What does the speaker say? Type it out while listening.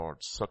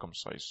Lord,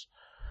 circumcise.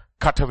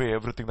 Cut away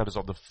everything that is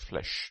of the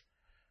flesh.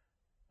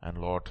 And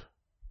Lord,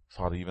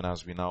 Father, even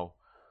as we now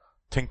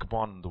think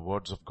upon the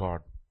words of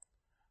God,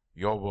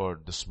 your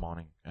word this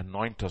morning,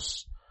 anoint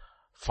us.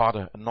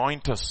 Father,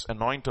 anoint us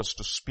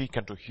to speak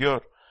and to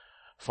hear.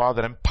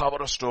 Father,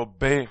 empower us to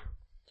obey.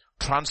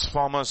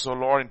 Transform us, O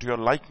Lord, into your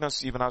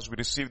likeness. Even as we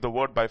receive the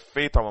word by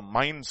faith, our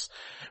minds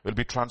will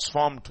be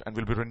transformed and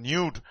will be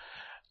renewed.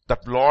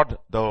 That, Lord,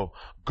 the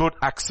good,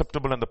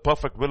 acceptable and the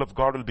perfect will of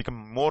God will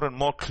become more and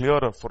more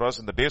clearer for us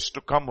in the days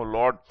to come, O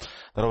Lord,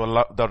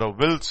 that our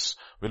wills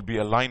will be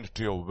aligned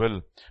to your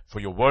will. For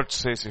your word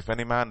says, if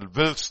any man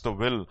wills the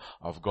will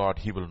of God,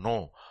 he will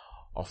know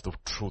of the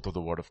truth of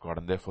the word of God.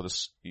 And therefore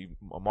this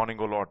morning,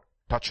 O Lord,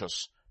 touch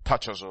us,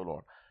 O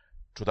Lord.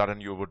 To that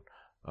end you would,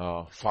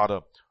 Father,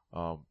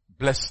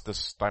 bless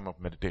this time of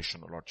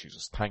meditation, O Lord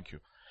Jesus. Thank you.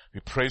 We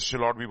praise you,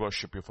 Lord. We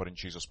worship you, for in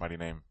Jesus' mighty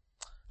name.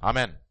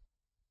 Amen.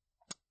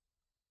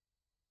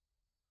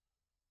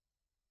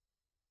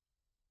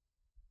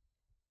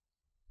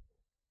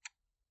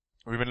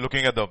 We've been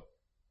looking at the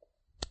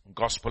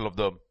gospel of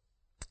the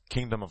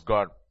kingdom of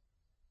God.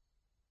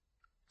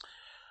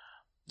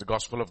 The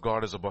gospel of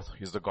God is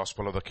the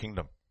gospel of the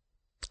kingdom.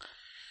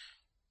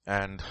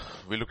 And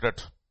we looked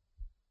at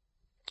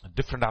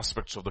different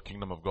aspects of the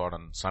kingdom of God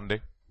on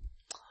Sunday.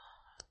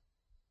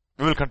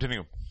 We will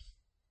continue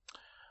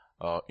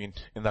in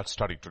that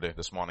study today,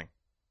 this morning.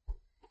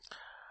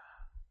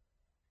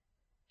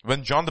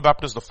 When John the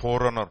Baptist, the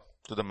forerunner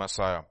to the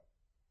Messiah,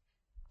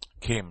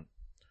 came,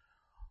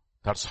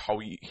 that's how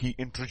he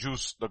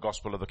introduced the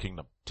gospel of the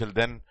kingdom. Till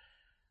then,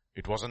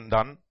 it wasn't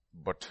done,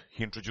 but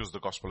he introduced the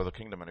gospel of the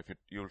kingdom. And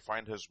you'll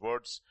find his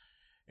words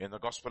in the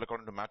gospel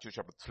according to Matthew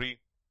chapter 3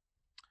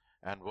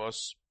 and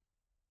verse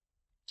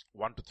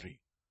 1 to 3.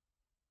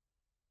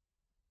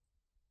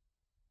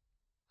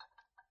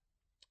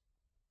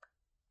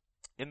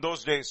 In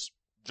those days,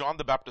 John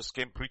the Baptist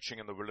came preaching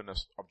in the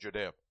wilderness of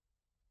Judea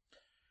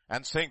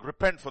and saying,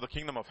 repent, for the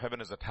kingdom of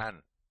heaven is at hand.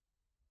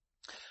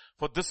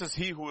 For this is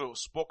he who was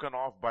spoken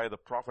of by the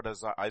prophet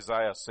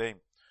Isaiah, saying,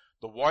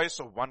 the voice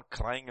of one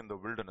crying in the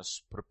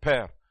wilderness,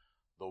 prepare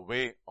the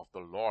way of the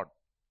Lord,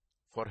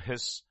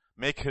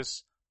 make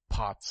his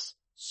paths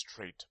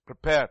straight.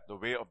 Prepare the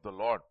way of the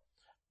Lord,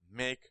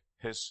 make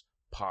his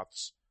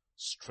paths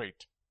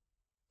straight.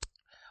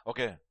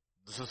 Okay,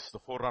 this is the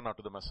forerunner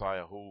to the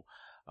Messiah who,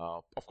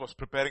 of course,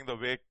 preparing the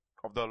way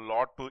of the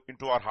Lord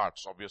into our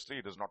hearts. Obviously,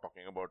 it is not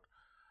talking about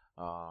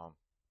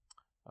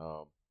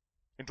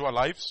into our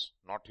lives.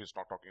 He's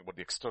not talking about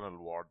the external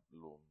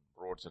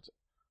roads. It's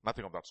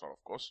nothing of that sort,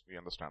 of course. We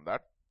understand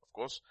that, of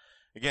course.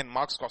 Again,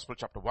 Mark's Gospel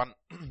chapter 1,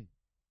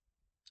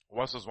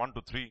 verses 1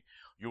 to 3,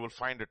 you will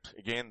find it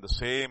again, the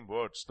same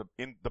words.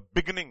 In the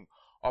beginning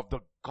of the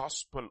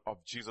gospel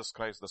of Jesus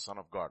Christ, the Son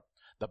of God.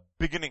 The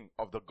beginning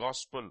of the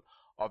gospel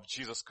of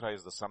Jesus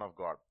Christ, the Son of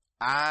God.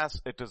 As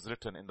it is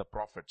written in the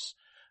prophets,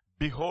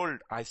 behold,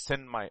 I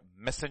send my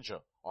messenger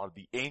or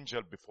the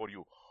angel before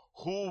you,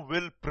 who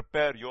will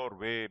prepare your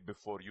way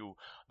before you.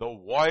 The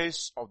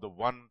voice of the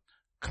one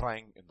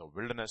crying in the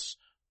wilderness,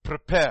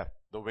 prepare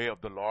the way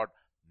of the Lord,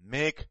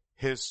 make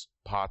his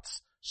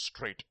paths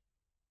straight.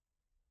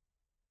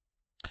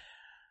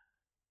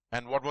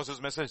 And what was his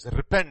message?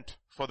 Repent,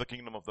 for the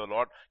kingdom of the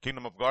Lord,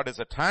 kingdom of God is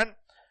at hand.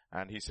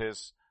 And he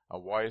says, a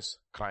voice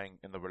crying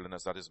in the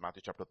wilderness. That is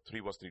Matthew chapter 3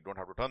 verse 3. Don't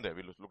have to turn there.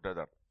 We looked at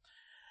that.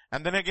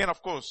 And then again,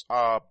 of course,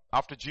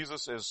 after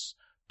Jesus is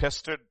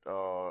tested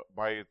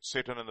by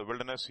Satan in the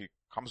wilderness, he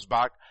comes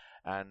back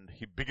and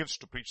he begins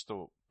to preach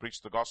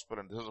the gospel.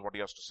 And this is what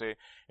he has to say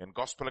in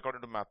Gospel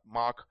according to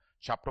Mark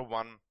chapter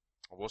 1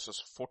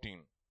 verses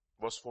 14.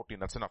 Verse 14,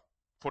 that's enough.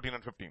 14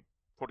 and 15.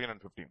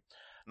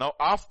 Now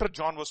after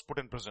John was put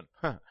in prison,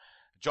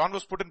 John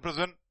was put in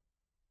prison.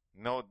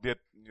 No,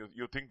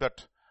 you think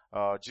that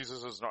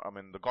Jesus is not,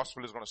 the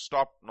gospel is going to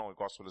stop. No, the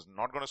gospel is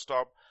not going to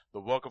stop. The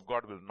work of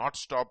God will not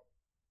stop.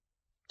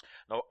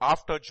 Now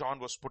after John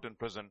was put in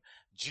prison,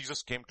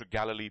 Jesus came to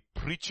Galilee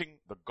preaching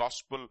the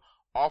gospel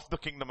of the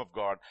kingdom of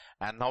God.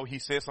 And now he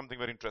says something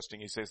very interesting.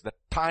 He says the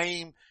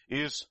time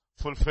is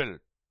fulfilled.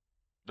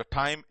 The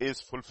time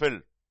is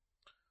fulfilled.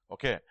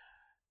 Okay.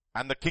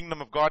 And the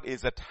kingdom of God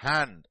is at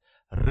hand.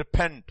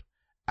 Repent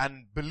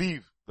and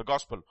believe the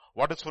gospel.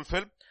 What is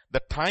fulfilled?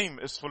 The time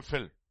is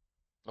fulfilled.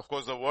 Of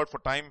course, the word for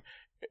time,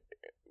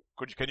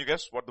 can you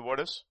guess what the word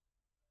is?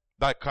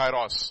 The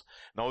kairos.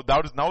 Now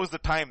is the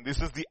time.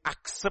 This is the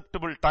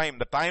acceptable time.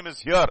 The time is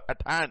here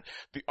at hand.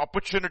 The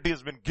opportunity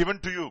has been given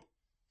to you.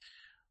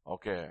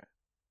 Okay.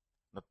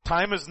 The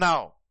time is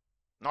now,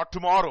 not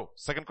tomorrow.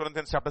 2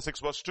 Corinthians chapter 6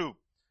 verse 2.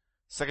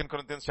 2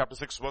 Corinthians chapter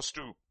 6 verse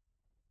 2.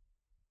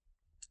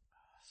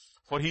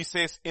 For he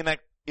says, in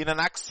an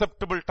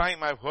acceptable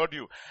time I've heard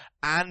you,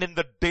 and in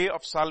the day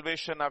of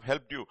salvation I've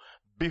helped you.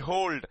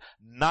 Behold,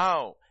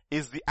 now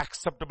is the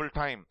acceptable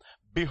time.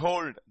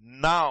 Behold,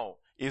 now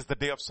is the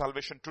day of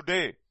salvation.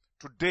 Today,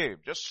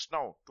 just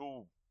now,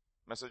 2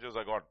 messages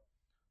I got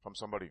from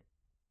somebody.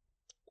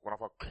 One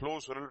of our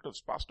close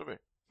relatives passed away.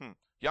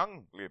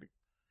 Young lady.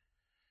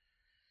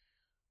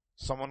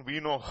 Someone we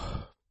know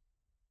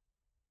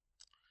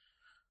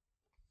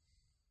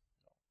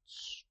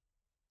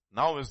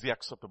Now is the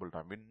acceptable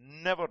time. We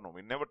never know.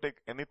 We never take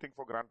anything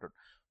for granted.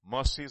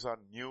 Mercies are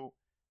new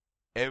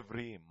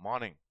every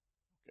morning.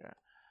 Okay.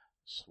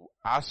 So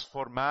as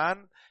for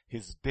man,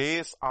 his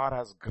days are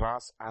as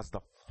grass, as the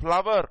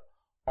flower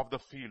of the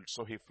field,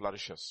 so he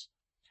flourishes.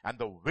 And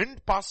the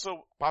wind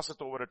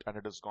passeth over it, and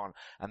it is gone.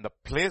 And the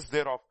place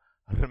thereof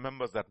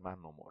remembers that man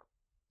no more.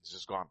 It's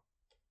just gone.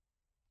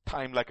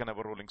 Time like an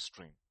ever-rolling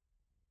stream.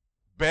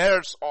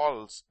 Bears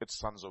all its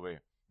sons away.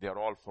 They are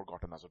all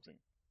forgotten as a dream.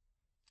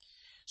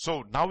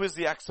 So now is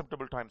the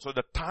acceptable time. So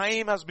the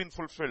time has been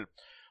fulfilled.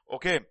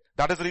 Okay,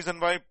 that is the reason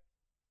why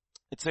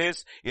it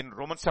says in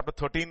Romans chapter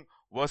 13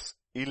 verse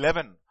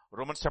 11.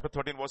 Romans chapter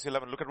 13 verse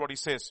 11. Look at what he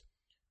says.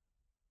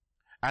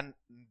 And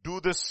do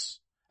this,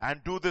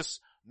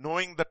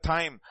 knowing the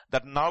time,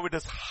 that now it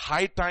is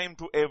high time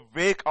to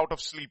awake out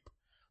of sleep.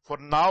 For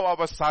now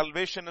our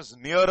salvation is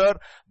nearer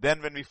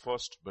than when we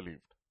first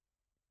believed.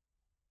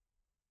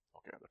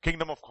 Okay, the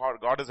kingdom of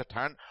God is at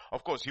hand.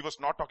 Of course, he was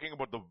not talking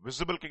about the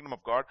visible kingdom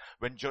of God.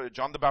 When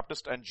John the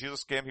Baptist and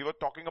Jesus came, he was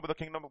talking about the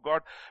kingdom of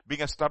God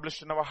being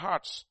established in our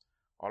hearts.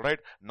 Alright,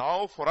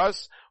 now for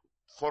us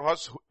who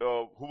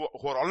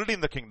are already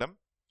in the kingdom,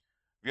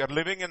 we are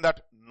living in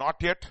that not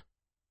yet,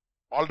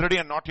 already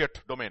and not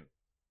yet domain.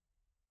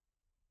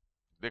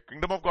 The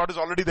kingdom of God is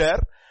already there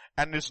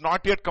and is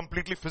not yet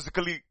completely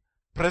physically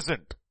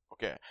present.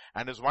 Okay.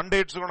 And is one day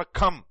it's going to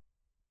come.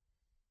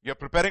 We are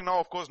preparing now,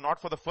 of course,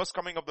 not for the first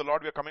coming of the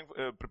Lord. We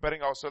are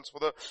preparing ourselves for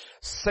the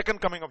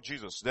second coming of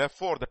Jesus.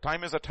 Therefore, the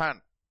time is at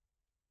hand.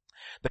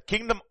 The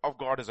kingdom of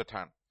God is at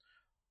hand.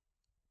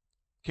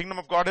 Kingdom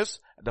of God is,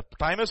 the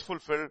time is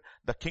fulfilled.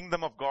 The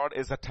kingdom of God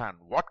is at hand.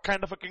 What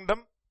kind of a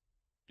kingdom?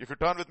 If you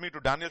turn with me to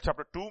Daniel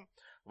chapter 2,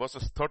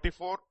 verses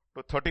 34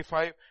 to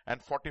 35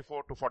 and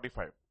 44 to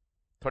 45.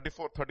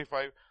 34,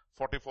 35,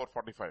 44,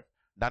 45.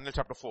 Daniel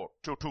chapter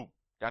 2.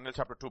 Daniel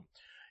chapter 2.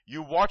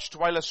 You watched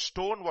while a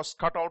stone was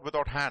cut out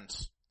without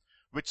hands,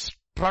 which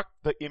struck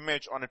the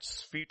image on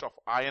its feet of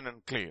iron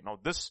and clay. Now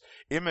this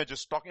image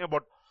is talking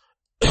about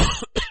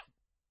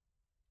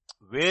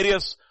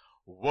various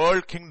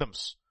world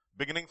kingdoms,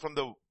 beginning from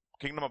the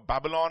kingdom of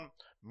Babylon,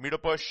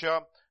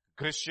 Medo-Persia,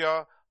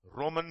 Grecia,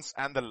 Romans,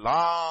 and the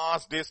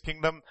last days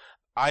kingdom,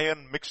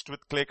 iron mixed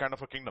with clay kind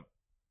of a kingdom.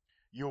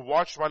 You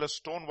watched while a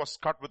stone was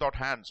cut without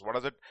hands. What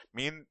does it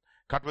mean?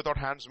 Cut without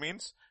hands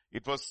means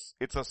it's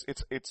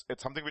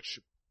something which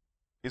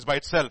is by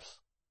itself.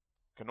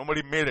 Okay,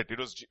 nobody made it. It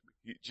was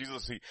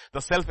Jesus,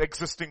 the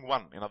self-existing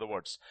one, in other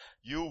words.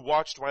 You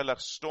watched while a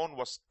stone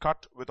was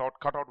cut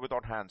out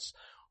without hands.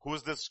 Who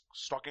is this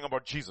talking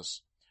about?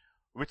 Jesus.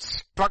 Which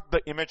struck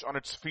the image on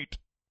its feet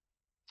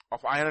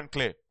of iron and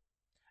clay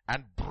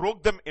and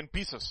broke them in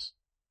pieces.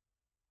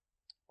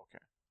 Okay.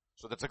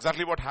 So that's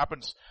exactly what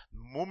happens. The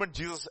moment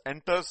Jesus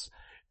enters,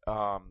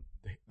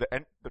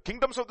 the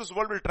kingdoms of this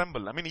world will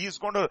tremble. I mean, he's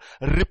going to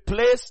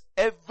replace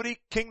every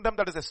kingdom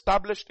that is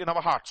established in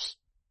our hearts.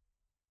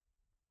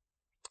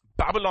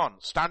 Babylon,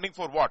 standing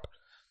for what?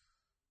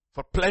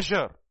 For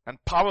pleasure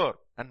and power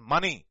and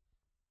money.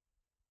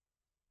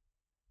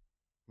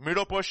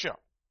 Medo-Persia,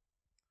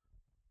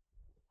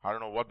 I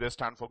don't know what they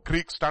stand for.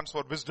 Greek stands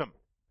for wisdom.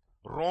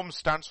 Rome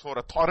stands for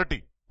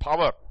authority,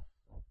 power.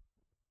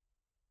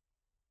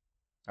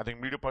 I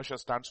think Medo-Persia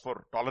stands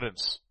for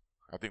tolerance.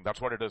 I think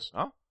that's what it is.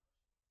 Huh?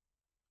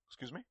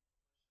 Excuse me?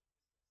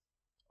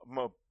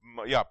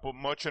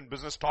 Merchant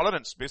business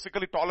tolerance.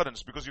 Basically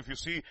tolerance. Because if you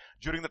see,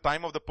 during the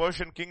time of the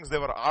Persian kings, they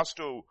were asked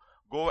to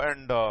go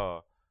and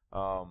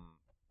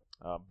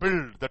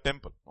build the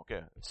temple.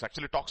 Okay. It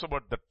actually talks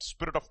about the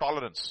spirit of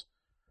tolerance.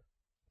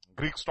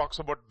 Greeks talks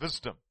about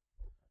wisdom.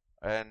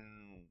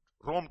 And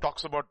Rome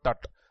talks about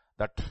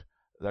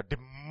the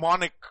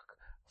demonic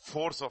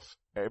force of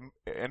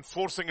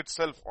enforcing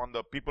itself on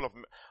the people of,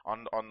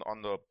 on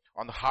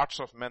the hearts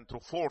of men through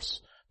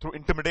force, through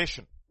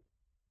intimidation.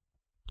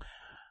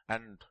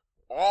 And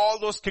all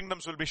those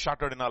kingdoms will be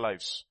shattered in our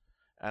lives.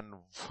 And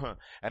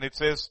it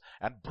says,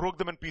 and broke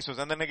them in pieces.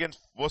 And then again,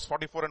 verse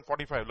 44 and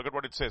 45. Look at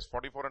what it says,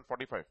 44 and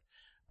 45.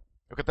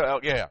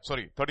 Okay,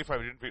 sorry, 35.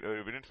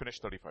 We didn't finish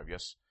 35,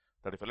 yes.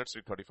 35. Let's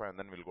read 35 and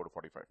then we'll go to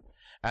 45.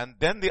 And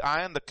then the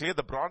iron, the clay,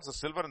 the bronze, the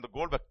silver and the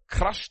gold were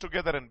crushed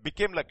together and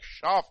became like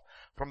chaff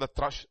from the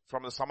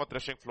summer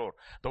threshing floor.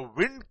 The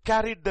wind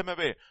carried them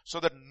away so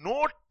that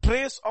no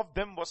trace of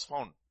them was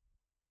found.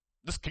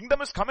 This kingdom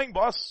is coming,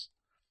 boss.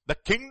 The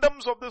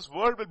kingdoms of this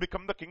world will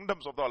become the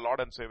kingdoms of the Lord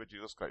and Savior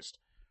Jesus Christ.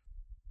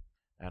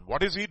 And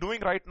what is he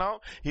doing right now?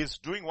 He is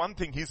doing one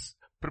thing. He's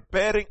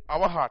preparing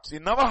our hearts.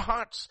 In our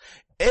hearts,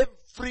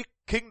 every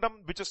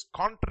kingdom which is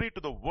contrary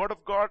to the word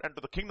of God and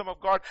to the kingdom of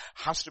God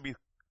has to be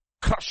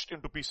crushed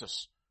into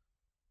pieces.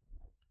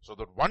 So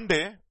that one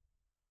day,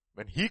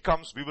 when he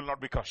comes, we will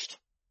not be crushed.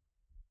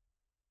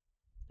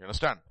 You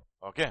understand?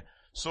 Okay.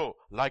 So,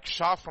 like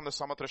chaff from the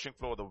summer threshing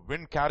floor, the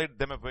wind carried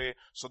them away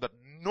so that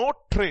no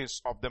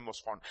trace of them was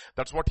found.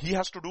 That's what he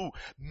has to do.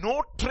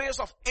 No trace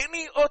of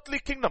any earthly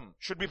kingdom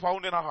should be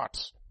found in our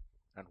hearts.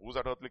 And who's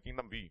that earthly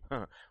kingdom? We.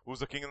 Who's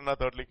the king in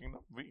that earthly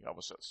kingdom? We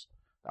ourselves.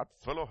 That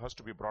fellow has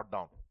to be brought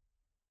down.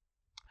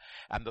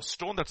 And the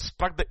stone that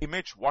struck the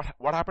image, what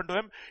happened to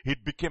him?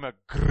 It became a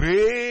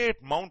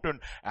great mountain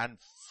and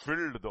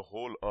filled the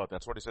whole earth.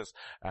 That's what he says.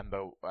 And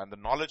the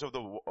knowledge of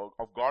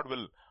God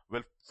will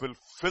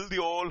fill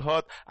the whole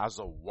earth as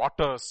the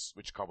waters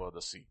which cover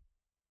the sea.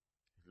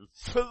 He will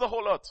fill the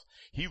whole earth.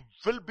 He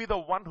will be the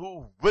one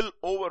who will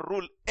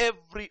overrule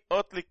every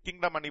earthly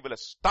kingdom, and he will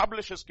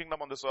establish his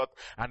kingdom on this earth,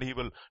 and he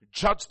will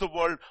judge the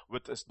world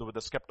with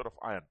the scepter of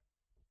iron.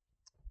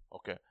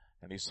 Okay.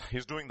 And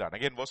he's doing that.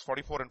 Again, verse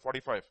 44 and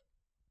 45.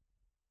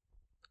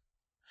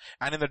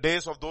 And in the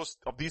days of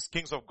these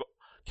kings,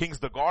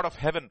 the God of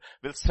heaven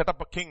will set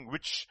up a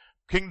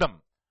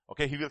kingdom.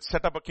 Okay, he will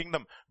set up a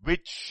kingdom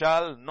which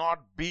shall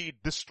not be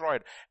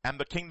destroyed, and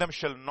the kingdom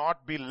shall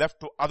not be left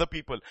to other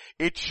people.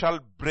 It shall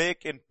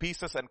break in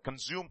pieces and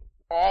consume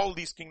all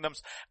these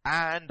kingdoms,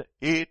 and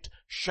it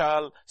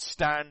shall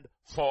stand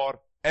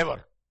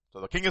forever. So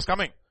the king is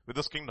coming with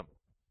this kingdom.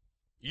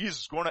 He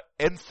is going to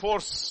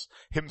enforce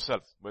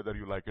himself, whether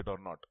you like it or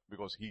not,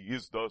 because he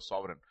is the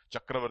sovereign.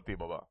 Chakravarti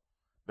Baba,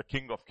 the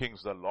King of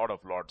kings, the Lord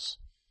of lords.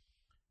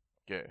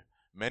 Okay.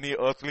 Many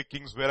earthly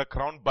kings wear a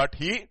crown, but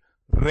he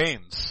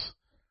reigns.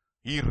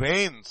 He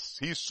reigns.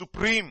 He is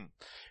supreme.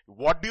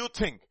 What do you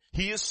think?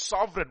 He is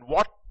sovereign.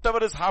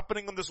 Whatever is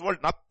happening in this world,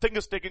 nothing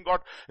is taking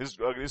God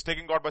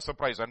by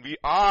surprise. And we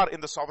are in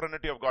the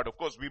sovereignty of God. Of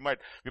course, we might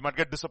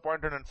get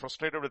disappointed and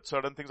frustrated with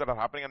certain things that are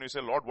happening, and we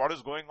say, Lord, what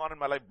is going on in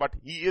my life? But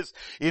he is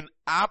in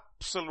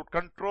absolute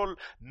control.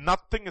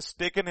 Nothing is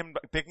taking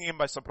him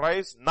by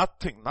surprise.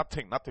 Nothing.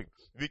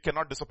 We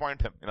cannot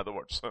disappoint him, in other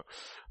words.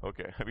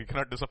 Okay. We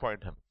cannot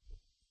disappoint him.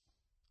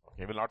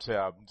 He will not say,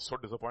 I'm so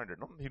disappointed.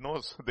 No, he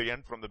knows the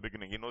end from the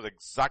beginning. He knows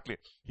exactly.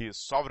 He is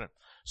sovereign.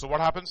 So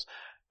what happens?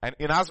 And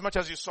inasmuch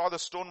as you saw the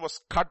stone was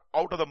cut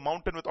out of the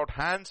mountain without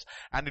hands,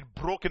 and it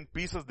broke in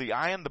pieces the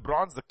iron, the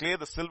bronze, the clay,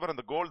 the silver, and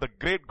the gold, the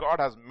great God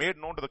has made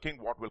known to the king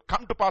what will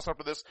come to pass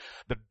after this.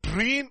 The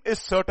dream is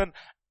certain,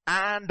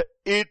 and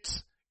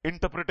its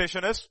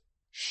interpretation is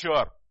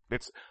sure.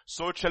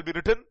 So it shall be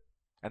written,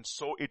 and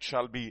so it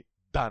shall be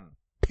done.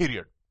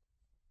 Period.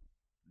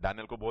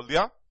 Daniel ko bol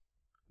diya.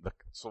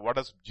 So what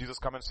does Jesus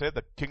come and say?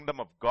 The kingdom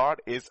of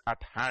God is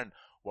at hand.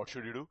 What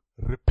should you do?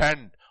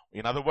 Repent.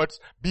 In other words,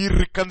 be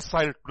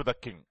reconciled to the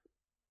king.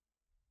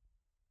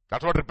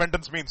 That's what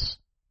repentance means.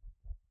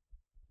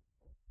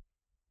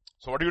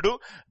 So what do?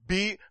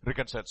 Be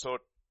reconciled. So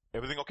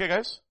everything okay,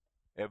 guys?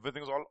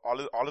 Everything is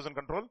all is in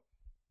control?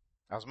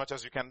 As much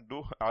as you can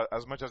do,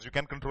 as much as you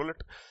can control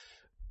it.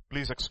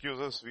 Please excuse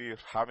us. We're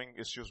having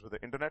issues with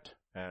the internet,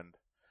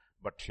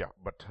 but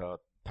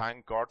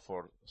thank God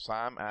for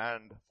Sam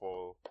and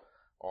for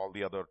all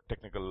the other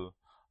technical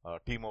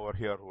team over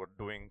here who are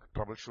doing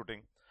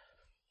troubleshooting.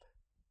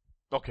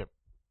 Okay.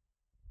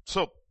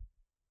 So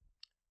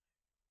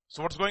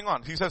what's going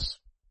on? He says,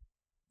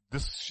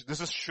 this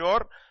is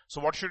sure. So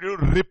what should you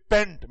do?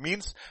 Repent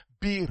means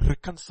be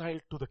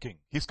reconciled to the king.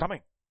 He's coming.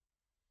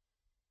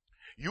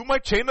 You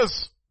might chain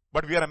us,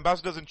 but we are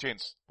ambassadors in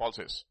chains, Paul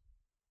says.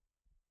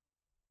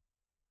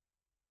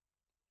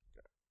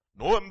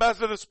 No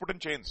ambassador is put in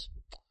chains.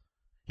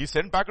 He's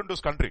sent back into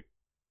his country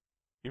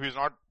if he's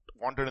not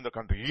wanted in the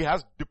country. He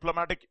has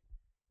diplomatic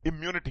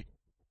immunity.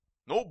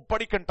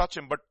 Nobody can touch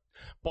him. But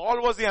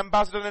Paul was the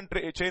ambassador in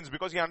chains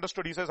because he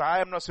understood. He says,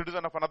 I am a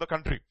citizen of another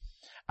country.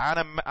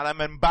 And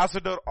I'm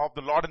ambassador of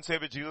the Lord and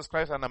Savior Jesus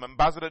Christ, and I'm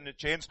ambassador in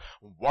chains.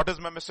 What is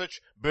my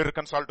message? Be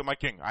reconciled to my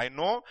king. I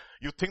know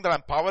you think that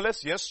I'm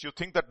powerless. Yes, you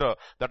think that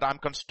I'm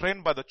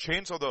constrained by the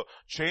chains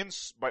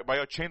by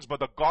your chains, but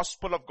the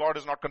gospel of God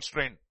is not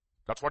constrained.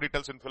 That's what he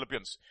tells in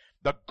Philippians.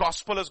 The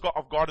gospel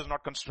of God is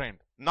not constrained.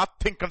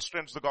 Nothing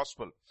constrains the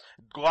gospel.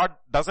 God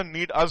doesn't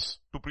need us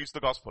to preach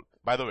the gospel,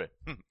 by the way.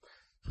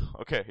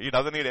 Okay, he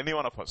doesn't need any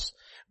one of us.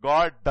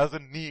 God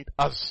doesn't need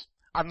us,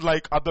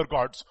 unlike other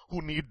gods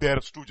who need their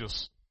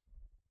stooges.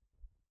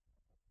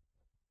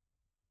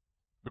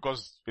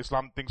 Because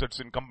Islam thinks it's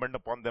incumbent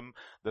upon them,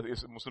 the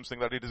Muslims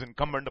think that it is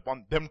incumbent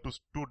upon them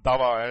to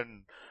dawa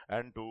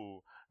and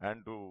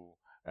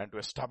to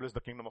establish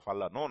the kingdom of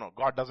Allah. No,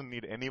 God doesn't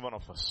need any one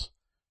of us.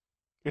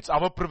 It's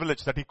our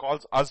privilege that he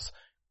calls us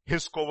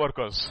his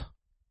co-workers.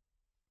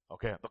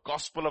 Okay, the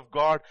gospel of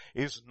God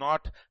is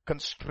not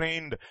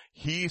constrained.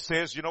 He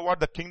says, you know what,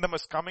 the kingdom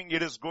is coming.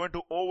 It is going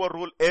to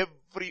overrule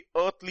every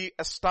earthly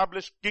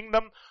established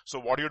kingdom. So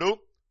what do?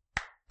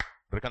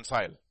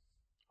 Reconcile.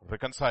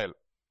 Reconcile.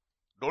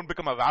 Don't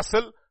become a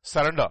vassal,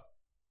 surrender.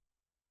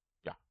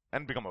 Yeah,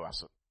 and become a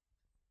vassal.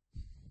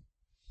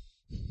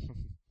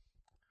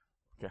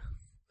 Okay.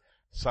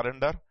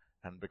 Surrender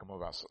and become a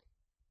vassal.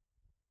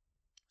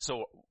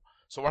 So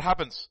what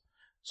happens?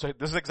 So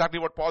this is exactly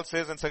what Paul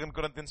says in 2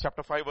 Corinthians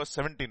chapter 5 verse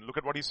 17. Look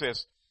at what he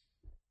says.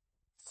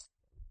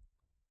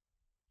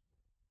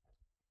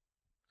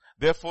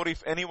 Therefore,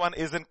 if anyone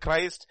is in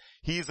Christ,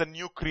 he is a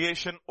new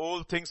creation.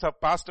 Old things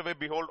have passed away.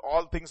 Behold,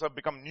 all things have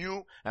become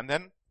new. And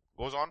then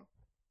goes on.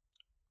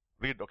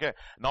 Read, okay.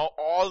 Now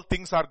all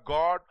things are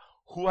God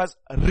who has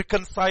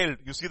reconciled.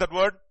 You see that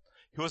word?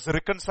 He has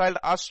reconciled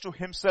us to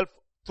himself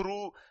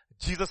through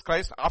Jesus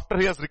Christ, after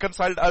he has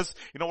reconciled us,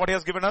 you know what he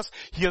has given us?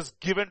 He has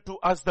given to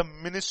us the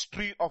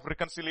ministry of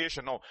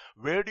reconciliation. Now,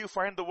 where do you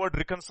find the word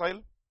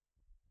reconcile?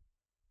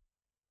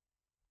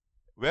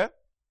 Where?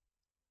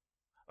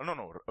 Oh,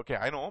 no. Okay,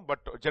 I know, but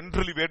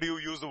generally where do you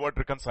use the word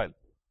reconcile?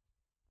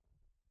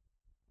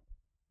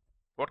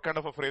 What kind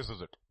of a phrase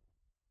is it?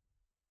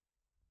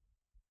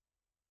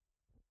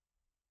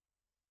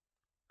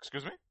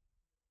 Excuse me?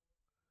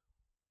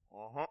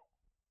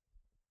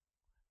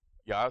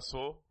 Yeah,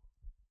 so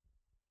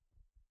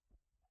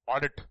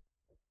audit.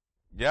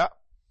 Yeah.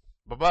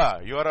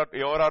 Baba, you are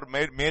our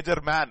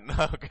major man.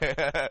 Okay.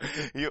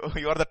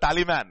 You are the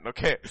tally man.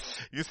 Okay.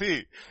 You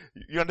see,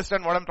 you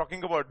understand what I'm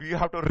talking about. You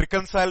have to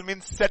reconcile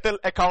means settle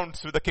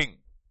accounts with the king.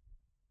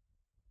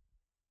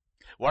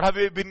 What have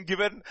we been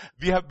given?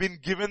 We have been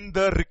given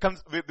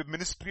the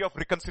ministry of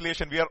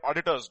reconciliation. We are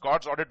auditors,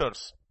 God's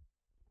auditors.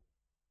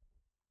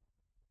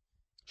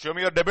 Show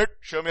me your debit,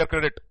 show me your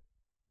credit.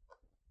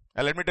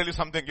 And let me tell you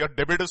something, your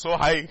debit is so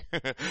high.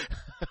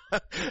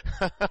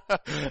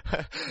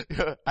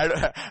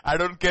 I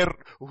don't care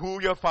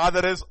who your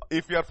father is.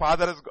 If your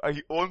father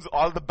he owns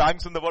all the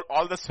banks in the world,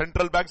 all the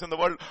central banks in the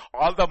world,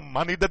 all the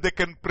money that they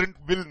can print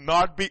will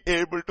not be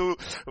able to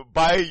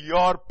buy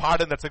your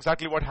pardon. That's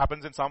exactly what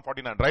happens in Psalm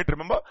 49, right?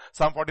 Remember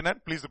Psalm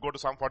 49? Please go to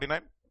Psalm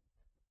 49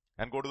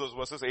 and go to those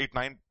verses 8,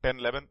 9, 10,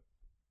 11.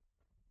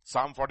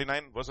 Psalm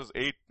 49 verses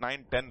 8,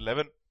 9, 10,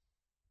 11.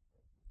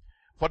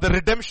 For the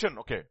redemption,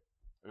 okay.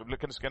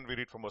 Can we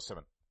read from verse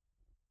 7?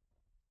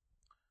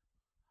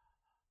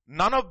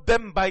 None of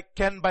them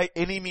can by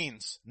any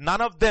means.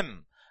 None of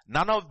them.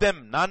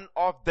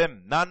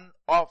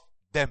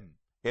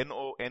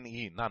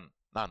 N-O-N-E, none.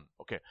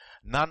 Okay.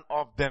 None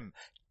of them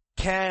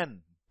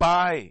can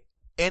by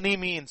any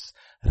means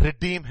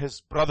redeem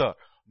his brother,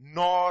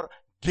 nor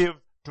give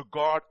to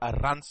God a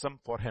ransom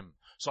for him.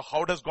 So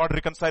how does God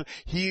reconcile?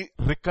 He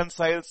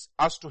reconciles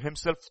us to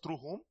himself through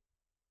whom?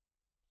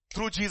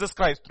 Through Jesus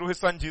Christ, through his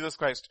son Jesus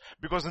Christ.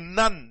 Because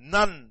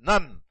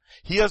none.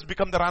 He has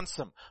become the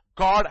ransom.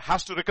 God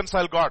has to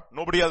reconcile God,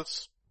 nobody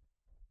else.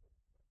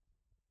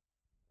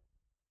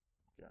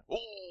 Yeah.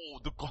 Oh,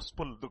 the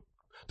gospel,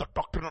 the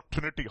doctrine of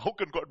Trinity. How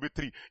can God be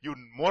three? You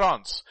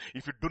morons.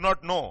 If you do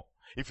not know,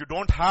 if you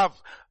don't have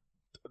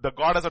the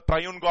God as a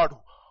triune God,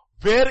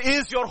 where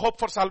is your hope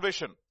for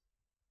salvation?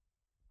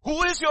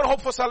 Who is your hope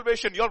for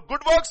salvation? Your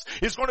good works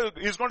is going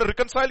to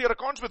reconcile your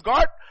accounts with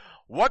God?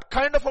 What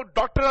kind of a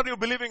doctrine are you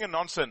believing in?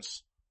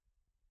 Nonsense.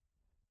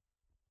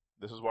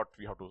 This is what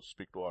we have to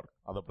speak to our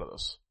other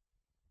brothers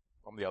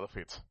from the other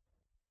faiths.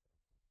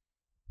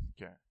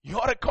 Okay.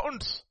 Your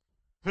accounts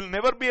will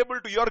never be able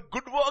to, your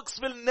good works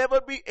will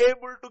never be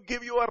able to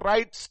give you a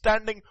right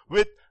standing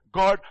with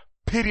God.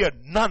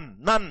 Period.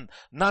 None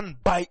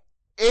by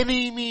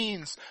any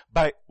means.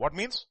 By what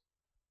means?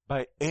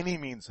 By any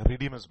means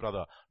redeem his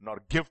brother,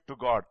 nor give to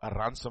God a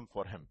ransom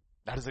for him.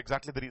 That is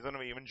exactly the reason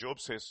why even Job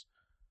says,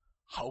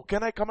 how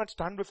can I come and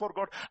stand before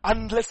God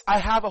unless I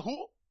have a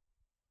who?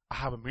 I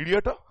have a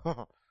mediator.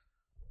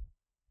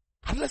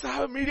 Unless I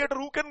have a mediator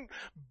who can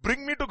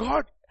bring me to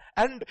God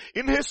and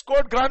in his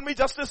court grant me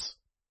justice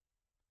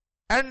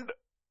and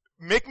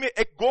make me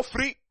go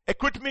free,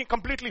 acquit me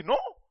completely. No.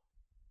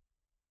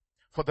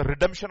 For the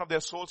redemption of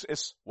their souls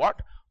is what?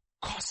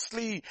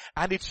 Costly,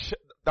 and it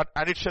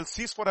shall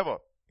cease forever.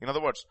 In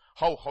other words,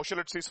 how shall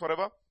it cease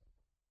forever?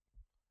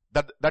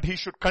 That he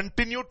should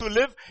continue to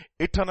live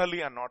eternally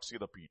and not see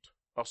the pit.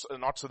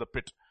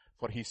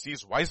 For he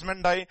sees wise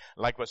men die,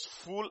 likewise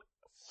fool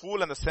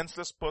and the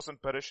senseless person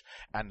perish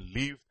and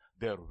leave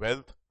their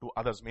wealth to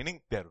others.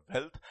 Meaning their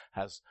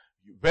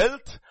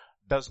wealth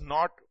does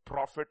not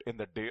profit in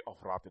the day of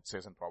wrath, it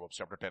says in Proverbs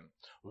chapter 10.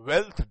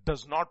 Wealth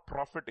does not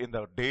profit in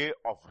the day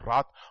of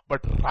wrath,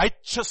 but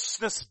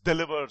righteousness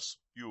delivers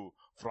you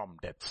from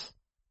death.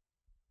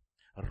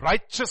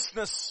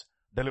 Righteousness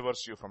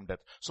delivers you from death.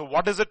 So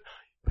what is it?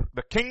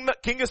 The king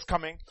is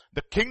coming.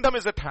 The kingdom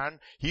is at hand.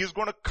 He is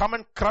going to come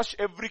and crush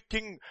every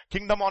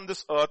kingdom on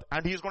this earth,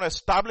 and he is going to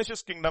establish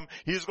his kingdom.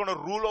 He is going to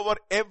rule over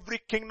every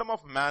kingdom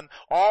of man.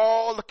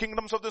 All the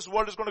kingdoms of this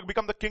world is going to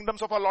become the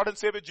kingdoms of our Lord and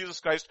Savior Jesus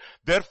Christ.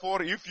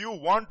 Therefore, if you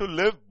want to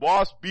live,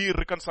 be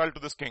reconciled to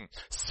this king.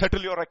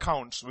 Settle your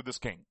accounts with this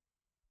king.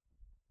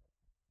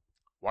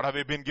 What have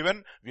we been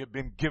given? We have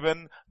been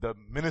given the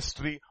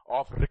ministry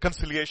of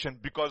reconciliation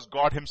because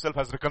God himself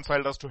has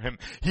reconciled us to him.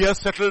 He has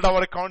settled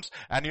our accounts,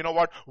 and you know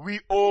what? We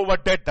owe a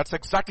debt. That's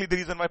exactly the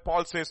reason why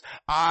Paul says,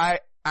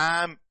 I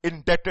am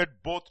indebted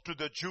both to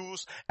the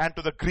Jews and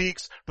to the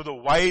Greeks, to the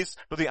wise,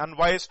 to the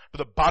unwise, to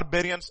the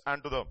barbarians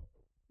and to the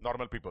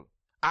normal people.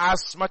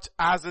 As much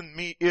as in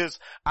me is,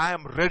 I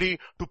am ready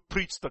to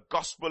preach the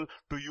gospel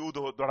to you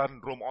that are in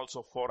Rome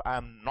also, for I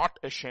am not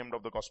ashamed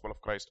of the gospel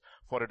of Christ,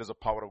 for it is the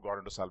power of God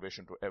unto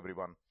salvation to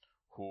everyone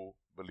who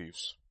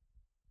believes.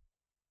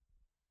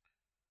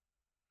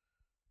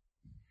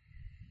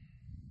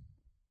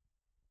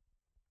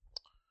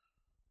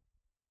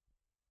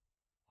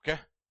 Okay?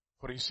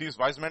 For he sees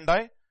wise men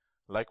die,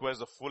 likewise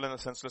the fool and the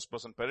senseless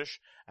person perish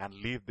and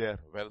leave their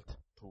wealth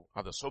to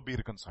others. So be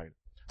reconciled.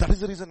 That is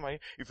the reason why,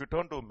 if you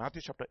turn to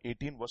Matthew chapter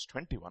 18 verse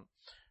 21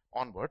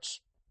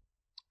 onwards,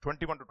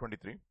 21 to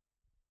 23,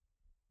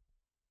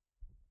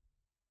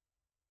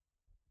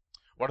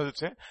 what does it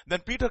say?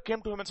 Then Peter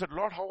came to him and said,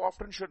 Lord, how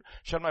often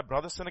shall my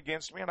brother sin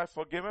against me and I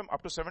forgive him?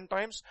 Up to 7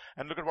 times?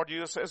 And look at what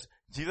Jesus says.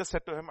 Jesus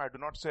said to him, I do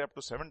not say up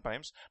to 7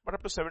 times, but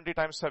up to 70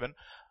 times 7.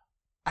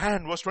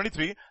 And verse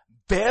 23,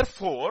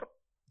 therefore,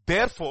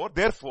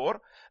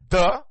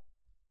 the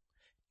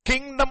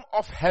kingdom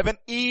of heaven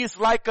is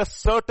like a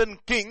certain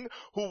king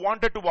who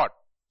wanted to what?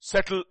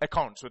 Settle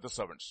accounts with his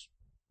servants.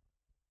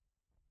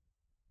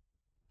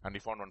 And he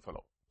found one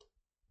fellow.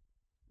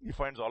 He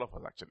finds all of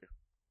us actually,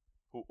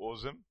 who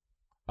owes him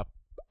a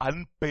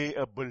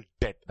unpayable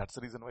debt. That's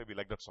the reason why we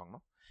like that song,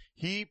 no?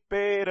 He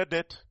paid a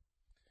debt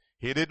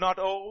he did not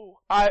owe.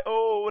 I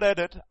owed a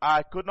debt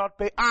I could not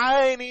pay.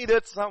 I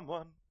needed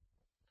someone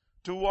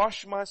to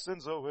wash my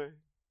sins away.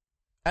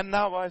 And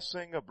now I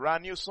sing a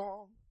brand new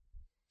song.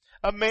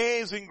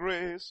 Amazing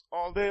grace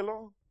all day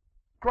long.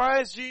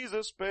 Christ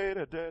Jesus paid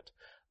a debt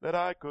that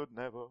I could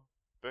never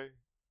pay.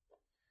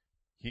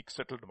 He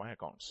settled my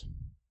accounts.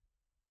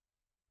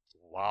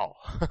 Wow.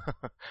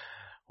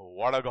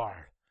 What a God.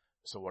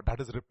 So what that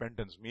is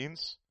repentance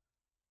means?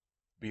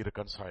 Be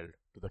reconciled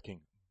to the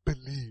King.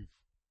 Believe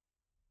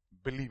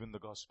in the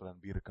gospel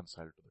and be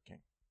reconciled to the King.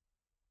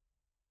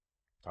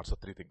 That's the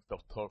 3 things. The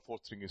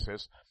fourth thing he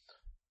says,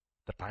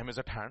 the time is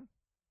at hand.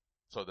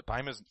 So the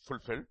time is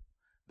fulfilled.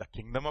 The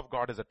kingdom of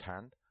God is at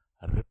hand.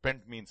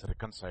 Repent means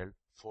reconciled.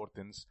 4th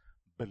is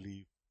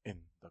believe in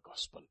the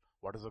gospel.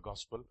 What is the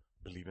gospel?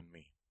 Believe in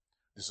me.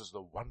 This is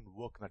the one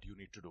work that you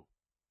need to do.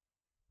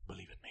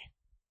 Believe in me.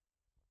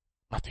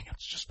 Nothing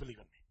else. Just believe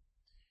in me.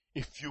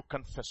 If you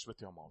confess with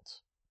your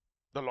mouth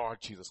the Lord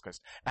Jesus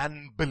Christ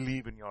and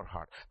believe in your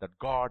heart that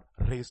God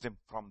raised him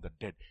from the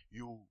dead,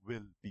 you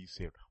will be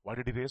saved. Why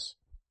did he raise?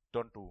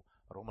 Turn to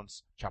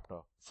Romans chapter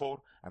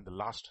 4 and the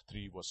last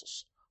 3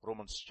 verses.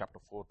 Romans chapter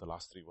 4, the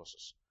last 3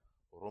 verses.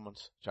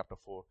 Romans chapter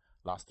 4,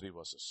 last 3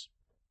 verses.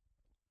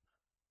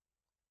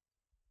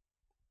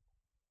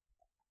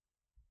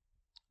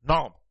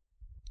 Now,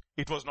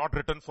 it was not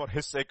written for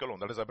his sake alone,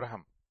 that is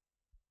Abraham.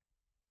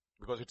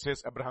 Because it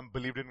says Abraham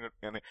believed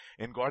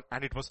in God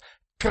and it was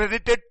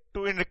credited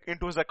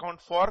into his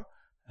account for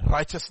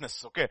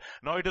righteousness. Okay.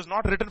 Now it is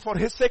not written for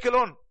his sake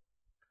alone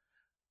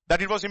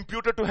that it was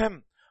imputed to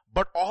him,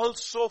 but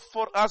also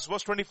for us.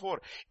 Verse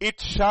 24.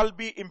 It shall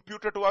be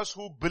imputed to us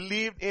who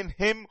believed in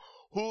him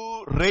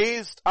who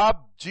raised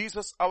up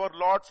Jesus our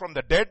Lord from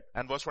the dead.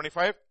 And verse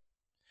 25.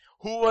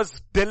 Who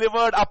was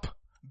delivered up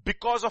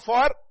because of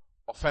our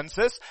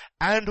offenses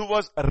and who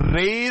was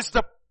raised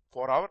up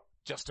for our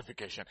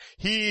justification.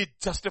 He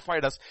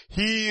justified us.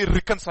 He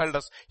reconciled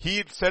us.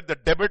 He said the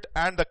debit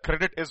and the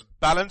credit is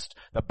balanced.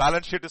 The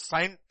balance sheet is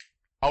signed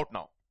out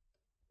now.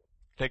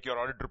 Take your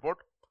audit report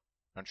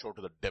and show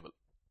to the devil.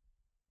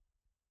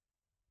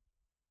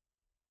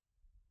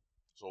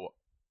 So,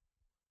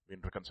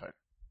 been reconciled.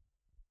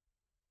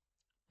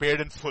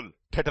 Paid in full.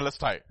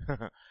 Tetelestai.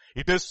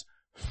 It is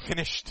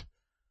finished.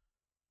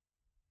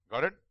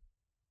 Got it?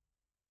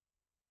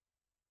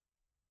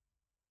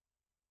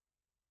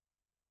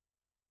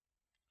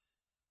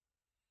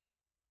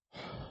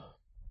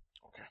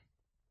 Okay.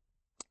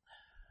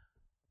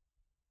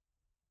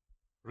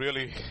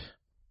 Really,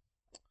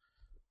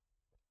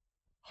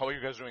 how are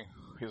you guys doing?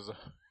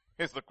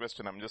 Here's the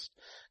question. I'm just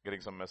getting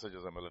some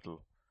messages. I'm a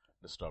little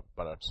disturbed,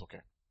 but that's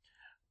okay.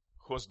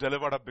 Who was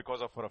delivered up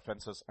because of our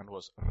offenses and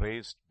was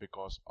raised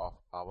because of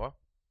our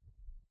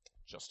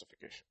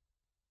justification.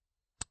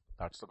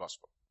 That's the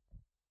gospel.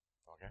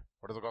 Okay.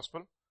 What is the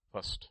gospel?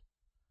 First,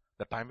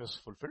 the time is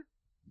fulfilled.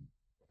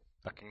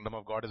 The kingdom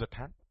of God is at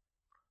hand.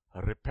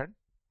 Repent,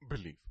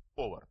 believe.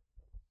 Over.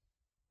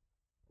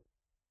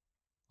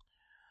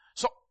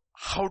 So,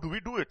 how do we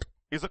do it?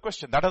 Is the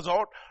question. That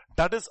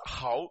is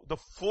how the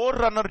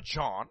forerunner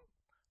John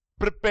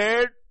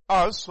prepared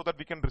us so that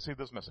we can receive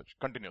this message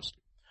continuously.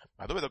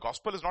 By the way, the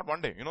gospel is not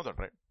one day. You know that,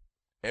 right?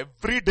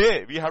 Every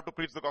day we have to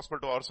preach the gospel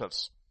to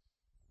ourselves.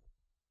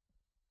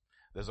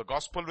 There's a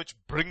gospel which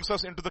brings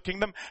us into the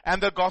kingdom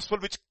and the gospel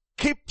which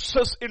keeps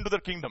us into the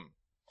kingdom.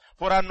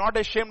 For I am not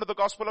ashamed of the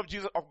gospel of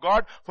Jesus, of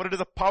God, for it is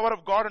the power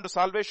of God unto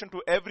salvation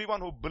to everyone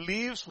who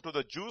believes, to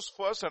the Jews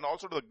first and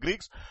also to the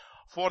Greeks.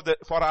 For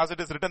as it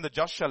is written, the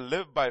just shall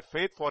live by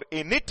faith, for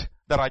in it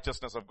the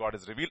righteousness of God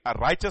is revealed. A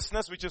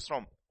righteousness which is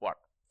from what?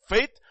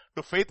 Faith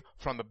to faith,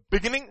 from the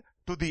beginning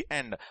to the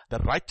end. The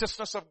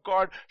righteousness of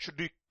God should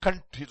be,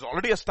 it's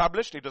already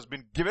established, it has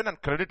been given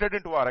and credited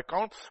into our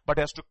account, but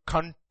has to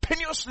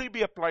continuously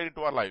be applied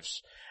into our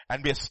lives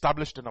and be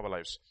established in our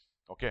lives.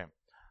 Okay.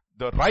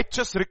 The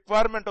righteous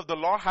requirement of the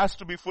law has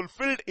to be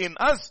fulfilled in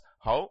us.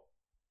 How?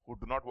 Who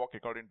do not walk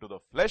according to the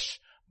flesh,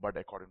 but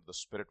according to the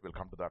Spirit. We'll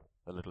come to that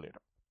a little later.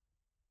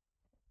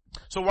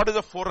 So what does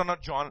the forerunner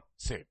John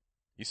say?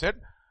 He said,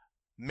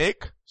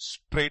 make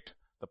straight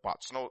the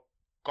paths. Now,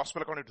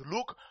 Gospel according to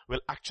Luke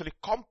will actually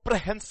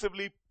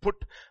comprehensively put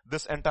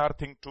this entire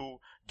thing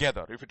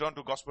together. If you turn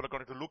to Gospel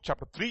according to Luke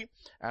chapter 3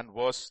 and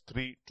verse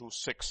 3 to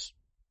 6.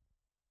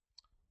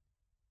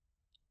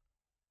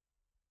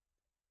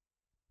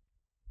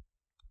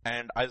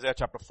 and Isaiah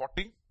chapter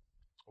 40,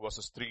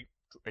 verses 3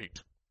 to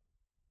 8.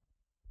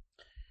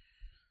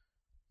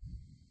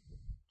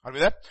 Are we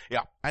there?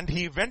 Yeah. And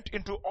he went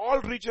into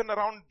all region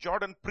around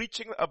Jordan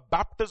preaching a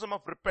baptism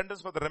of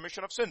repentance for the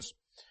remission of sins.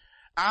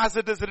 As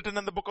it is written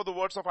in the book of the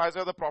words of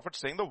Isaiah the prophet,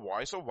 saying, the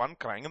voice of one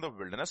crying in the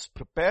wilderness,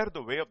 prepare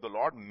the way of the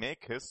Lord,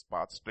 make his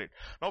path straight.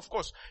 Now of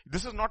course,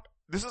 this is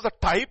a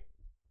type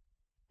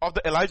of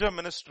the Elijah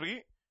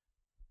ministry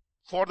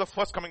for the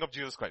first coming of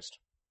Jesus Christ.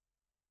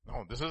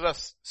 Now this is a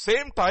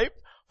same type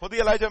for the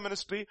Elijah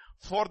ministry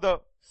for the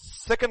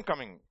second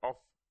coming of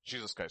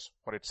Jesus Christ.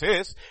 For it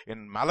says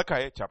in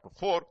Malachi chapter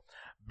 4,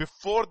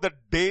 before the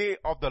day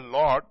of the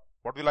Lord,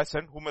 what will I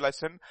send? Whom will I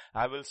send?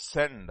 I will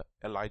send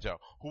Elijah,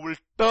 who will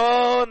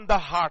turn the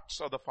hearts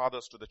of the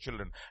fathers to the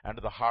children, and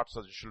the hearts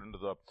of the children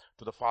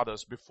to the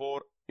fathers,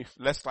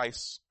 lest I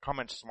come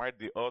and smite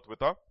the earth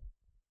with a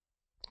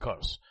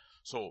curse.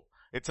 So,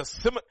 it's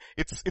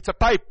a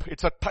type.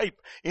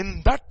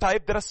 In that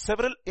type, there are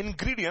several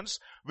ingredients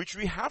which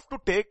we have to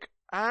take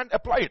and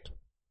apply it.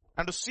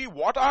 And to see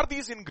what are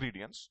these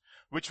ingredients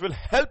which will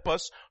help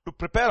us to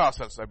prepare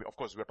ourselves. I mean, of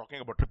course, we are talking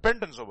about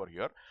repentance over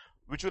here,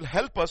 which will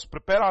help us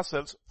prepare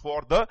ourselves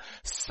for the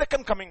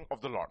second coming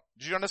of the Lord.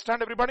 Do you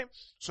understand, everybody?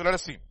 So let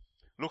us see.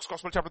 Luke's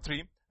Gospel chapter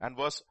 3 and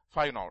verse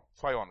 5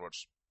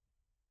 onwards.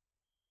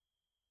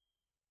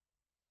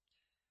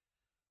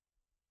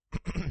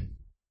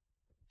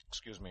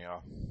 Excuse me.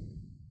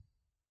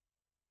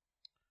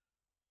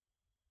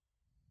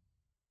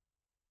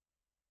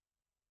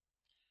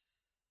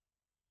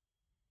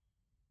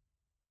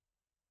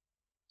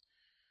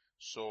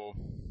 So,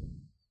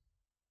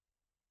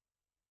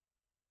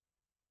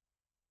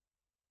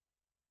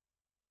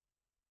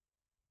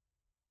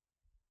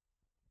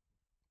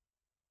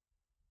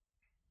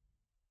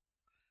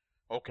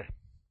 okay.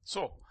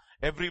 So,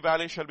 every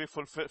valley shall be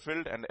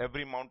filled and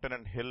every mountain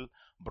and hill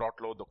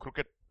brought low.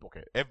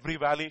 Every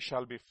valley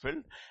shall be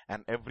filled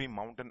and every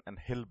mountain and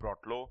hill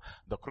brought low.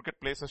 The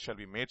crooked places shall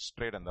be made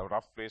straight and the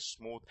rough place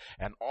smooth,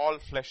 and all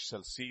flesh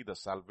shall see the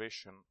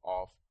salvation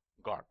of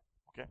God.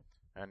 Okay.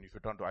 And if you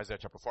turn to Isaiah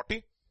chapter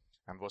 40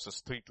 and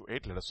verses 3 to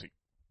 8, let us see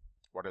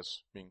what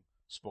is being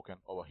spoken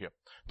over here.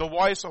 The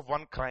voice of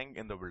one crying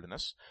in the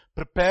wilderness,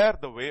 prepare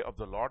the way of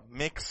the Lord,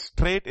 make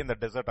straight in the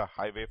desert a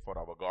highway for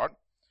our God.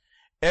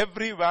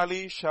 Every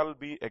valley shall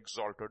be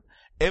exalted,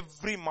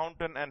 every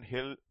mountain and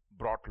hill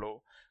brought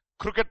low,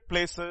 crooked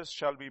places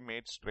shall be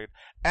made straight,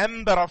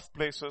 and the rough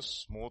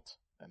places smooth.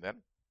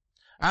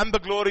 And the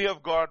glory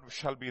of God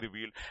shall be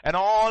revealed, and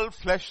all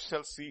flesh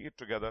shall see it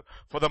together,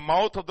 for the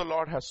mouth of the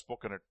Lord has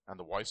spoken it. And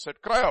the voice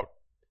said, cry out.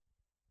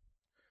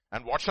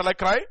 And what shall I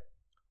cry?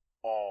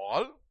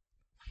 All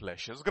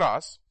flesh is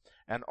grass,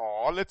 and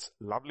all its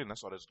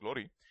loveliness or its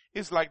glory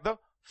is like the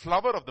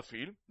flower of the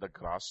field, the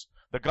grass.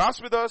 The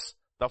grass withers,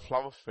 the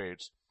flower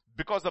fades,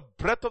 because the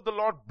breath of the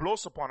Lord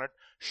blows upon it.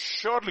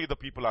 Surely the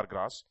people are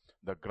grass.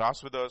 The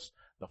grass withers,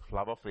 the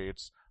flower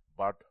fades,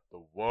 but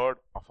the word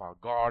of our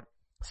God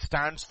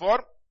stands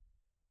for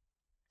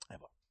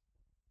ever.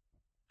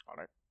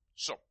 Alright.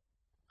 So,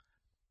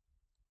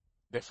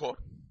 therefore,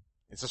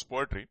 it's just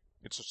poetry.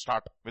 It's to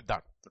start with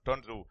that. So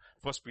turn to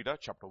 1 Peter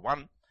chapter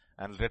 1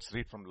 and let's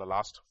read from the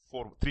last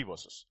three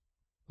verses.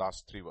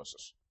 Last three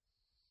verses.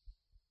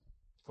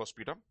 1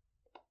 Peter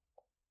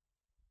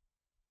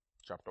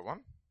chapter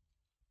 1.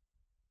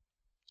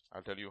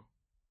 I'll tell you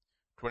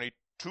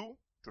 22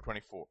 to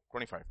 24,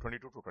 25,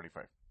 22 to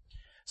 25.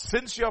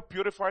 Since you have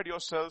purified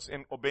yourselves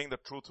in obeying the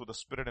truth through the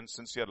spirit and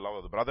sincere love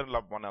of the brother,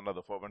 love one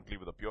another fervently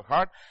with a pure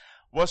heart.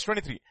 Verse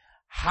 23.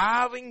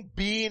 Having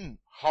been,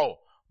 how?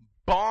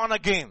 Born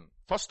again.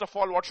 First of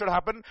all, what should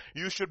happen?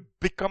 You should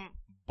become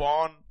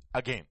born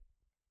again.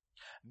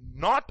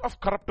 Not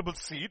of corruptible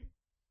seed,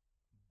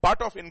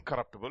 but of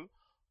incorruptible,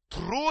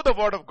 through the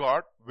word of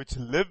God, which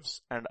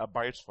lives and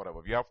abides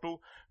forever. We have to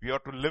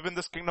live in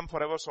this kingdom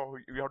forever, so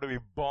we have to be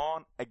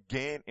born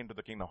again into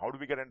the kingdom. How do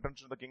we get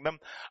entrance into the kingdom?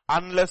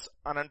 Unless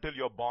and until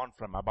you're born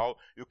from above,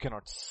 you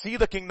cannot see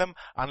the kingdom.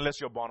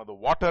 Unless you're born of the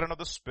water and of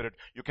the spirit,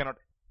 you cannot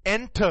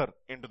enter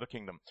into the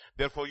kingdom.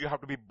 Therefore, you have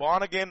to be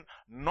born again,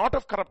 not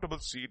of corruptible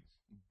seed,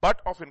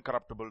 but of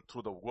incorruptible,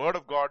 through the word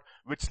of God,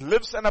 which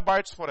lives and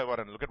abides forever.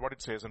 And look at what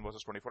it says in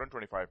verses 24 and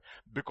 25.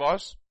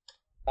 Because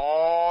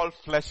all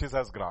flesh is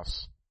as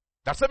grass.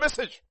 That's the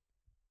message.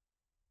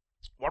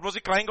 What was he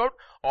crying out?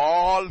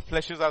 All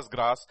flesh is as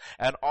grass,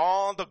 and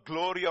all the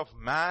glory of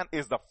man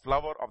is the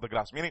flower of the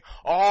grass. Meaning,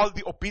 all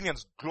the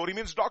opinions, glory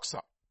means doxa.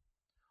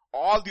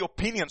 All the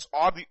opinions,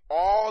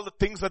 all the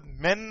things that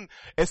men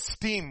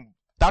esteem,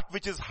 that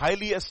which is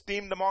highly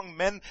esteemed among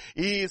men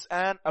is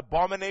an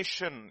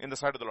abomination in the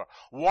sight of the Lord.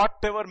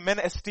 Whatever men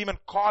esteem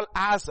and call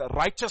as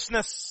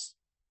righteousness.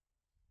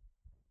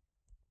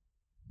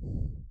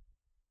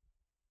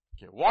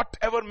 Okay,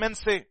 whatever men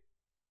say,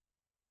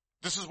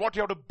 this is what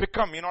you have to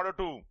become in order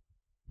to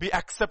be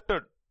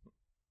accepted,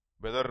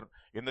 whether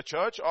in the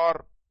church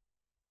or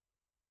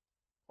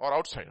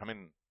outside. I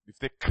mean, if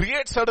they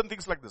create certain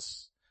things like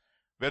this,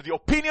 where the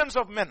opinions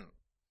of men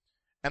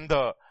and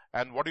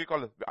what do you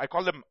call it? I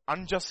call them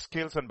unjust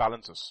scales and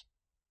balances.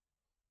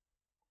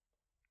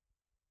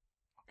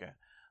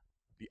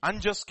 the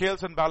unjust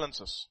scales and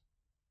balances,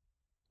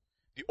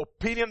 the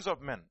opinions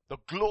of men, the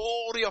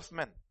glory of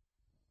men.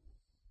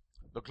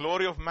 The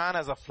glory of man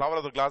as a flower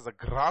of the grass, the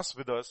grass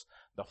withers,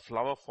 the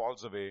flower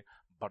falls away,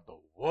 but the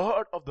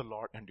word of the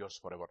Lord endures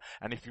forever.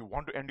 And if you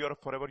want to endure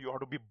forever, you have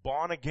to be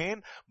born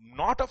again,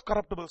 not of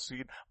corruptible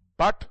seed,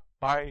 but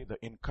by the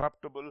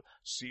incorruptible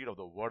seed of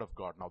the word of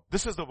God. Now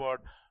this is the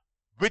word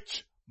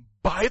which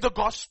by the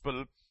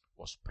gospel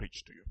was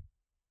preached to you.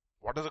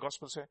 What does the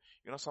gospel say?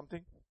 You know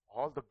something?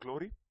 All the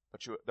glory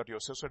that you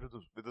associate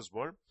with this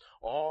world,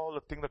 all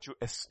the thing that you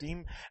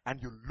esteem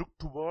and you look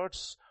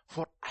towards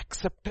for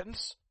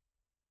acceptance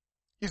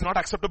is not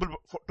acceptable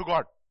to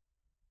God.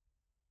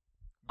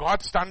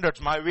 God's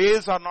standards, my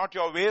ways are not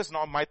your ways,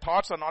 nor my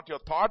thoughts are not your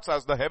thoughts.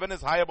 As the heaven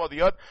is high above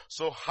the earth,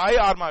 so high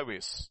are my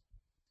ways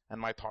and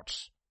my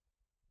thoughts.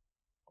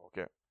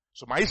 Okay.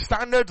 So my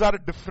standards are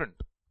different.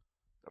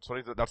 That's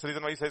the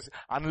reason why he says,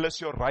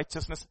 unless your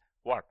righteousness,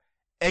 what?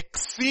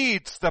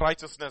 Exceeds the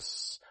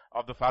righteousness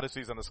of the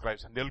Pharisees and the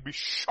scribes. And they'll be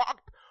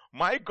shocked.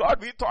 My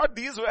God, we thought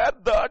these were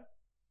the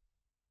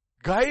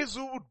guys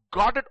who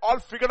got it all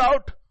figured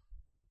out.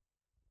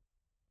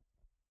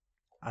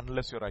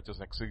 Unless your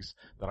righteousness exceeds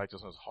the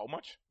righteousness. How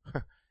much?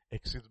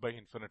 Exceeds by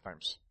infinite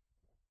times.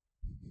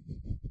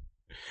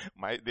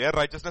 Their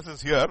righteousness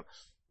is here.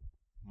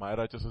 My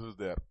righteousness is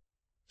there.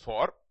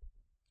 For,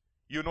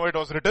 you know it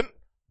was written,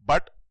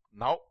 but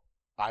now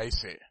I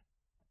say.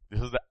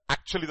 This is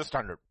actually the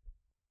standard.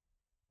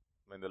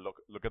 When they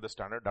look at the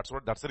standard,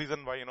 that's the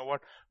reason why, you know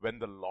what? When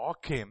the law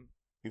came,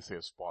 he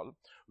says, Paul,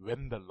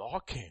 when the law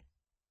came,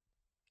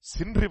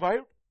 sin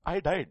revived, I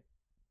died.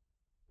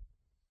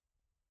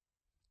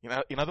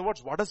 In other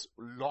words, what does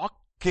law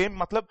came,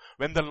 matlab,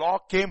 when the law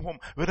came home,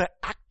 when I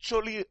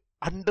actually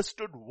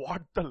understood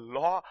what the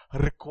law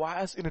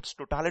requires in its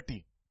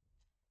totality.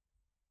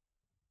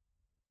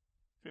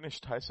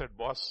 Finished. I said,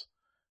 boss,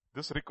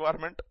 this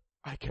requirement,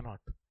 I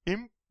cannot.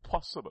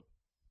 Impossible.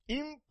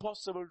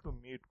 Impossible to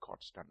meet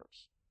God's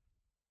standards.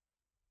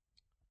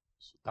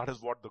 So that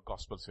is what the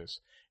gospel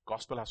says.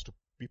 Gospel has to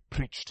be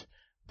preached.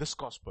 This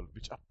gospel,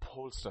 which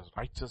upholds the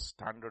righteous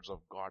standards of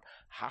God,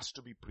 has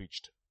to be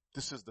preached.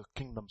 This is the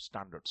kingdom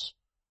standards.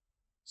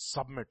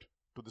 Submit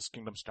to this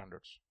kingdom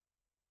standards.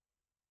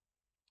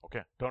 Okay,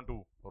 turn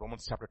to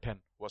Romans chapter 10,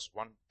 verse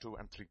 1, 2,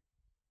 and 3.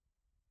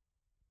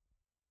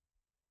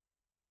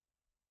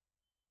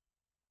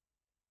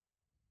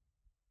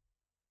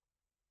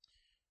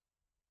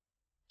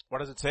 What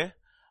does it say?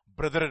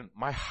 Brethren,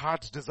 my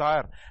heart's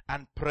desire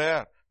and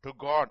prayer to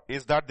God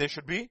is that they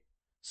should be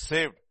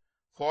saved.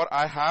 For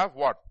I have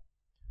what?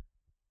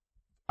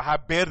 I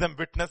have bear them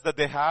witness that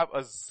they have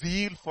a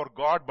zeal for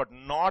God, but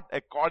not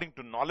according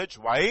to knowledge.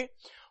 Why?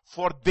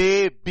 For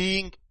they,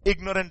 being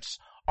ignorant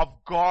of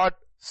God's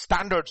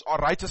standards or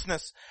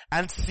righteousness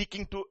and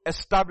seeking to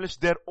establish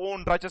their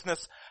own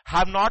righteousness,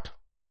 have not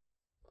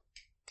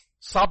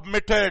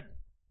submitted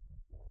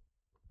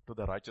to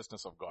the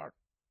righteousness of God.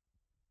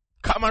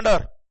 Come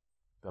under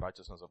the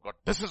righteousness of God.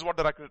 This is what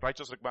the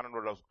righteous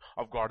requirement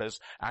of God is.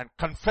 And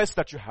confess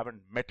that you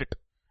haven't met it.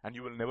 And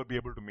you will never be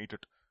able to meet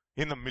it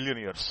in a million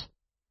years.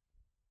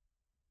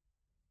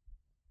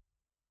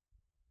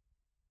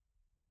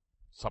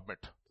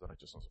 Submit to the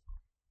righteousness of God.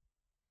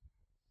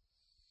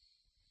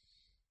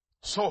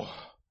 So,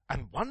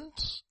 and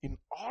once, in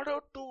order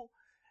to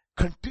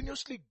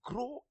continuously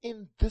grow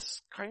in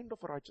this kind of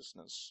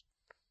righteousness,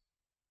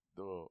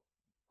 the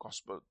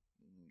gospel,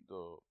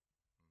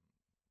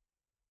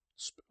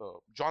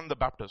 John the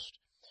Baptist,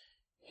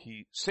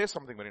 he says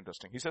something very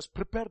interesting. He says,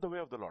 prepare the way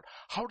of the Lord.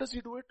 How does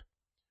he do it?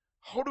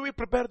 How do we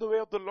prepare the way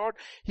of the Lord?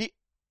 He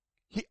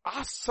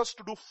asks us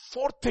to do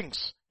 4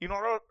 things in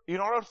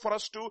order for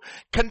us to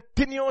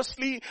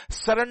continuously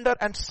surrender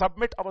and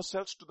submit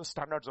ourselves to the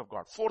standards of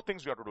God. 4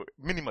 things we have to do,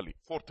 minimally,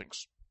 4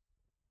 things.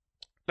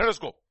 Let us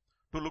go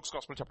to Luke's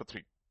Gospel chapter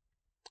 3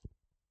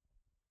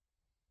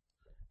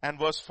 and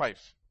verse 5.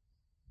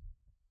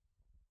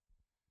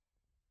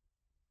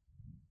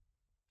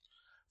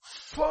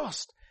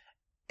 First,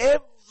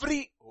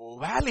 every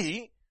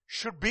valley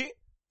should be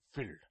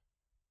filled.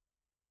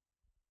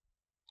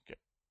 Okay.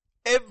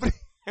 Every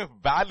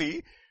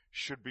valley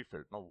should be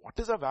filled. Now, what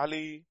is a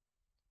valley?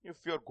 If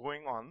you're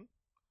going on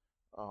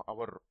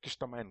our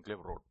Kishtama Enclave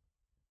road.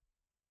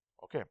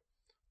 Okay.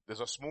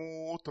 There's a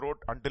smooth road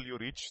until you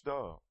reach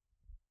the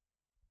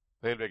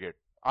railway gate.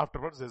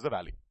 Afterwards, there's a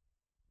valley.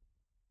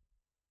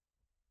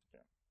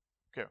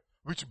 Okay.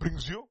 Which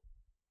brings you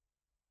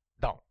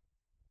down.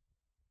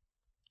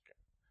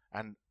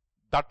 And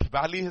that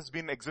valley has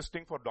been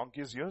existing for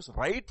donkey's years.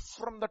 Right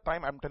from the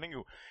time, I'm telling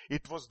you,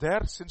 it was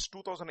there since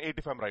 2008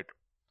 if I'm right.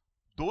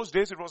 Those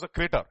days it was a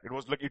crater.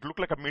 It looked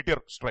like a meteor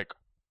strike.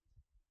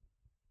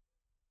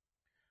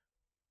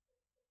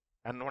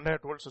 And one day I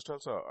told Sister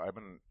Elsa, I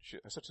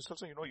said, Sister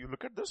Elsa, you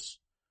look at this.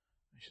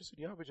 She said,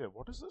 yeah, Vijay,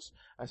 what is this?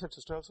 I said,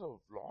 Sister Elsa,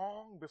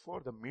 long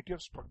before the meteor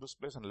struck this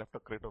place and left a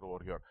crater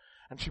over here.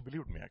 And she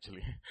believed me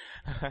actually.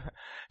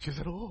 She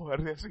said, oh,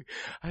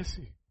 I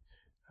see.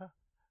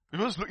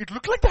 It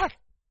looked like that.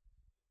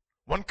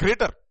 One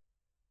crater.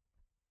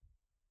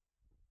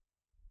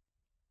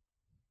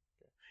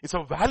 It's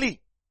a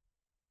valley.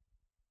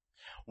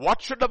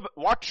 What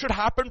should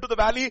happen to the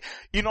valley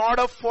in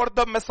order for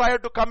the Messiah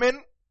to come in?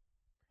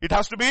 It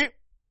has to be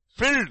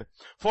filled.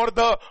 For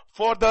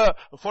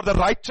the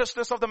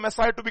righteousness of the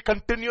Messiah to be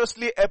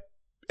continuously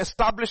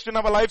established in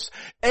our lives,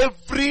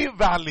 every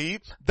valley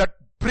that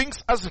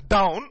brings us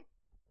down,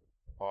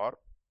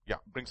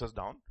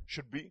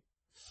 should be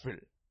filled.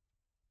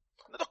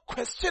 Now the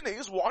question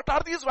is, what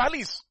are these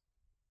valleys?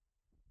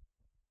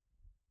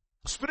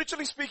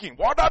 Spiritually speaking,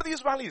 what are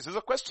these valleys? Is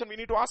a question we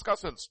need to ask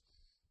ourselves.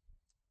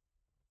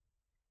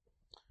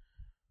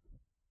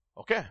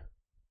 Okay,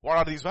 what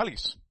are these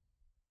valleys?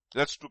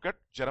 Let's look at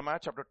Jeremiah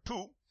chapter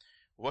 2,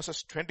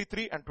 verses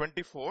 23 and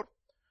 24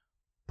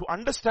 to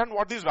understand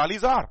what these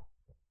valleys are.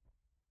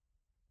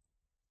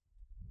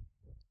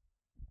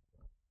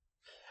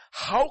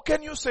 How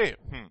can you say,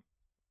 do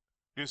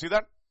you see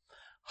that?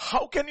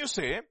 How can you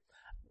say,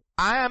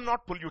 I am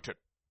not polluted?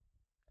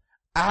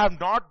 I have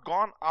not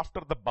gone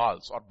after the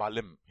Baals or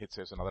Baalim, it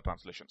says in other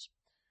translations.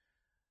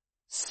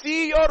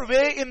 See your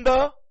way in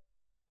the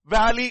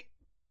valley.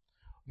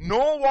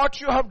 Know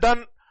what you have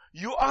done.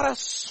 You are a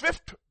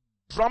swift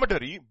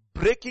dromedary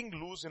breaking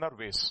loose in our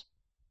ways.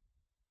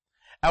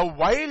 A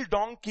wild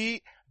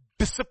donkey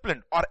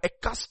disciplined or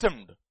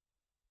accustomed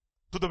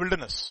to the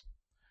wilderness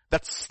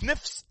that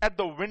sniffs at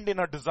the wind in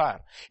her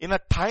desire. In a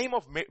time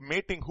of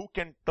mating, who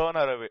can turn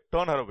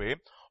her away?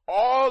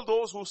 All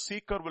those who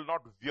seek her will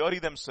not weary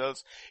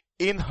themselves.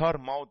 In her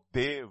mouth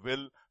they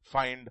will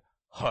find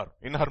her.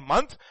 In her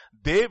month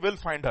they will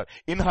find her.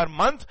 In her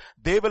month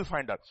they will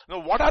find her. Now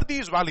what are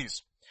these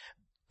valleys?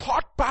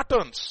 Thought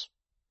patterns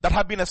that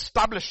have been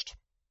established.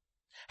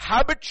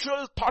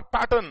 Habitual thought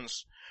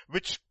patterns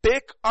which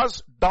take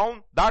us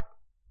down that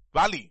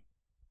valley.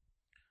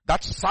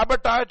 That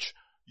sabotage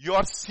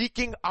your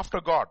seeking after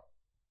God.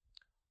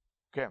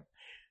 Okay.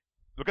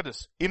 Look at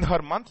this. In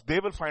her month they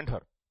will find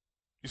her.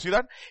 You see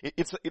that?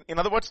 In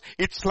other words,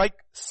 it's like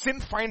sin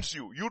finds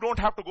you. You don't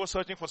have to go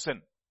searching for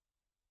sin.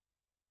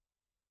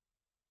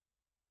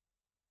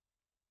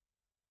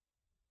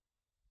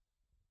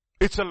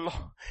 It's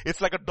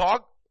like a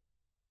dog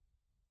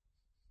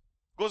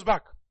goes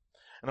back.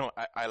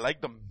 I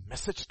like the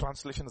Message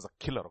translation as a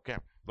killer, okay?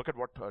 Look at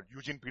what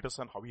Eugene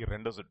Peterson, how he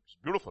renders it. It's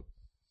beautiful.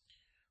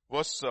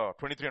 Verse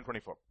 23 and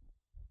 24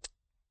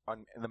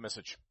 in the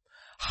Message.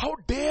 How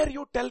dare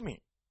you tell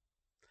me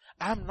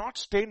I am not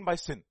stained by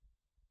sin?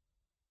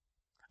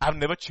 I have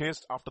never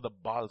chased after the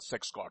Baal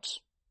sex gods.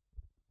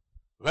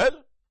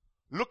 Well,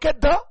 look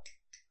at the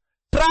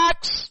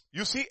tracks.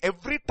 You see,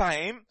 every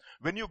time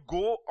when you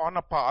go on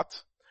a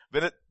path,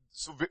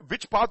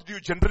 which path do you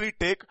generally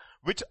take?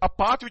 A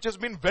path which has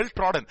been well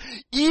trodden.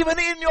 Even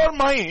in your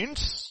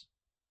minds,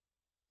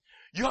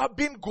 you have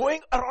been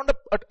going around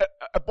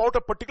about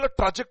a particular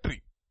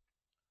trajectory.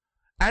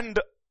 And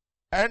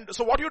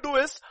so what you do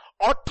is,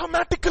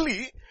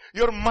 automatically,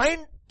 your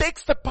mind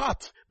takes the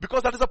path,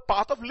 because that is a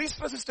path of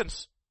least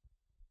resistance.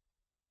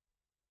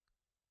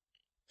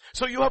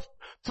 So you have,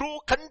 through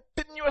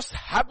continuous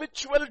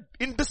habitual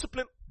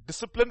discipline,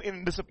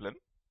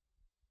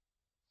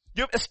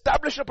 you have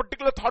established a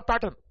particular thought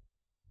pattern.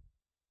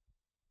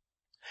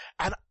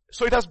 And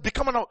so it has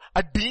become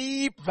a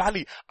deep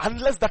valley.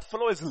 Unless that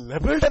fellow is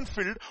leveled and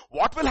filled,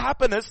 what will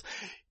happen is,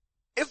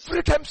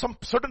 every time some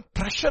certain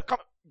pressure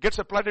gets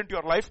applied into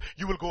your life,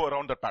 you will go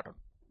around that pattern.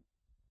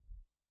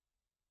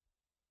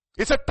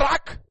 It's a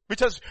track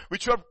which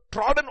you have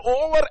trodden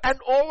over and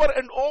over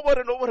and over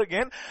and over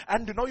again,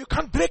 and you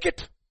can't break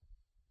it.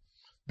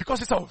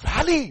 Because it's a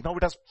valley. Now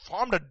it has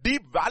formed a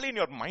deep valley in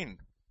your mind.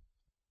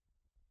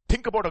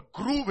 Think about a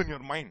groove in your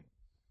mind.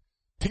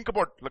 Think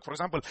about, like for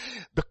example,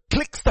 the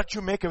clicks that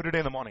you make every day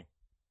in the morning.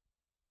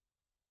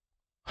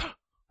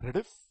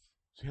 Rediff,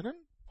 CNN,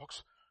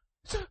 Fox.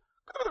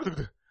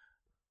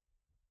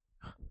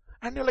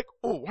 And you're like,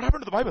 oh, what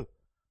happened to the Bible?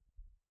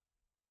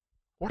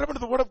 What happened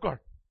to the Word of God?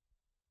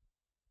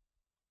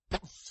 The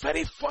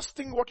very first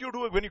thing what you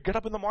do when you get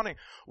up in the morning,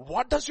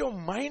 what does your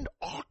mind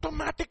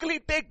automatically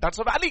take? That's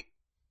a valley.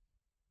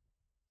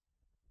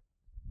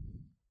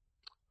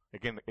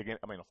 Again,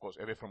 of course,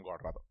 away from God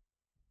rather.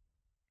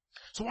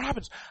 So what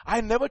happens?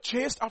 I never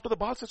chased after the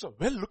Baal says,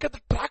 well, look at the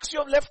tracks you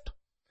have left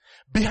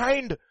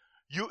behind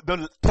you,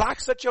 the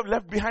tracks that you have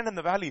left behind in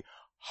the valley.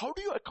 How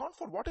do you account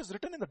for what is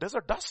written in the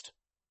desert dust?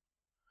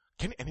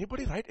 Can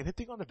anybody write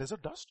anything on the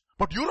desert dust?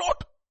 But you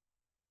wrote.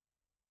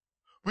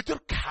 With your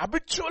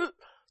habitual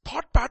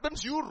thought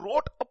patterns, you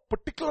wrote a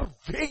particular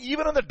way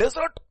even in the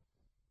desert.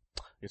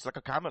 It's like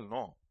a camel,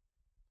 no.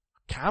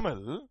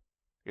 Camel,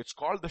 it's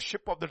called the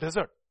ship of the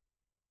desert.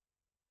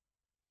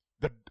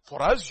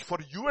 For us, for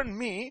you and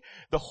me,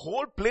 the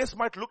whole place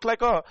might look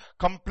like a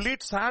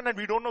complete sand and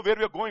we don't know where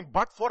we are going.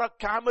 But for a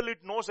camel,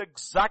 it knows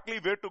exactly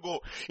where to go.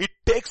 It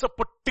takes a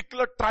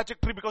particular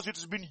trajectory because it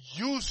has been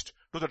used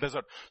to the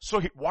desert. So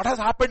what has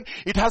happened?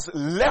 It has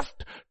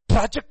left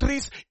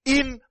trajectories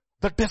in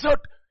the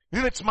desert,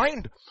 in its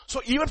mind.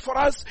 So even for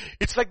us,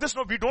 it's like this,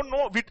 no, we don't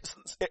know,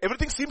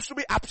 everything seems to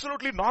be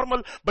absolutely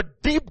normal,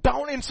 but deep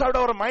down inside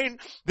our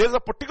mind, there's a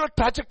particular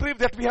trajectory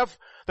that we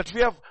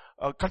have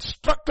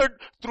constructed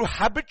through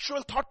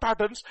habitual thought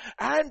patterns,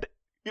 and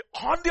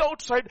on the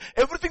outside,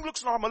 everything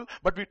looks normal,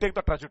 but we take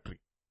the trajectory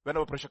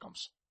whenever pressure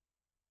comes.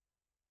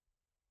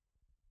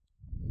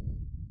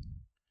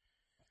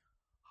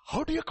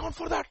 How do you account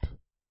for that?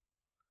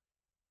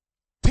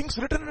 Things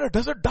written in a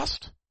desert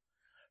dust.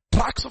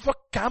 Tracks of a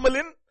camel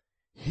in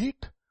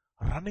heat,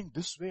 running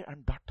this way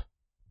and that.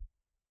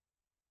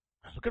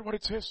 And look at what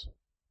it says.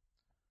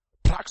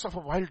 Tracks of a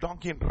wild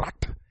donkey in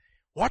rut.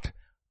 What?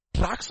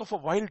 Tracks of a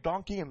wild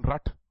donkey in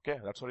rut. Okay,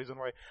 that's the reason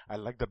why I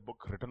like that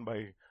book written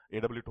by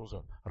A.W.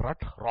 Tozer.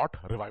 Rot,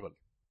 Revival.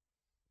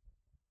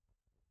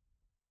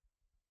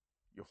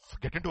 You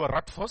get into a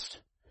rut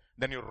first,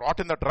 then you rot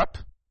in that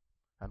rut,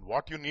 and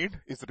what you need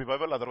is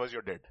revival, otherwise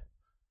you're dead.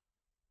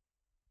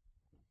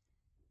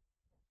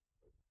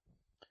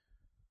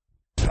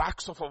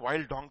 Tracks of a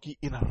wild donkey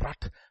in a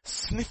rut,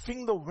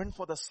 sniffing the wind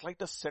for the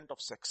slightest scent of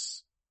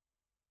sex.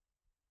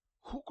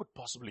 Who could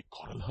possibly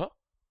coddle her?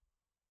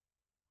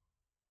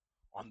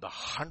 On the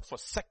hunt for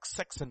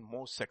sex and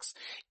more sex.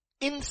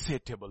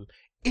 Insatiable,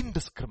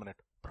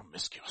 indiscriminate,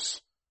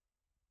 promiscuous.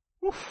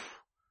 Oof.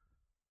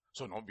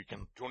 So now we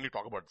can only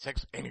talk about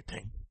sex,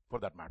 anything for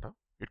that matter.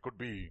 It could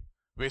be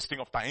wasting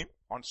of time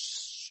on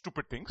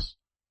stupid things.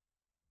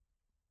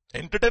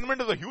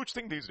 Entertainment is a huge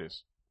thing these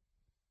days.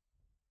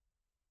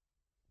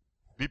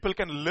 People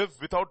can live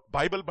without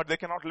Bible, but they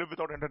cannot live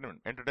without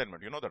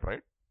entertainment. You know that,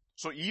 right?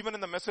 So even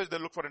in the message, they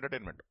look for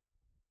entertainment.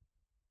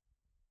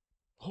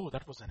 Oh,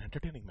 that was an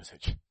entertaining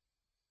message.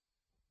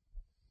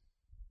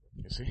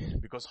 You see,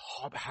 because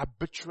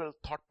habitual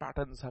thought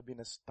patterns have been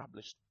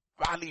established.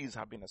 Valleys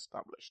have been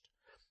established.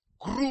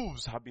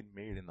 Grooves have been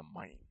made in the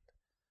mind.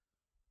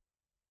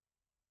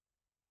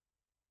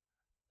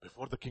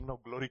 Before the King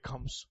of Glory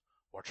comes,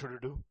 what should you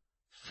do?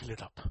 Fill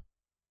it up.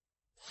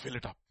 Fill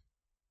it up.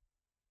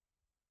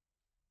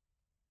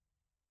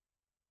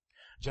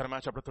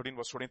 Jeremiah chapter 13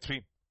 verse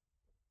 23.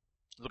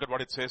 Look at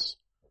what it says.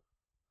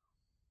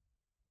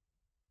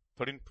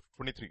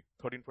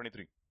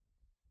 13:23.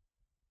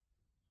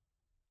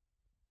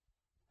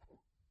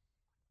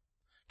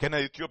 Can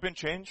an Ethiopian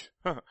change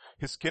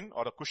his skin,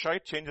 or a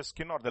Cushite change his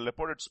skin, or the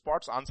leopard its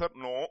spots? Answer,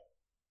 no.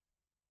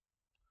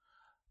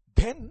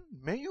 Then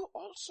may you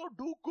also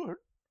do good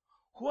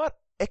who are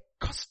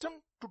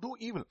accustomed to do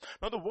evil.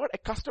 Now the word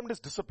accustomed is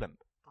disciplined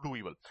to do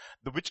evil,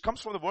 which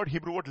comes from the word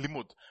Hebrew word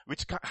limud,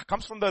 which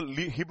comes from the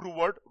Hebrew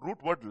word,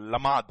 root word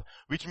lamad,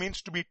 which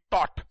means to be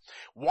taught.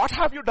 What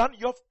have you done?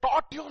 You have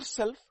taught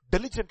yourself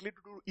diligently to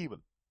do evil.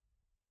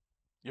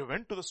 You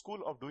went to the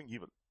school of doing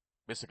evil,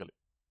 basically.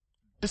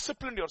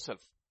 Disciplined yourself.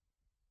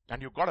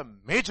 And you got a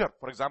major,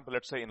 for example,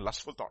 let's say in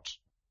lustful thoughts.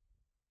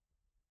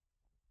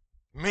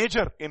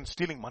 Major in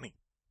stealing money.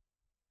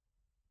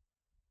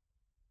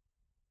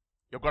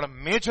 You've got a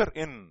major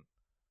in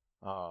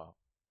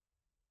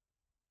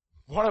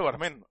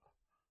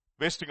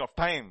wasting of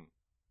time,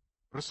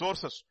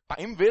 resources.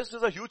 Time waste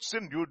is a huge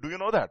sin. Do you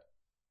know that?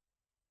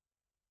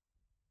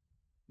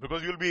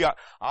 Because you'll be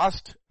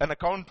asked an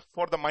account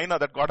for the mina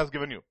that God has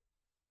given you.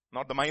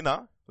 Not the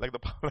mina, like the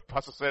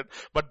pastor said,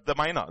 but the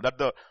mina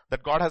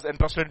that God has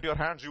entrusted into your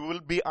hands. You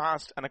will be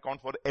asked an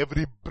account for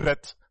every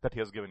breath that He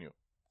has given you.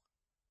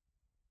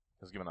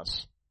 He has given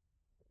us,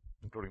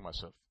 including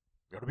myself.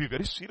 You have to be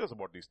very serious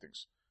about these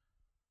things.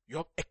 You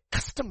have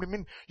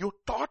accustomed, you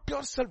taught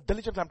yourself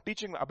diligently. I'm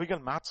teaching Abigail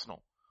maths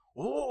now.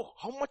 Oh,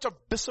 how much of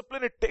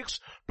discipline it takes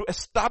to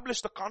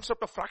establish the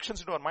concept of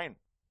fractions into our mind.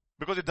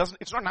 Because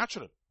it's not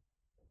natural.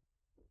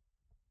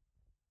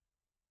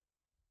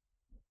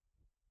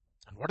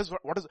 And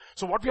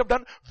so what we have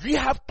done, we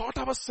have taught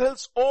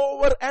ourselves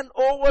over and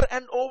over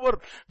and over.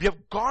 We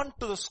have gone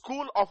to the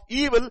school of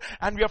evil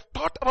and we have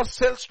taught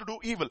ourselves to do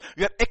evil.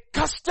 We are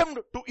accustomed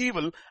to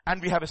evil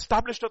and we have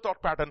established a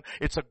thought pattern.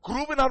 It's a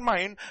groove in our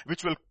mind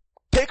which will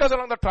take us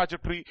along the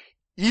trajectory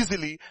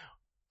easily.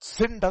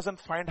 Sin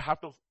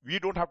we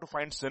don't have to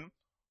find sin.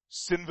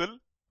 Sin will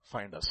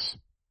find us.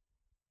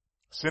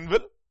 Sin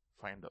will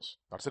find us.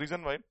 That's the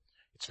reason why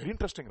it's very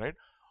interesting, right?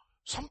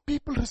 Some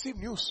people receive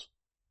news.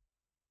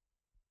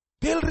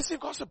 They'll receive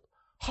gossip.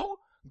 How?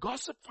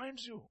 Gossip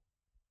finds you.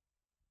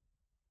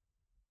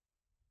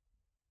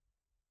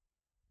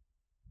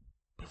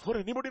 Before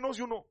anybody knows,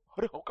 you know.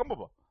 Hurry, how come,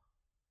 Baba?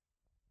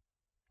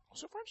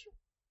 Gossip finds you.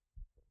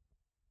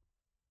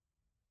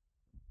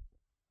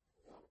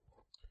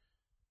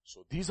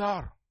 So these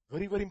are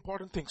very, very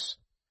important things.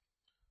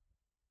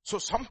 So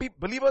some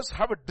believers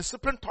have a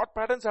disciplined thought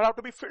patterns that have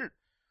to be filled.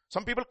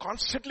 Some people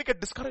constantly get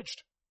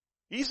discouraged.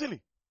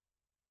 Easily.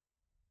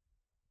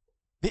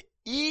 They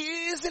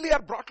easily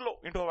are brought low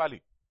into a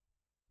valley.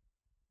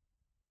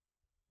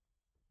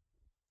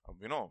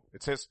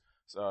 It says,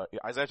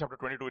 Isaiah chapter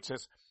 22, it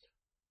says,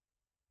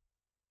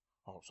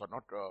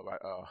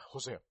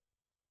 Hosea.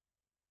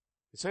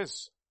 It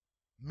says,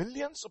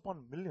 millions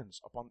upon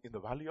millions in the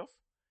valley of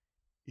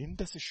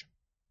indecision.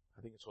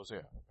 I think it's Hosea,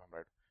 if I'm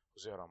right.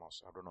 Hosea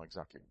Ramos, I don't know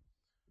exactly.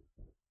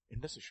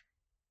 Indecision.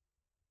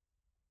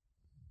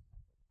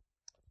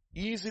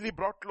 Easily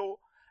brought low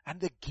and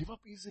they give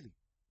up easily.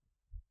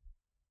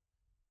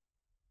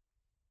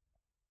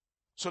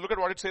 So look at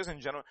what it says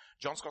in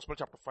John's Gospel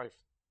chapter 5.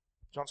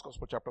 John's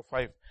Gospel chapter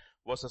 5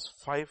 verses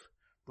 5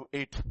 to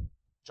 8.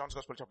 John's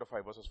Gospel chapter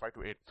 5 verses 5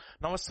 to 8.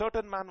 Now a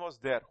certain man was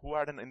there who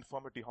had an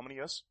infirmity. How many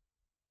years?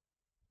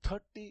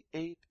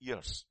 38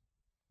 years.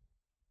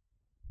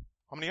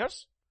 How many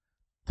years?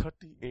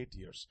 38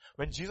 years.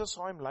 When Jesus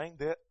saw him lying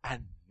there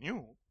and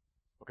knew,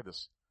 look at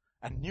this,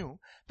 and knew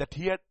that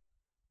he had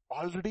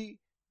already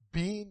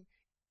been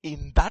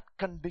in that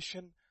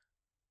condition,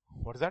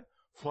 what is that?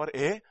 For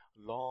a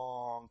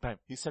long time.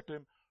 He said to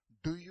him,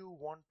 do you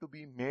want to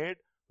be made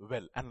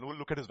well? And we'll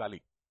look at his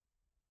valley.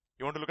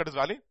 You want to look at his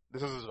valley?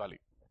 This is his valley.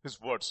 His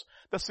words.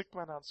 The sick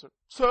man answered,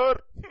 Sir,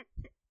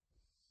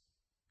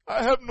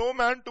 I have no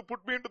man to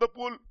put me into the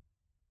pool.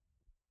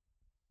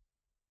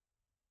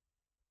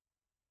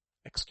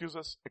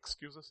 Excuses.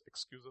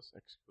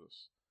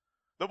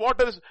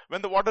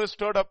 When the water is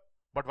stirred up,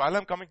 but while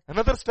I'm coming,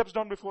 another steps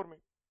down before me.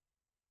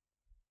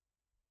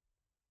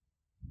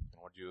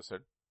 What Jesus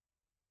said?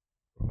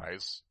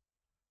 Rise,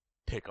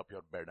 take up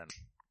your bed and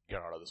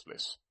get out of this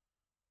place.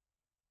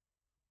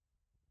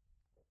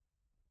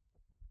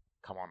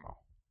 Come on now.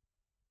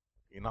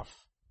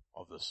 Enough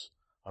of this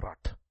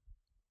rut.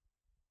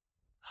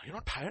 Are you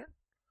not tired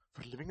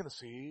for living in the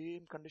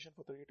same condition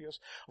for 38 years?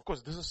 Of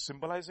course, this is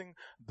symbolizing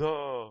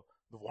the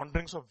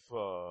wanderings of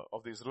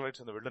the Israelites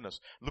in the wilderness.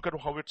 Look at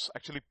how it's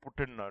actually put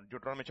in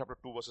Deuteronomy chapter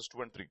 2 verses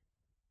 2 and 3.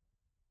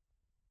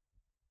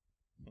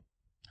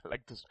 I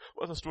like this.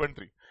 Verses 2 and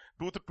 3.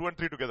 2 and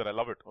 3 together. I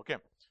love it. Okay.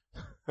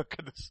 Look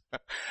at this.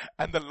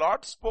 And the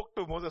Lord spoke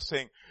to Moses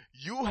saying,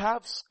 you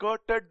have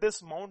skirted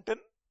this mountain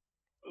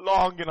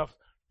long enough.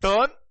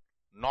 Turn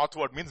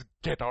northward, means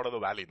get out of the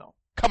valley now.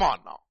 Come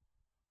on now.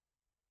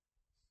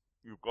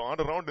 You've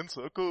gone around in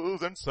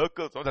circles and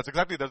circles. No, that's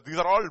exactly that. These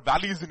are all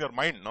valleys in your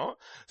mind, no?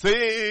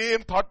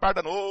 Same thought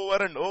pattern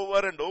over and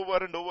over and over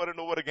and over and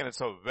over again.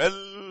 It's a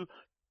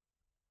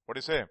what do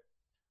you say?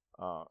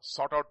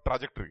 Sort out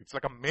trajectory. It's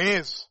like a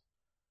maze.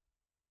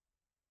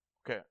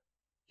 Okay.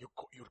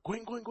 You're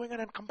going and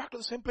then come back to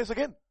the same place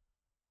again.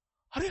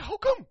 Hurry, how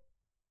come?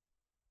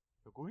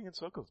 You're going in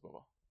circles, Baba.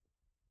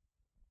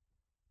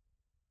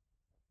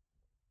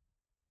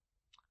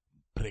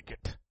 Break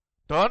it.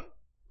 Turn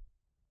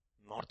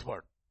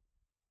northward.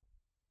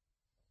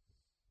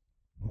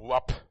 Move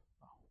up.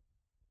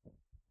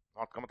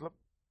 North ka matlab?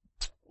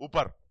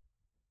 Upar.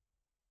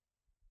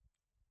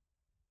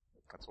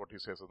 That's what he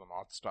says is the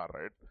North Star,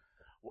 right?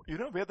 You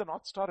know where the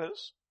North Star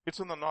is? It's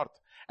in the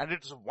north. And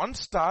it's one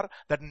star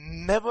that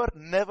never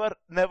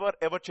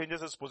ever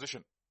changes its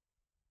position.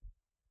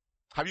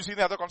 Have you seen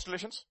the other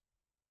constellations?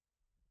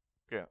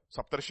 Okay,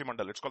 Saptarishi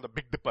Mandal. It's called the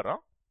Big Dipper, huh?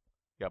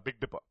 Yeah, Big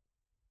Dipper.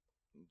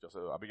 Just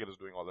Abigail is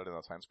doing all that in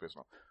our science space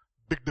now.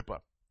 Big Dipper.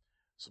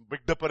 So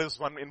Big Dipper is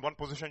in one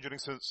position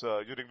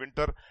during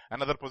winter,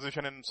 another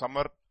position in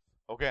summer,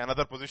 okay,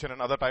 another position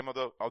in other time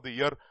of the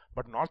year.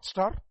 But North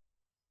Star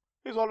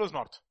is always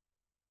north.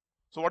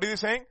 So what is he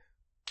saying?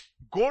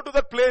 Go to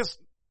that place.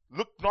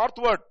 Look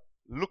northward.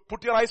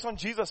 Put your eyes on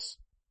Jesus.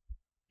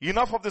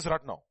 Enough of this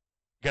rut now.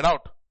 Get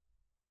out.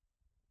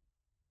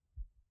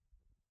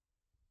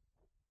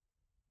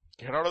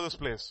 Get out of this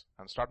place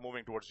and start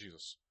moving towards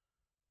Jesus.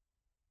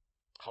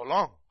 How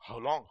long?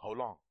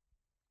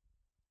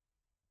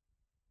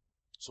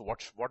 So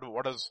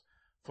what does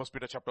 1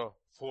 Peter chapter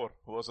 4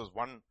 verses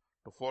 1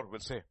 to 4 will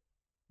say?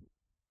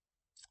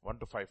 1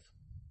 to 5.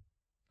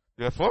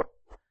 Therefore,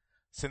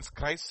 since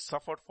Christ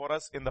suffered for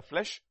us in the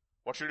flesh,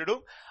 what should you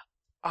do?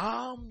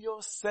 Arm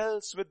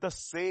yourselves with the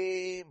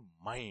same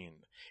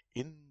mind.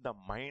 In the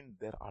mind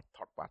there are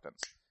thought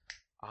patterns.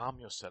 Arm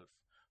yourself.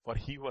 For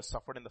he who has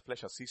suffered in the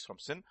flesh has ceased from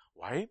sin.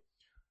 Why?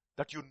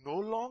 That you no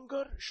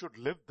longer should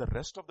live the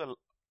rest of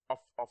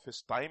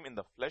his time in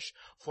the flesh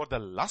for the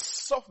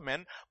lusts of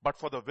men, but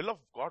for the will of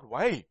God.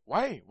 Why?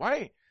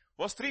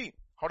 Verse 3.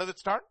 How does it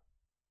start?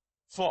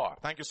 For.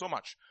 Thank you so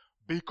much.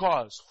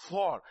 Because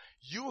for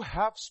you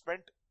have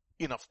spent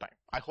enough time.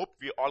 I hope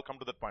we all come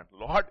to that point.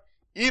 Lord,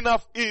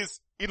 enough is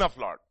enough,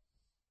 Lord.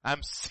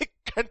 I'm sick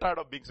and tired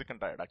of being sick and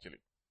tired, actually.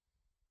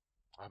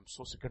 I'm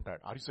so sick and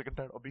tired. Are you sick and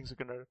tired of being sick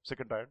and tired? Sick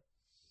and tired?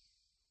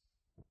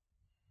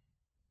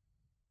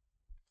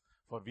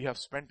 For we have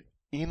spent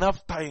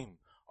enough time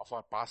of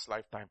our past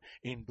lifetime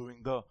in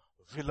doing the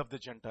will of the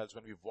Gentiles,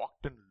 when we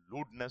walked in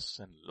lewdness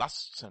and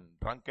lusts and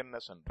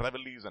drunkenness and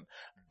revelries and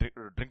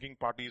drinking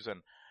parties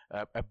and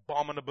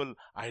abominable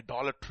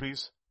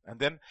idolatries. And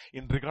then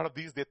in regard of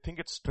these, they think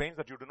it's strange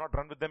that you do not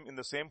run with them in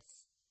the same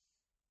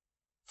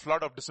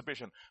flood of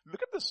dissipation.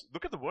 Look at this.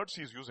 Look at the words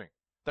he's using.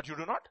 That you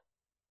do not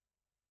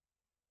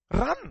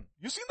run.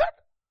 You seen that?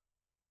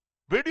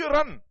 Where do you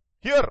run?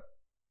 Here.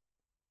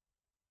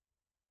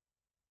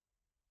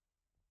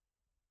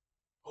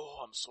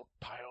 Oh, I'm so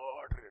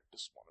tired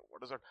this morning.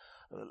 What is that?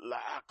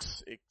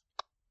 Relax.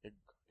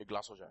 एक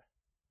glass हो जाए.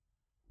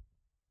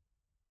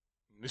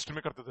 Ministry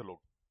में करते थे लोग.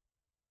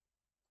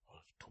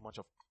 Too much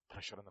of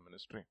pressure in the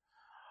ministry.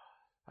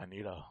 I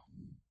need a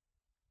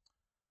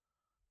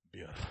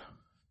beer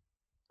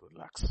to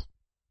relax.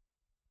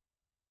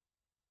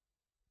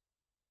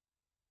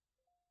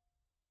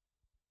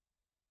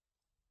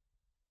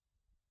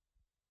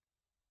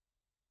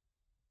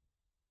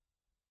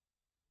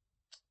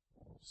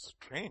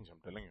 Strange, I'm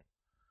telling you.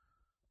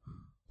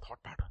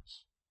 Thought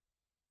patterns.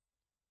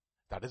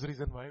 That is the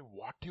reason why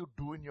what you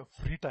do in your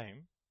free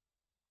time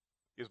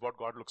is what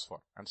God looks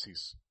for and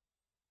sees.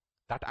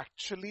 That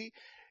actually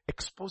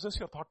exposes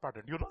your thought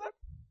pattern. Do you know that?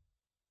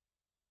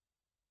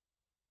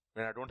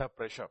 When I don't have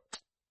pressure,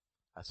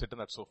 I sit in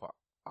that sofa.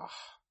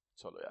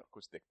 Chalo yaar,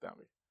 kuch dekhte hain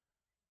abhi.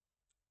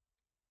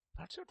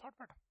 That's your thought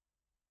pattern.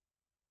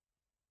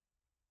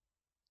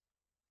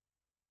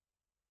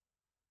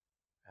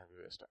 And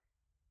we waste time.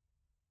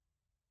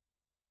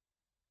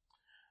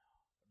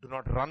 Do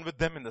not run with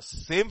them in the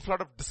same flood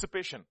of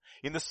dissipation.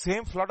 In the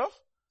same flood of,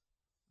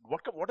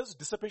 what is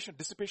dissipation?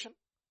 Dissipation?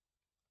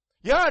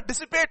 Yeah,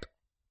 dissipate.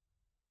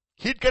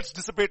 Heat gets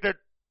dissipated.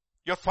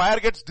 Your fire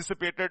gets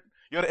dissipated.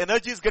 Your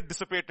energies get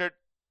dissipated.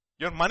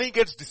 Your money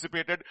gets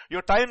dissipated.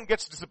 Your time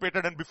gets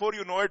dissipated. And before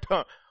you know it,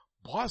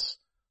 boss,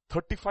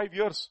 35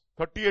 years,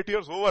 38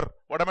 years over.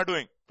 What am I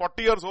doing?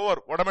 40 years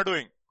over. What am I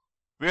doing?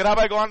 Where have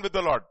I gone with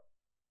the Lord?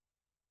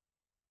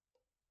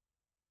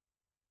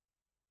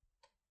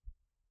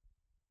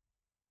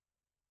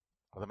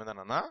 అర్థమైందా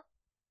నాన్న?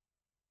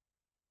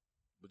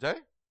 Bujay?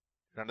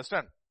 You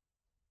understand?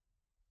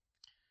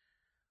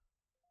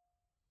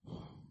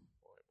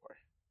 Boy.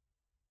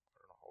 I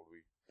don't know how do we,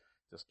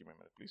 just give me a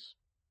minute please.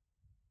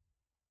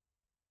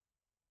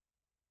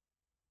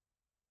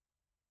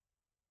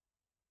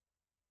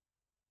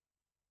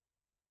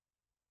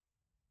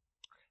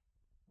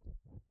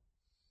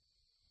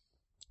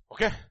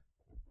 Okay.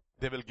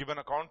 They will give an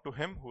account to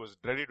him who is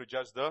ready to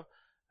judge the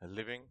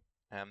living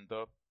and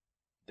the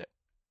dead.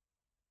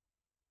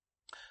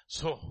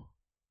 So,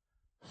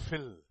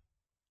 fill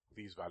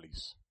these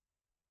valleys.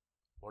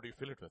 What do you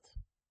fill it with?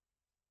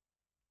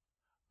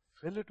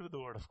 Fill it with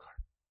the word of God.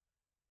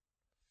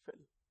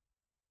 Fill.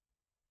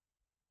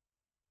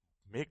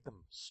 Make them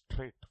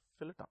straight.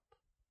 Fill it up.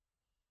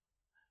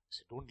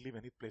 See, don't leave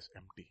any place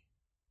empty.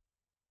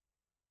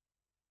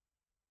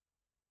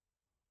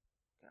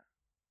 Yeah.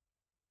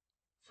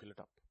 Fill it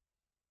up.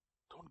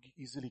 Don't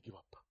easily give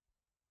up.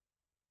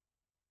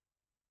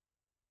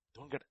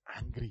 Don't get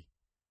angry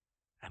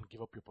and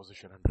give up your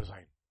position and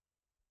resign.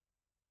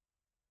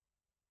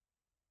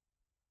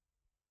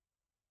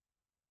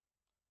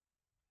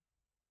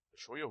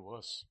 Show your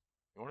verse.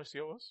 You want to see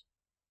a verse?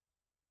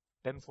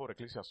 10:4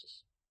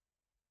 Ecclesiastes.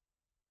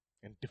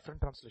 In different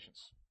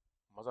translations.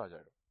 Maza aa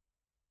jayega.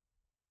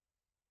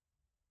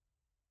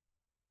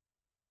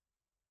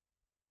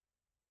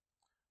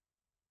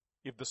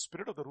 If the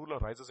spirit of the ruler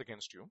rises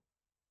against you,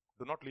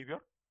 do not leave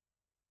your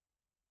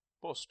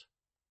post.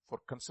 For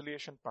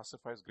conciliation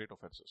pacifies great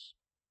offenses.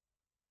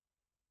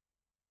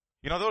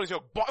 In other words,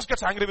 your boss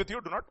gets angry with you,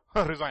 do not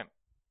resign.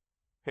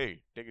 Hey,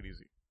 take it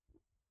easy.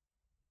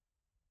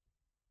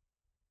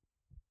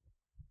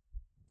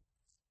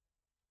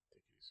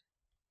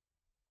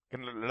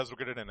 Take it easy. Let us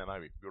look at it in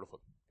NIV. Beautiful.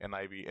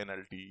 NIV,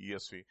 NLT,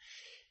 ESV.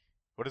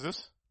 What is this?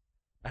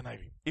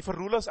 NIV. If a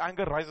ruler's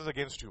anger rises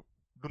against you,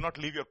 do not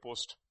leave your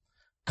post.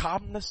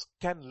 Calmness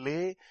can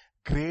lay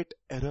great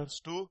errors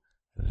to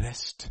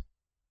rest.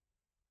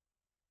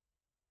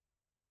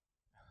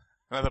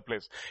 Another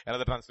place,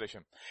 another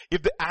translation.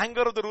 If the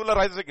anger of the ruler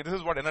rises against, this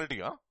is what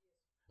NLT, huh?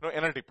 No,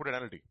 NLT, put it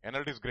NLT.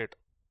 NLT is great.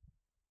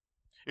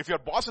 If your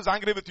boss is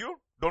angry with you,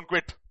 don't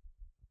quit.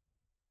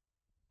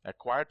 A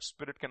quiet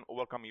spirit can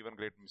overcome even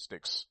great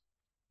mistakes.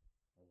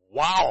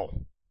 Wow!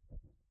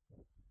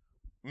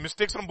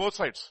 Mistakes from both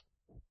sides.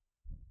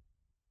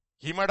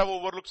 He might have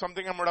overlooked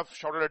something and might have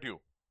shouted at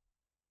you.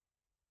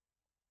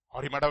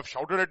 Or he might have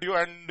shouted at you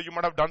and you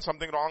might have done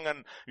something wrong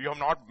and you have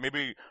not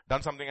maybe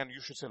done something and you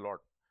should say, Lord,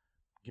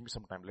 give me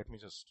some time. Let me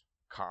just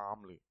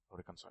calmly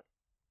reconcile.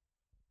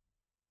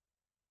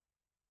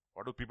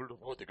 What do people do?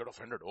 Oh, they get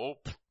offended. Oh,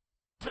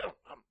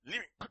 I'm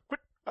leaving. Quit.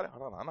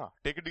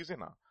 Take it easy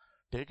now.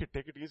 Take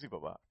it easy,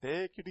 Baba.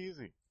 Take it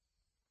easy.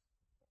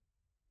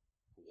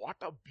 What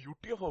a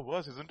beauty of a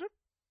verse, isn't it?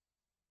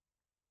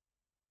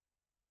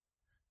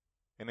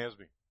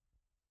 NASB.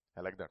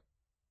 I like that.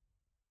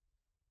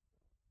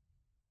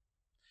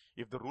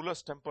 If the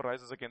ruler's temper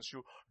rises against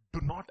you, do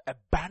not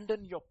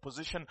abandon your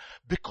position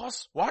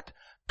because what?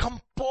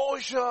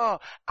 Composure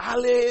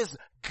allays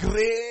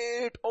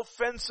great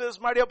offenses,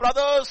 my dear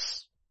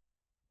brothers.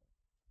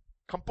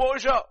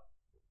 Composure.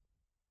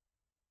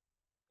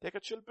 Take a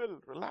chill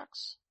pill.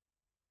 Relax.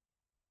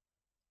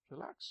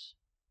 Relax.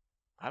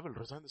 I will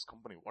resign this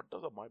company. What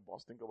does my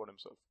boss think about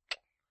himself?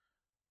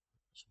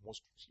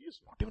 He is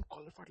not even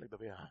qualified like the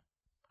way I am.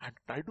 And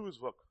I do his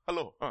work.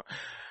 Hello.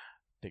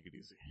 Take it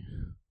easy.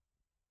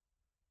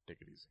 Take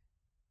it easy.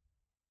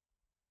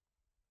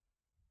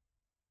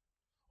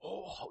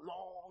 Oh, how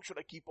long should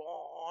I keep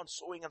on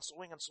sowing and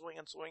sowing and sowing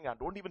and sowing? I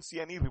don't even see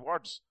any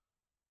rewards.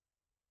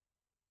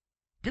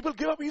 People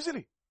give up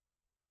easily.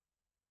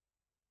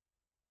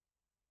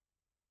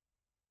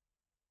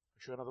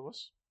 Show another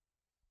verse.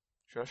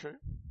 Should I show you?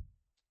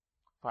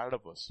 Fired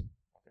up verse.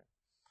 Okay.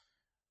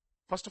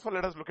 First of all,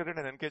 let us look at it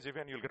in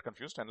NKJV and you'll get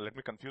confused. And let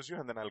me confuse you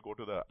and then I'll go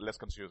to the less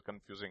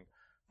confusing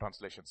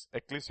translations.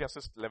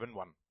 Ecclesiastes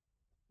 11:1.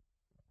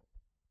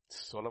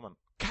 Solomon.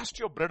 cast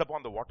your bread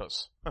upon the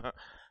waters.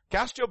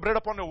 Cast your bread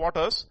upon the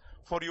waters,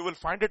 for you will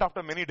find it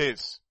after many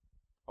days.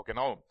 Okay,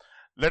 now,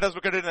 let us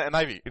look at it in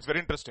NIV. It's very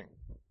interesting.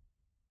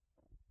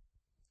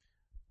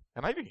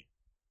 NIV?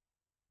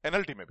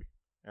 NLT maybe.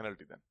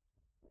 NLT then.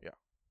 Yeah.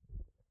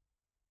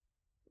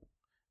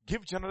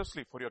 Give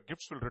generously, for your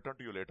gifts will return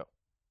to you later.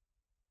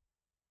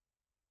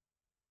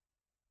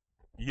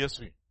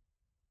 ESV.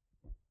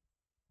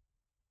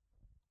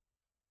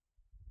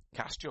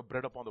 Cast your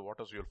bread upon the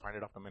waters, you will find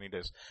it after many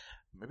days.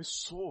 Maybe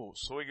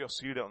sowing your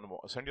seed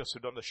send your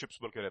seed on the ship's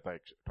bulk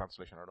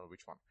translation. I don't know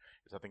which one.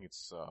 I think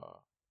it's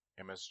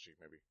MSG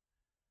maybe.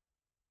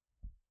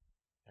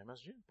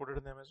 MSG? Put it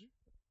in the MSG.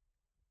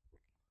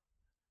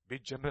 Be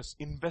generous.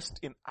 Invest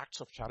in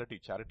acts of charity.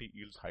 Charity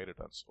yields high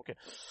returns. Okay.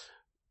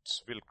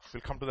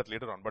 We'll come to that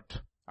later on.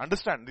 But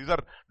understand,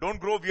 don't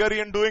grow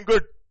weary in doing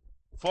good.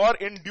 For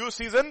in due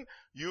season,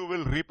 you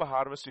will reap a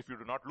harvest if you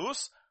do not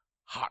lose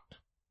heart.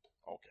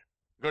 Okay.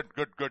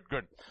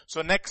 Good.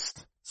 So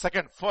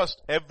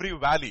first, every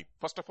valley.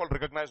 First of all,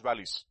 recognize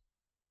valleys.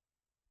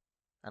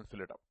 And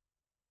fill it up.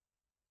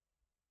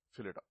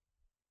 Fill it up.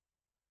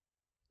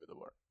 With the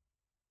word.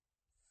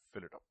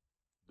 Fill it up.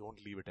 Don't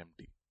leave it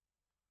empty.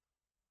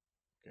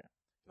 Okay.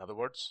 In other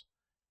words,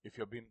 if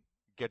you've been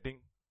getting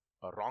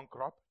a wrong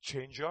crop,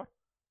 change your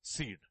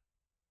seed.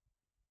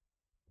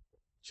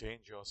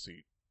 Change your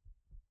seed.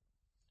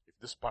 If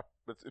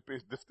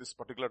this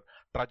particular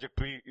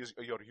trajectory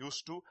you're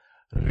used to,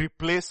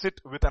 replace it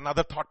with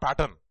another thought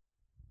pattern.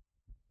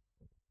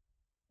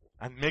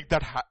 And make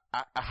that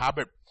a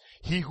habit.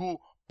 He who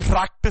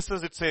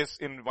practices, it says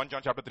in 1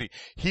 John chapter 3,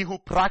 he who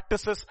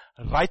practices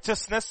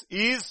righteousness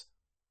is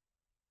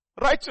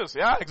righteous.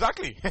 Yeah,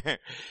 exactly.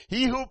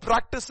 He who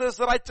practices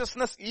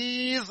righteousness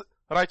is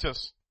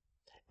righteous.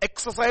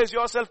 Exercise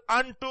yourself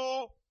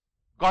unto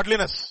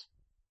godliness.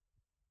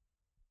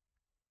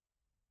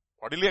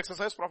 Bodily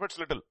exercise profits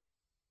little.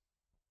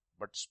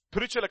 But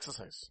spiritual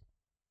exercise.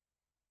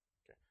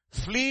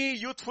 Okay. Flee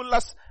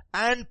youthfulness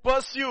and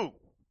pursue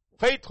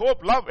faith,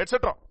 hope, love,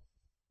 etc.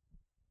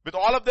 With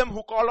all of them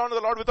who call on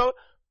the Lord with a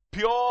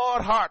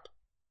pure heart.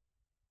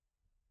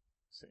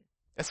 See.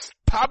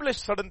 Establish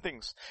certain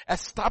things.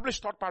 Establish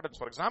thought patterns.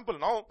 For example,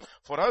 now,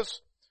 for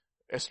us,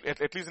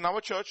 at least in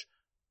our church,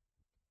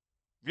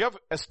 we have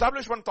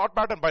established one thought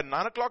pattern. By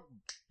 9 o'clock,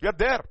 we are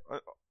there.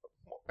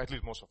 At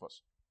least most of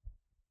us.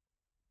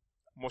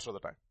 Most of the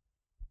time.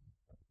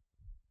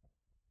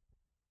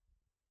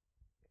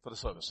 For the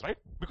service, right?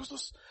 Because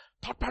those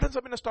thought patterns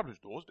have been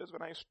established. Those days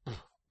when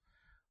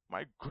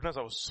my goodness,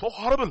 I was so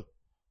horrible.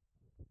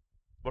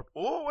 But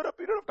over a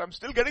period of time,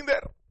 still getting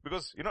there.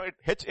 Because,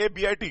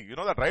 H-A-B-I-T, you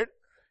know that, right?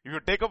 If you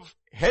take of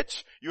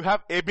H, you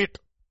have a bit.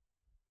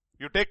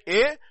 You take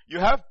A, you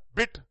have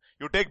bit.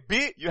 You take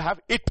B, you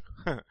have it.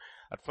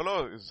 That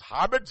fellow, his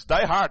habits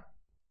die hard.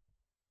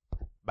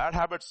 Bad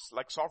habits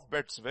like soft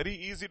beds, very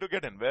easy to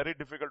get in, very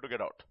difficult to get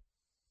out.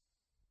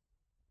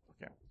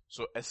 Okay.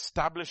 So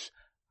establish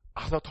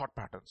other thought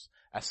patterns.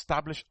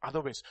 Establish other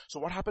ways. So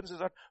what happens is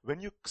that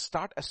when you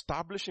start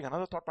establishing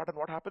another thought pattern,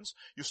 what happens?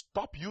 You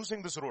stop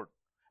using this road.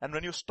 And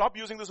when you stop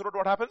using this road,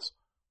 what happens?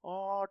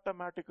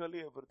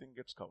 Automatically everything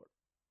gets covered.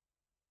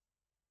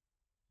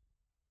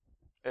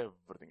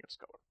 Everything gets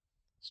covered.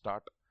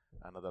 Start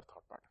another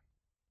thought pattern.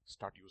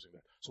 Start using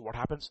that. So what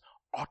happens?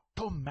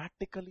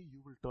 Automatically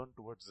you will turn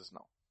towards this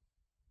now.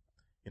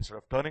 Instead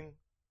of turning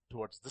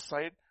towards this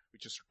side,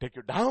 which is to take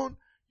you down,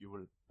 you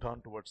will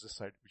turn towards this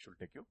side, which will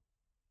take you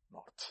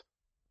north.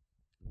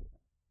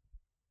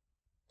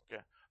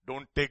 Okay.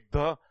 Don't take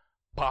the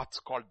paths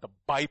called the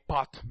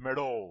bypath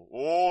meadow.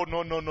 Oh,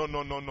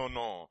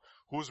 no.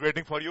 Who's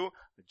waiting for you?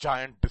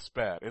 Giant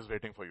despair is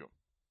waiting for you.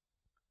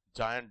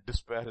 Giant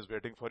despair is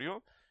waiting for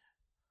you.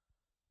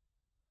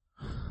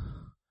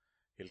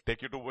 He'll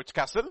take you to which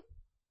castle?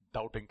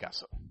 Doubting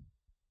castle.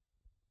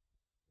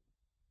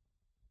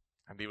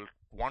 And he will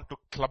want to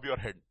club your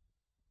head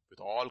with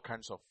all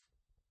kinds of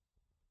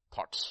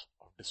thoughts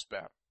of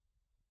despair.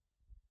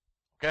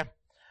 Okay?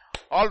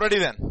 Already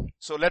then.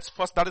 So let's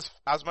first, that is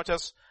as much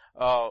as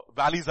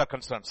valleys are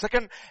concerned.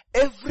 Second,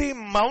 every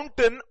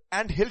mountain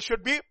and hill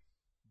should be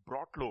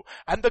brought low.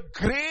 And the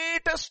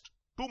greatest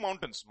two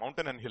mountains,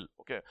 mountain and hill.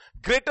 Okay.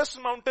 Greatest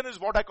mountain is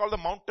what I call the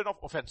mountain of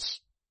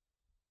offense.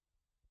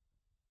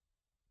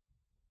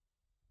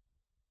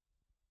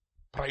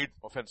 Pride,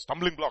 offense,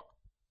 stumbling block,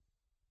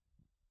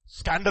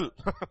 scandal.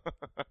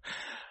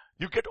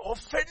 You get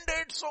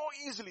offended so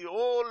easily.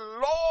 Oh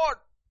Lord,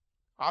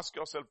 ask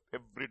yourself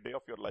every day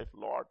of your life,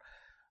 Lord,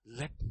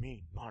 let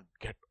me not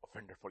get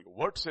offended for you.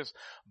 Word says,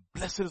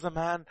 blessed is the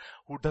man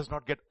who does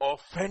not get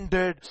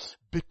offended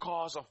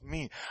because of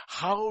me.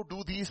 How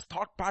do these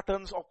thought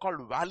patterns or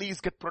called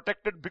valleys get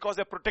protected? Because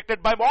they're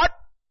protected by what?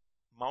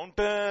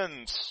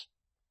 Mountains.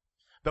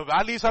 The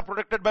valleys are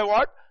protected by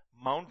what?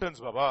 Mountains,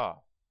 Baba.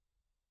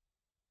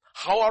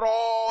 How are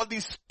all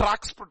these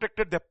tracks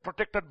protected? They're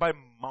protected by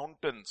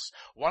mountains.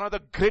 One of the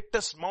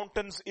greatest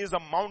mountains is a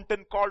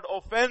mountain called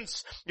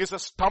offense. It's a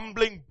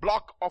stumbling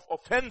block of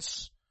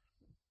offense.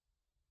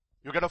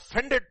 You get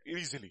offended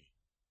easily.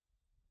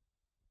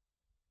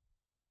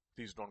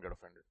 Please don't get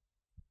offended.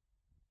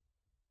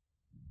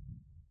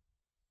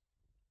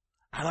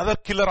 Another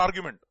killer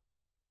argument.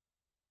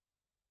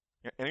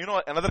 And you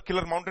know another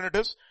killer mountain it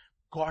is?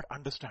 God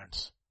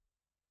understands.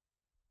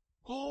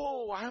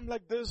 Oh, I am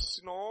like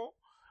this,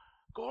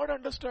 God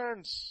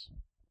understands.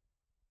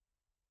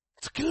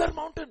 It's a killer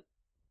mountain.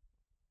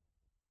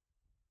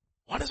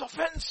 What is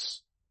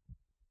offense?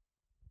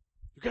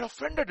 You get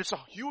offended. It's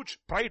a huge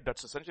pride.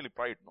 That's essentially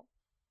pride, no?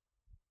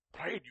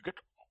 Pride. You get,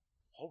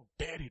 how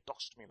dare he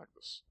talks to me like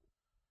this?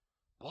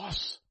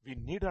 Boss, we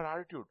need an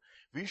attitude.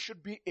 We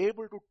should be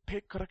able to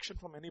take correction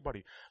from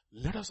anybody.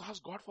 Let us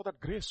ask God for that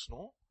grace,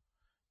 no?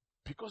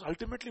 Because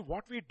ultimately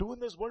what we do in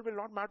this world will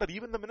not matter,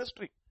 even the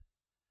ministry.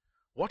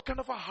 What kind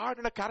of a heart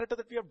and a character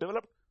that we have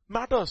developed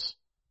matters.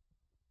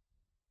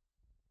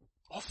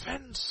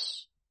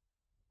 Offense.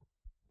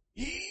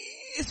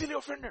 Easily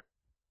offended.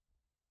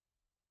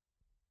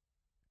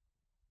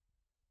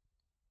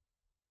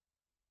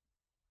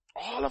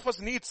 All of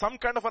us need some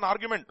kind of an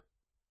argument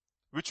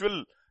which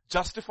will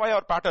justify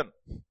our pattern.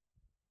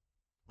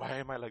 Why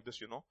am I like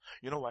this,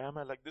 why am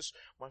I like this?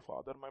 My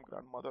father, my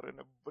grandmother and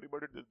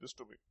everybody did this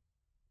to me.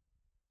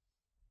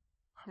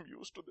 I'm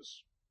used to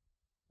this.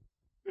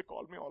 They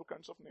call me all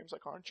kinds of names I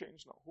can't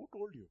change now. Who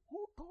told you?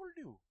 Who told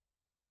you?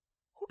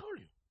 Who told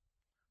you?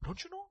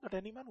 Don't you know that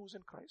any man who is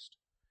in Christ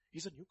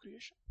is a new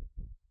creation?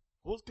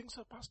 All things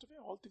are passed away,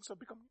 all things have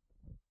become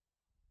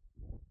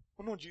new.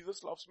 Oh no,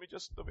 Jesus loves me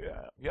just the way I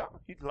am. Yeah,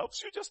 He loves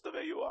you just the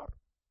way you are.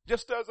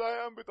 Just as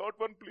I am without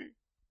one plea.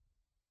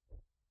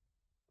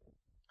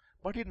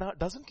 But He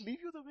doesn't leave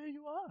you the way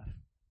you are.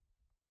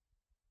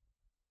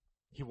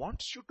 He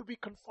wants you to be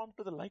conformed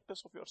to the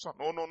likeness of your Son.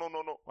 No.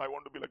 I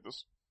want to be like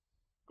this.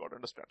 God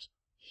understands.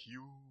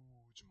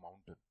 Huge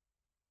mountain.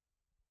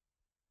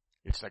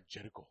 It's like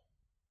Jericho.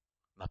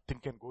 Nothing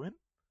can go in,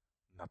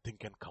 nothing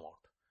can come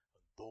out.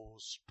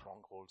 Those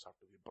strongholds have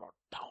to be brought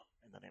down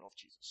in the name of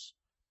Jesus.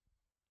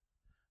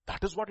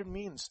 That is what it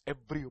means.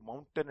 Every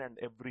mountain and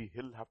every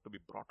hill have to be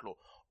brought low.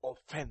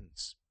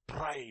 Offense,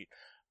 pride,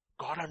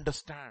 God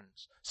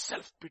understands,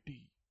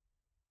 self-pity.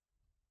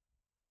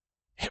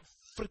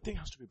 Everything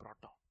has to be brought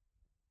down.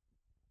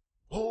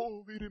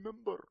 Oh, we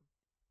remember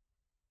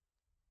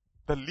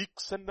the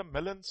leeks and the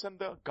melons and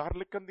the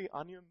garlic and the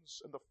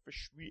onions and the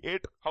fish we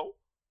ate. How?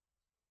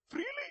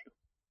 Freely.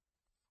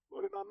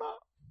 Ori nana.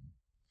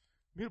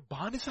 Meer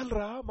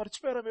baanisalra,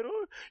 marchipayara meeru.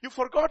 You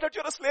forgot that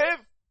you're a slave.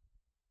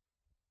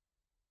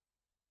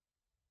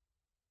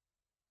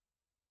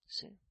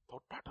 See,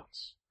 thought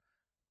patterns.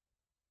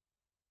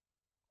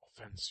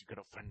 Offense, you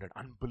get offended.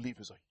 Unbelief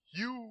is a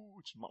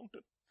huge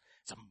mountain.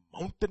 It's a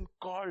mountain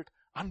called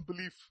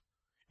unbelief.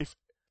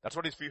 That's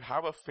what it is. If you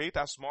have a faith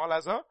as small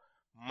as a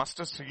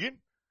mustard seed,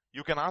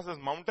 you can ask this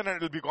mountain and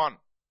it will be gone.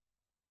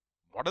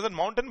 What is that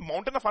mountain?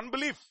 Mountain of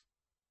unbelief.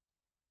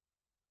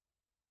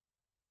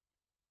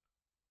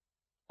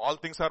 All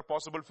things are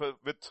possible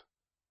with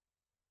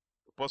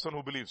the person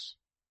who believes.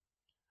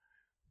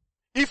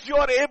 If you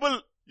are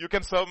able, you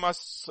can save my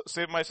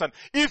son.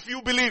 If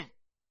you believe.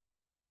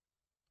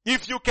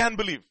 If you can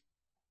believe.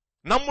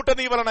 Nammuta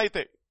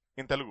nivalanaite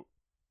in Telugu.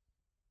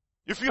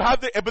 If you have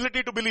the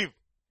ability to believe.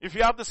 If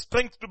you have the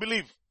strength to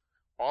believe.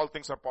 All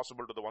things are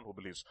possible to the one who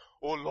believes.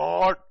 Oh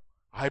Lord,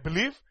 I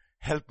believe.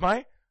 Help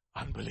my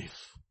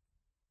unbelief.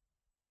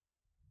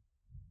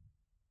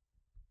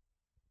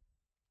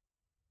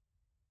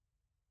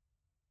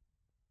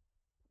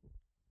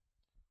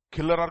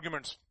 Killer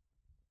arguments.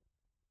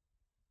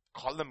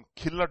 Call them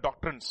killer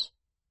doctrines.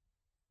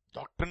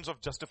 Doctrines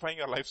of justifying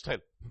your lifestyle.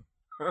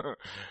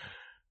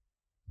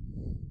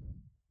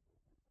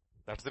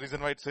 That's the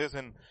reason why it says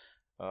in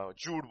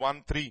Jude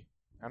 1, 3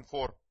 and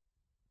 4.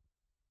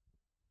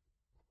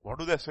 What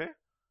do they say?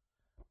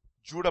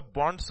 Jude, a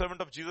bond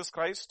servant of Jesus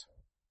Christ.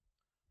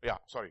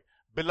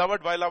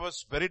 Beloved, while I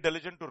was very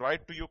diligent to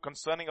write to you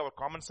concerning our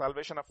common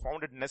salvation, I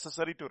found it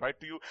necessary to write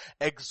to you,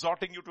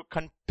 exhorting you to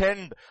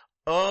contend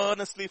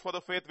earnestly for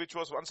the faith which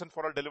was once and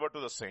for all delivered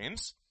to the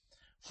saints.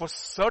 For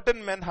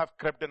certain men have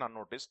crept in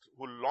unnoticed,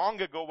 who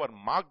long ago were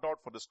marked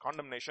out for this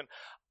condemnation.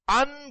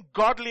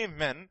 Ungodly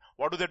men,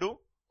 what do?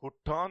 Who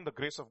turn the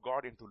grace of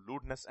God into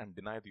lewdness and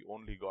deny the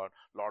only God,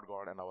 Lord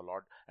God and our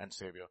Lord and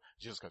Savior,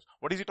 Jesus Christ.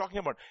 What is he talking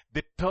about?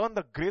 They turn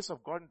the grace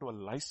of God into a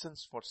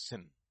license for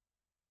sin.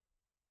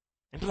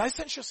 Into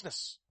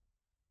licentiousness.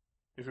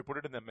 If you put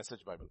it in the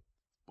Message Bible,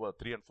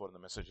 3 and 4 in the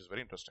Message is very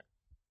interesting.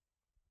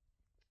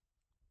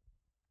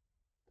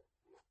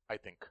 I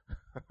think.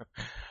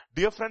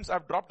 Dear friends,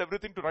 I've dropped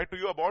everything to write to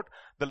you about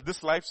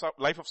this life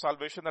of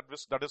salvation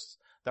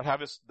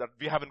that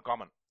we have in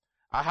common.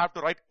 I have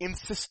to write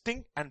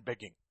insisting and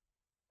begging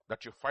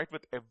that you fight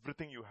with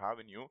everything you have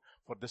in you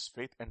for this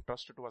faith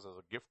entrusted to us as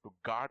a gift to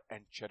guard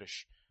and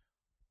cherish.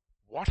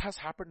 What has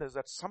happened is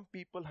that some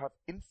people have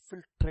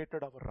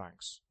infiltrated our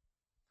ranks.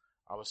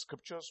 Our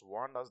scriptures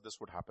warned us this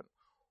would happen.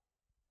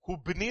 Who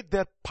beneath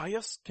their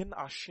pious skin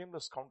are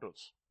shameless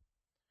scoundrels.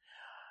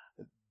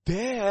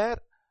 Their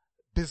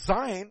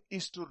design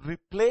is to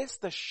replace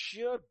the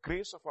sheer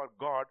grace of our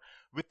God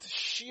with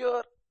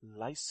sheer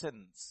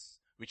license,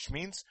 which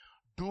means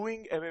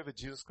doing away with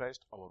Jesus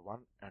Christ, our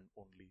one and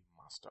only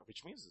master.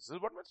 Which means this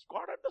is what means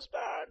God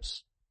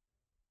understands.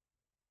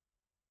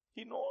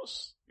 He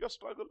knows your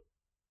struggle.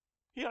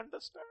 He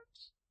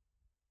understands.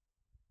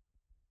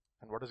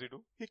 And what does he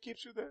do? He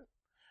keeps you there.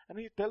 And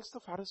he tells the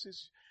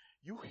Pharisees,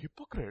 you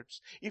hypocrites,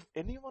 if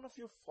any one of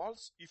you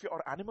falls, if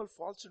your animal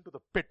falls into the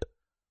pit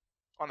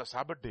on a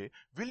Sabbath day,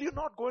 will you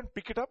not go and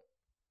pick it up?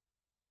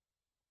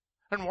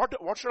 And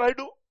what should I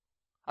do?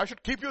 I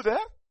should keep you there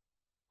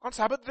on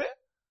Sabbath day?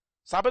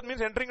 Sabbath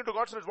means entering into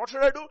God's rest. What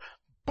should I do?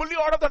 Pull you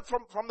out of that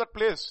from that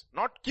place,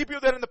 not keep you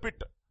there in the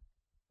pit.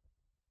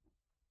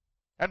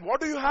 And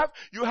what do you have?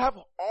 You have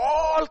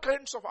all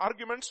kinds of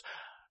arguments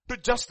to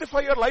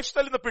justify your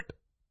lifestyle in the pit.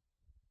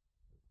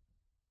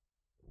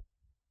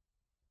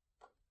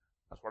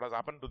 That's what has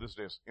happened to these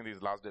days. In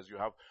these last days, you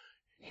have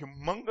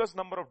humongous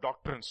number of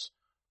doctrines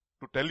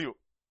to tell you,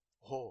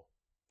 oh,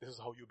 this is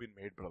how you've been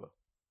made, brother.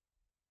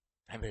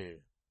 And they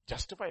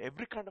justify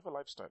every kind of a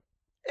lifestyle.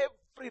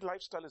 Every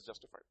lifestyle is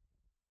justified.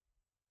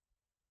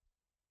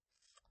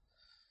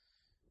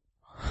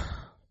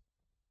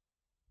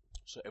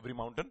 So every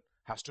mountain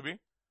has to be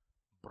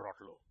brought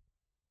low.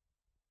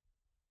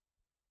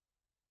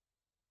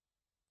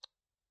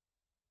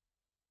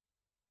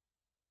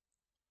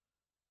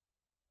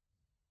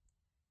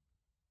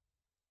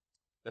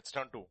 Let's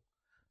turn to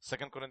 2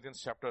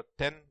 Corinthians chapter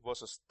 10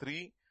 verses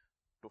 3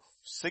 to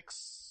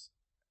 6.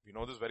 We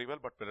know this very well,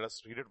 but let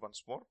us read it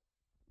once more.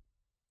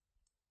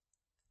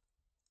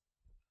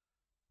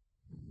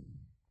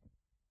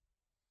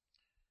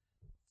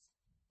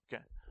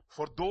 Okay.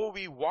 For though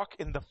we walk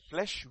in the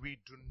flesh, we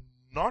do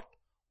not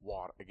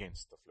war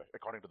against the flesh,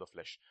 according to the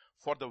flesh.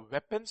 For the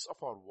weapons of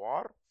our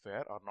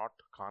warfare are not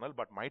carnal,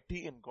 but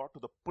mighty in God to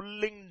the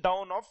pulling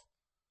down of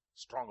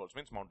strongholds,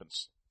 means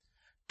mountains.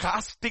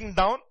 Casting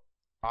down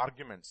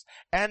arguments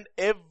and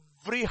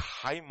every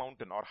high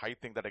mountain or high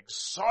thing that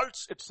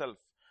exalts itself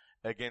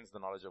against the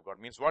knowledge of God.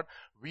 Means what?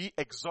 We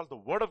exalt the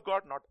word of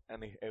God, not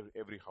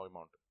every high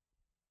mountain.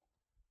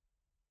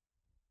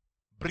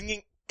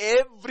 Bringing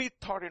every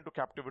thought into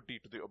captivity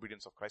to the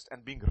obedience of Christ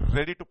and being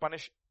ready to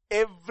punish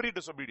every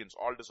disobedience,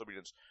 all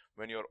disobedience,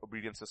 when your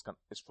obedience is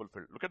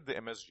fulfilled. Look at the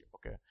MSG,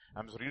 okay?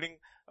 I'm just reading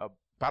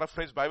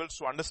paraphrase Bibles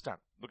to understand.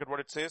 Look at what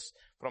it says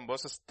from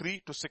verses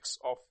 3 to 6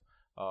 of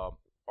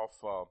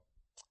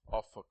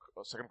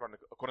 2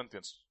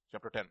 Corinthians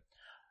chapter 10.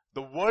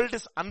 The world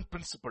is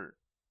unprincipled.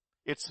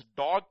 It's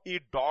dog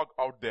eat dog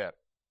out there.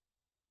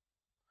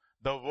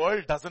 The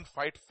world doesn't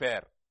fight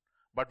fair,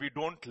 but we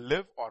don't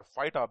live or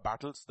fight our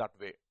battles that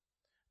way.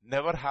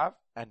 Never have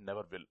and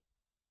never will.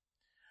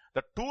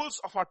 The tools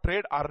of our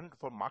trade aren't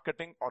for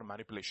marketing or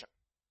manipulation,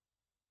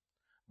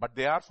 but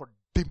they are for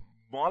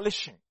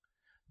demolishing.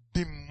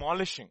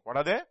 What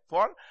are they?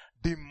 For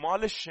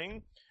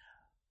demolishing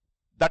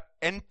that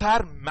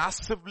entire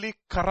massively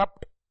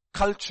corrupt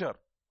culture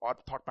or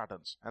thought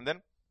patterns. And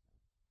then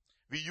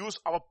we use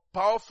our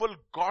powerful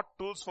God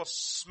tools for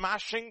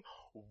smashing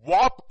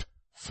warped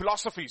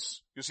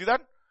philosophies. You see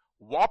that?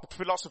 Warped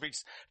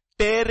philosophies.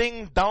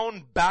 Tearing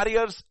down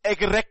barriers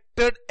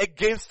erected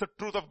against the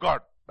truth of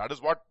God. That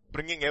is what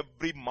bringing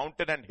every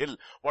mountain and hill.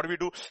 What do we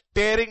do?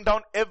 Tearing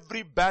down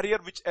every barrier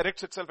which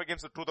erects itself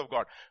against the truth of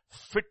God.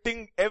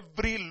 Fitting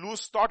every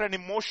loose thought and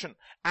emotion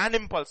and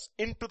impulse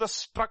into the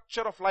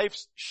structure of life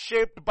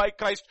shaped by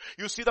Christ.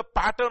 You see the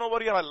pattern over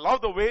here. I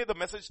love the way the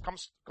message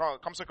comes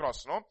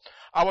across. No?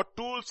 Our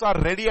tools are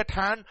ready at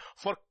hand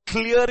for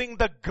clearing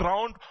the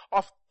ground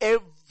of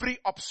every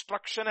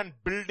obstruction and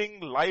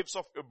building lives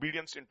of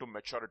obedience into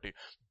maturity.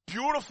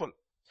 Beautiful.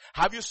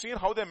 Have you seen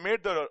how they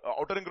made the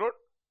outer ring road?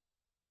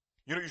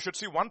 You know, you should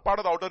see one part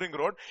of the outer ring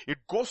road. It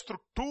goes through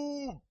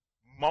two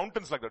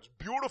mountains like that. It's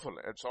beautiful.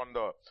 It's on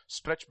the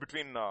stretch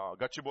between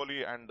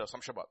Gachibowli and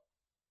Samshabad.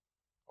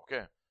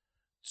 Okay.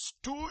 It's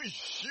two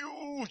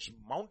huge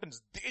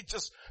mountains. They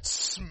just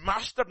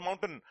smashed that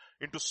mountain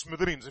into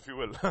smithereens, if you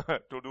will,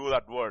 to do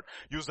that word,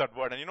 use that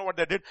word. And you know what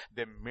they did?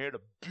 They made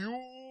a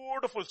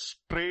beautiful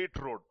straight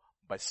road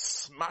by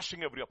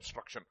smashing every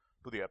obstruction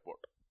to the airport.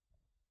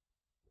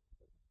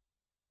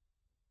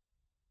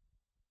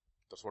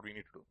 That's what we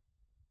need to do.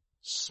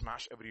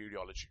 Smash every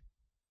ideology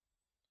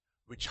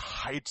which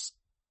hides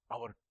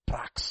our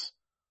tracks,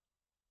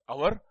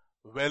 our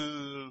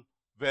well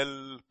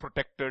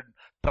protected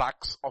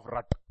tracks of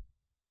rut,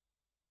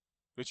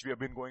 which we have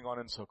been going on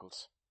in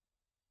circles.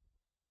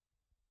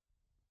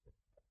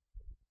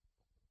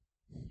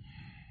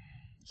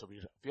 So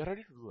we are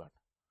ready to do that.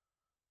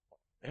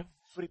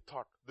 Every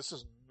thought, this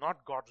is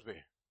not God's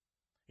way.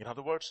 In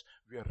other words,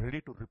 we are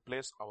ready to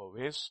replace our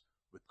ways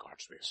with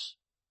God's ways.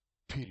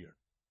 Period.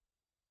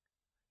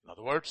 In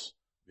other words,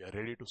 we are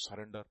ready to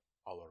surrender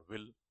our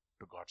will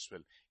to God's will.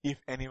 If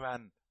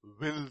anyone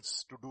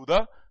wills to do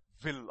the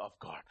will of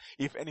God.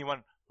 If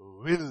anyone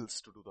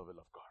wills to do the will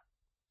of God.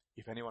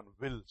 If anyone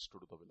wills to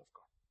do the will of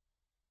God.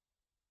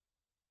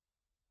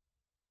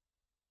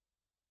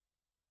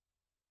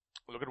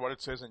 Look at what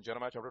it says in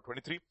Jeremiah chapter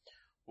 23,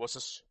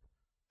 verses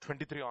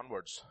 23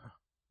 onwards.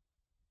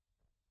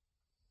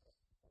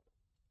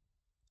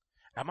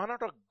 Am I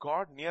not a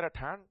God near at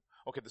hand?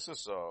 Okay, this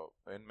is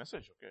in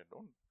message. Okay,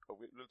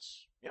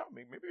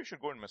 maybe we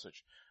should go in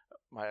message.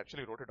 I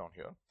actually wrote it down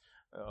here.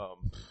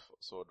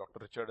 So Dr.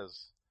 Richard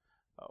is,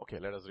 okay,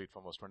 let us read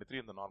from verse 23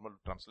 in the normal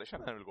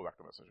translation and we'll go back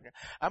to message. Okay.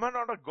 Am I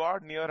not a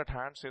God near at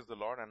hand, says the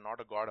Lord, and not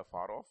a God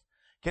afar off?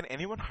 Can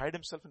anyone hide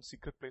himself in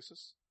secret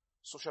places?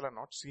 So shall I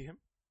not see him,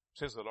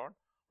 says the Lord?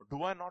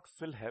 Do I not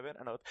fill heaven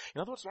and earth?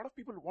 In other words, a lot of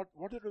people,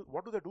 what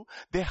do they do?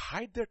 They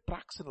hide their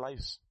tracks in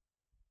lies.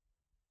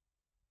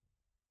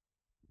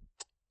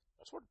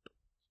 That's what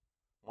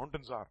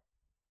mountains are.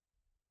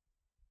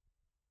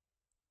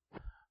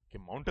 Okay,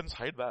 mountains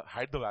hide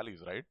the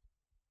valleys, right?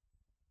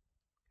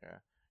 Okay.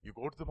 You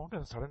go to the mountain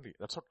and suddenly,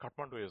 that's what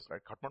Kathmandu is,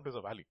 right? Kathmandu is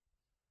a valley.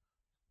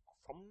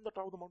 From the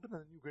top of the mountain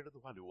and then you get to the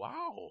valley.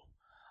 Wow!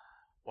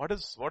 What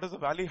is the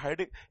valley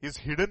hiding? Is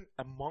hidden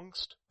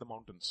amongst the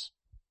mountains.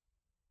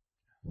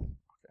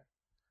 Okay.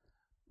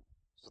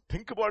 So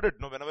think about it,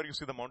 whenever you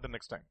see the mountain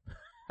next time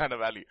and a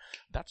valley.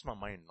 That's my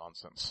mind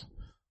nonsense.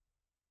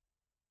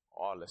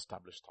 All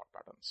established thought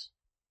patterns.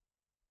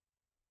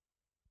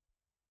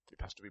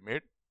 It has to be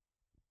made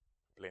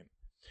plain.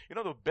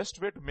 The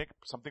best way to make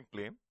something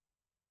plain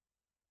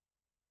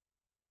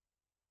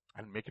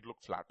and make it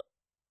look flat.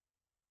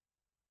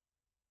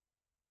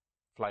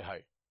 Fly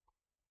high.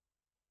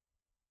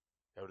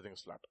 Everything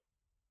is flat.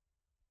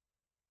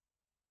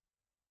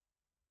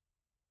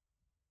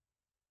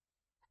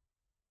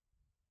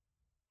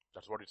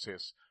 That's what it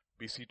says.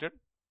 Be seated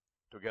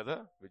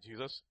together with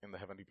Jesus in the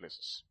heavenly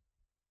places.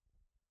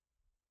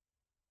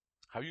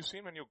 Have you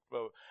seen when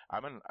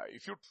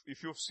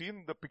if you've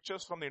seen the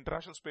pictures from the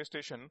International Space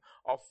Station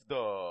of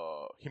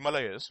the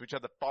Himalayas, which are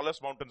the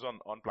tallest mountains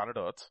on planet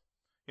Earth,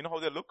 you know how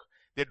they look?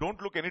 They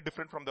don't look any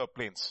different from the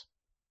plains,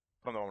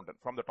 from the mountain,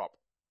 from the top.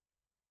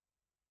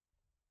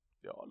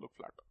 They all look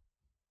flat.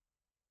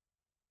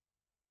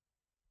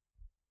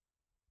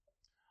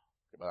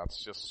 But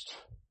that's just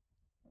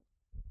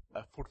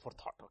a food for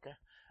thought, okay?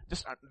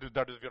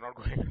 That is, we're not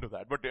going into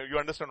that, but you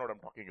understand what I'm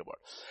talking about.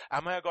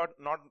 Am I a God,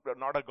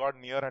 not a God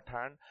near at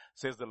hand,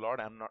 says the Lord,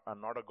 I'm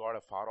not a God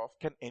afar off.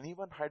 Can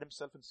anyone hide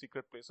himself in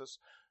secret places,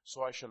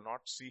 so I shall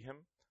not see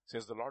him,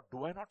 says the Lord?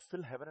 Do I not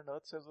fill heaven and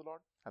earth, says the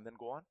Lord? And then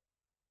go on.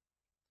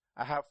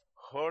 I have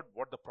heard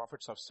what the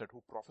prophets have said,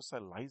 who prophesy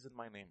lies in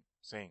my name,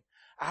 saying,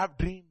 I have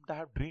dreamed.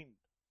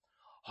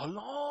 How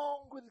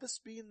long will this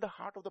be in the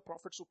heart of the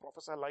prophets who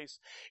prophesy lies?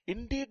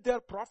 Indeed, they are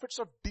prophets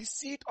of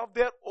deceit of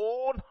their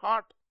own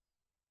heart,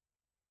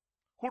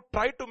 who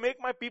try to make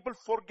my people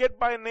forget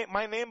my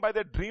name by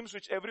their dreams,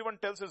 which everyone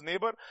tells his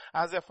neighbor,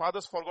 as their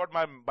fathers forgot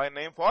my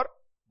name for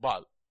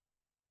Baal.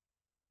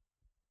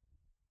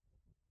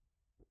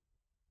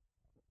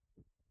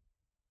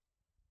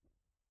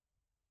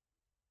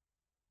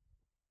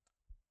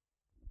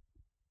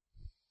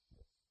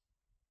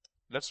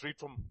 Let's read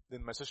from the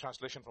Message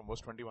translation from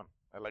verse 21.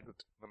 I like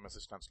it, the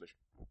Message translation.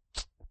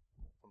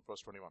 From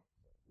verse 21.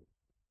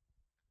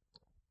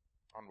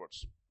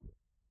 Onwards.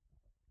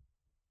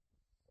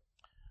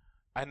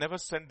 I never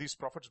sent these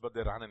prophets, but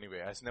they ran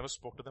anyway. I never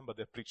spoke to them, but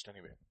they preached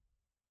anyway.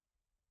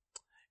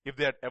 If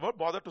they had ever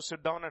bothered to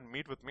sit down and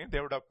meet with me, they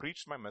would have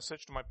preached my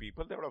message to my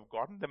people. They would have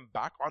gotten them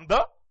back on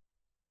the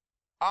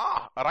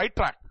right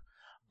track.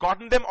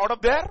 Gotten them out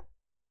of their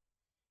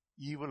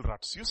evil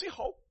ruts. You see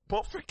how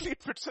perfectly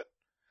it fits in?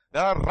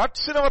 There are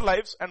ruts in our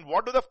lives, and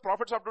what do the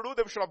prophets have to do?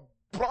 They should have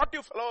brought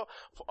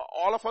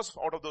all of us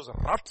out of those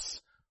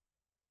ruts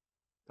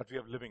that we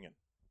are living in.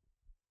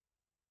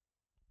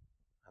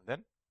 And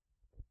then,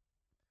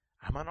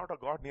 am I not a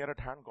God near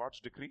at hand, God's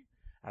decree?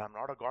 And I'm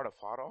not a God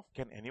afar off?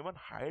 Can anyone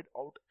hide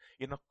out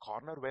in a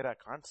corner where I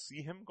can't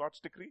see him,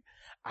 God's decree?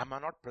 Am I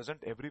not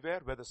present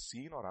everywhere, whether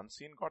seen or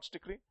unseen, God's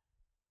decree?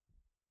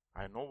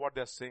 I know what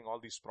they're saying,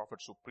 all these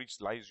prophets who preach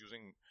lies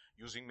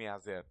using me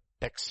as their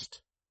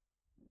text.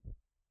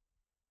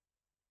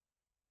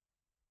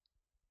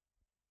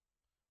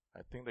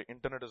 I think the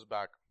internet is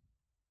back.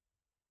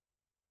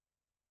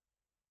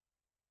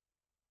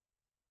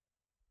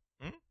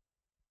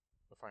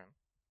 Fine.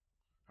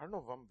 I don't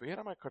know, where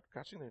am I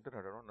catching the internet?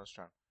 I don't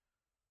understand.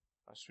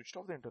 I switched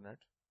off the internet.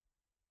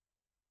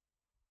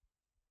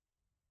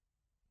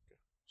 Okay,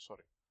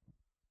 sorry.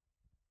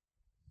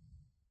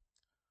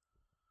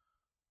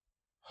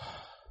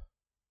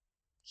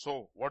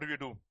 So, what do we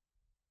do?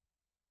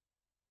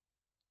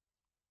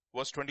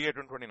 Verse 28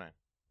 and 29.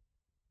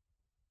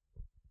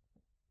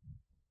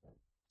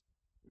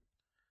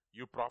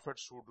 You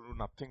prophets who do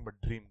nothing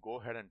but dream, go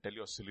ahead and tell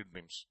your silly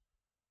dreams.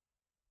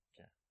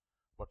 Okay.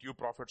 But you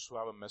prophets who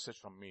have a message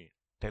from me,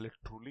 tell it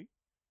truly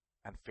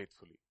and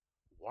faithfully.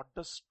 What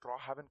does straw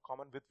have in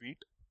common with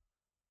wheat?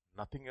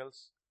 Nothing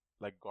else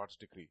like God's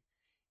decree.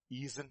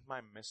 Isn't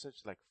my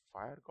message like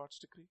fire, God's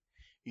decree?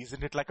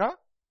 Isn't it like a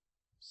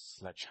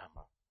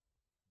sledgehammer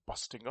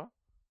busting a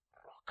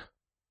rock?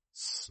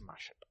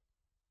 Smash it.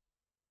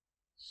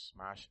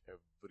 Smash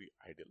every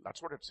idol.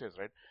 That's what it says,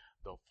 right?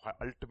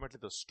 Ultimately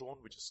the stone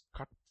which is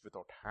cut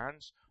without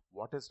hands,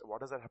 what is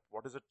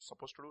it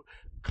supposed to do?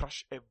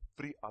 Crush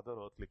every other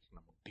earthly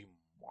kingdom.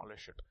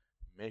 Demolish it.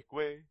 Make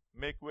way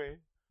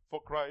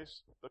for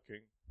Christ the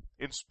King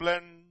in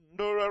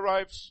splendor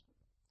arrives.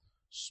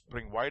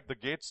 Spring wide the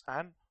gates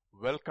and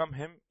welcome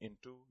him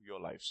into your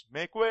lives.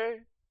 Make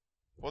way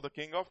for the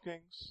King of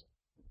Kings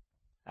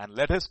and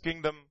let his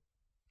kingdom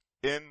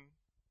in.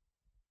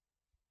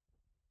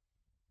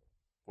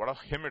 What a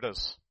hymn it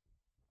is.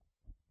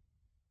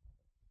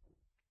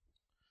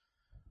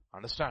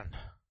 Understand?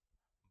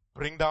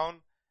 Bring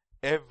down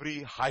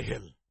every high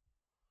hill,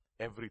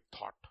 every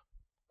thought.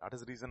 That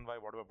is the reason why,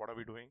 what are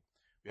we doing?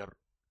 We are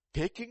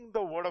taking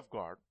the word of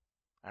God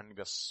and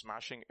we are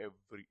smashing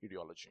every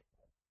ideology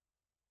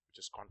which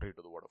is contrary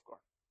to the word of God.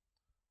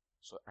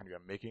 So, and we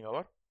are making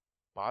our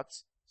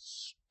paths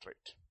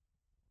straight.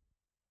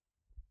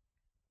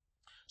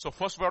 So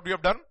first what we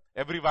have done,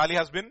 every valley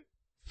has been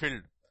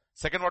filled.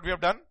 Second what we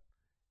have done,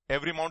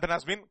 every mountain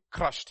has been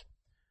crushed.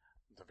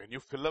 When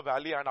you fill a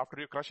valley and after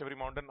you crush every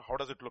mountain, how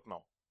does it look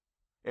now?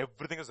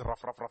 Everything is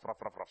rough. Okay.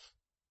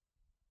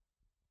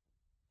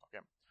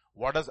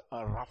 What does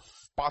a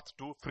rough path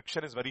do?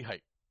 Friction is very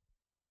high.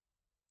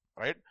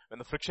 Right? When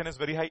the friction is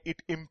very high,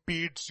 it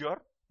impedes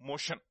your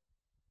motion.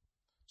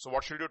 So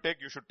what should you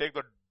take? You should take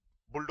the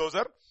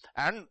bulldozer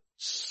and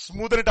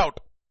smoothen it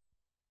out.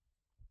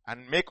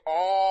 And make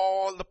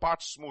all the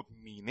parts smooth.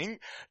 Meaning,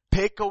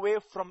 take away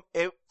from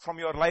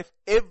your life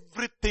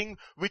everything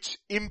which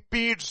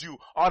impedes you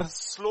or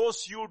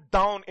slows you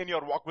down in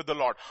your walk with the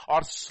Lord.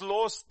 Or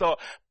slows the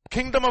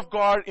kingdom of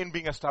God in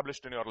being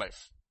established in your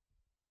life.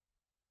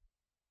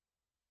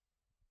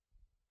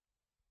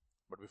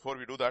 But before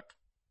we do that,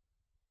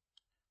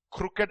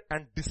 crooked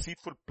and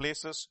deceitful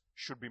places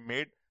should be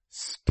made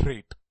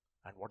straight.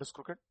 And what is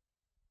crooked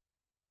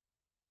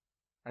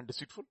and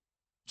deceitful?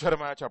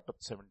 Jeremiah chapter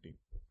 17.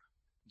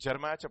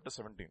 Jeremiah chapter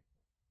 17.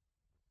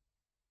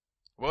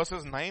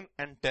 Verses 9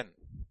 and 10.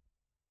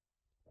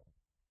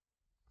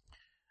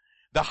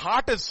 The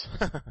heart is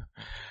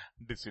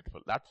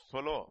deceitful. That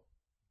fellow,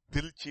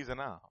 dil cheez hai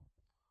na,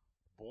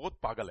 bahut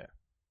pagal hai.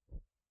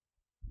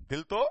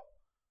 Dil to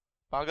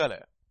pagal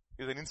hai.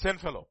 He's an insane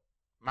fellow.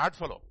 Mad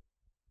fellow.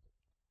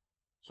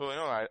 So,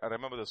 I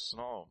remember this,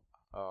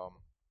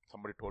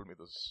 somebody told me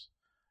this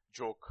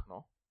joke,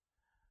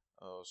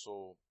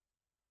 so,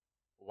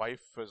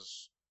 wife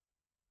is,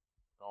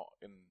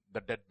 in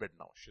the deathbed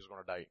now. She's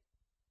gonna die.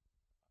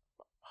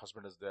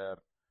 Husband is there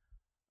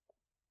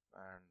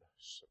and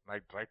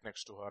right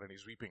next to her and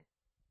he's weeping.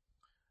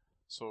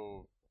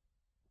 So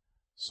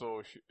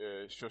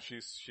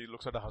she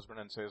looks at her husband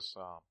and says,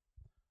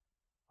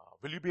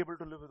 will you be able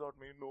to live without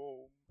me?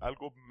 No, I'll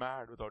go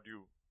mad without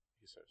you,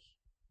 he says.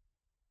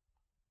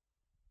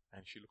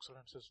 And she looks at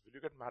him and says, will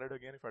you get married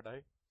again if I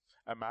die?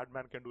 A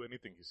madman can do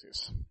anything, he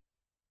says.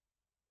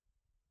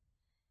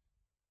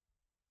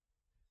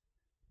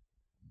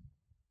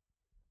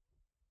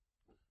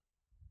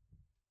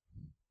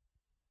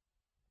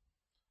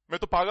 मैं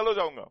तो पागल हो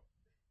जाऊंगा.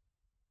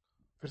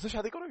 फिर से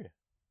शादी करोगे?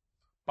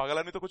 पागल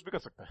आदमी तो कुछ भी कर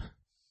सकता है.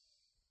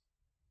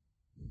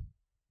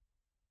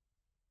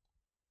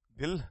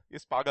 दिल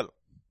इस पागल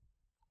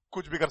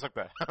कुछ भी कर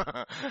सकता है.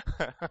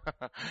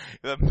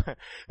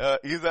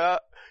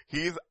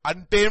 He is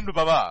untamed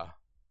Baba.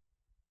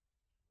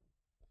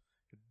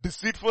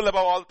 Deceitful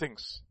above all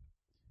things.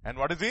 And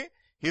what is he?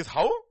 He is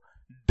how?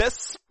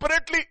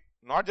 Desperately,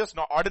 not just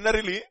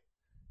ordinarily,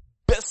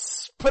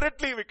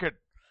 desperately wicked.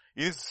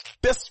 He is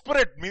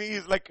desperate, meaning he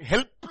is like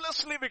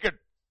helplessly wicked.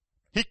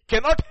 He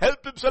cannot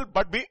help himself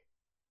but be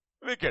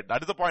wicked.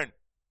 That is the point.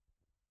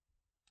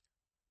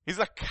 He is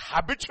like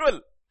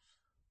habitual.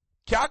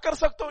 क्या कर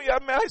सकता हूँ यार,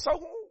 मैं ऐसा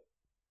हूँ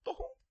तो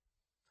हूँ.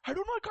 I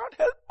don't know, I can't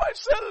help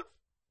myself.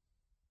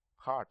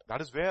 Heart.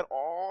 That is where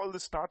all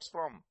this starts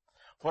from.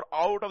 For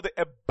out of the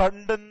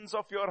abundance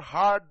of your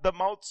heart, the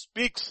mouth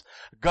speaks.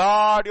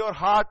 Guard your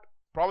heart.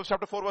 Proverbs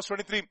chapter 4 verse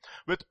 23.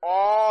 With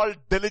all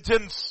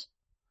diligence.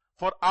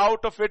 For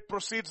out of it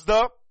proceeds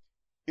the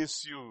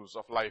issues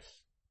of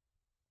life.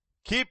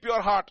 Keep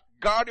your heart,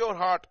 guard your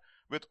heart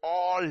with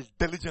all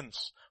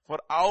diligence. For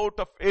out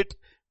of it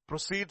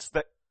proceeds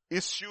the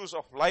issues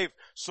of life.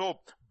 So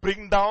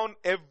bring up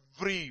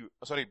every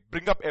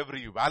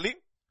valley,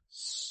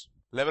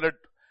 level it,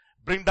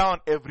 bring down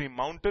every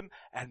mountain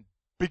and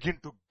begin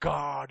to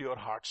guard your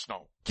hearts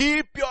now.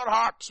 Keep your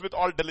hearts with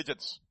all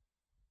diligence.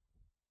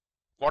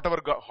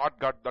 Whatever heart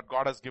that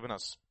God has given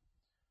us.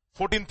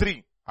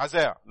 14:3.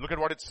 Isaiah, look at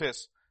what it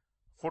says.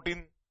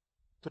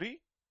 14:3?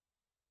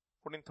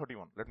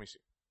 14:31. Let me see.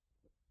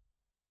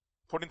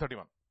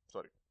 14:31.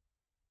 Sorry.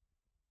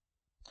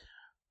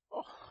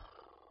 Oh.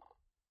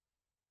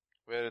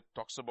 Where it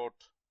talks about,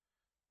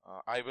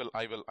 I will.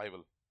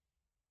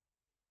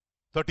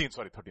 13,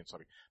 sorry.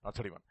 Not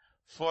 31.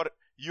 For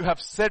you have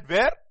said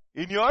where?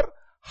 In your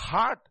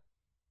heart.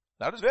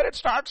 That is where it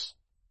starts.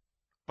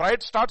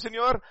 Pride starts in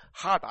your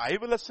heart. I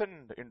will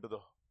ascend into the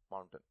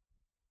mountain.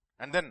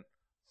 And then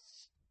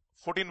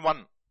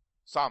 14:1,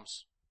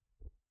 Psalms.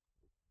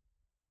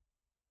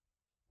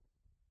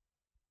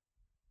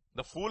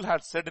 The fool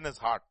had said in his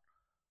heart.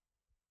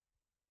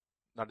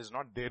 That is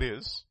not there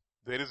is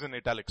in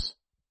italics.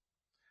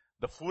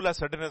 The fool has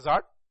said in his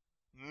heart,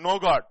 no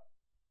God.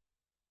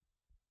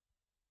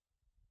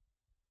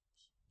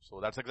 So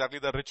that's exactly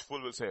the rich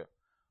fool will say.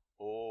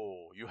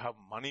 Oh, you have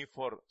money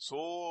for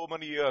so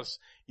many years.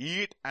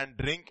 Eat and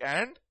drink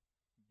and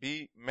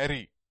be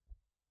merry.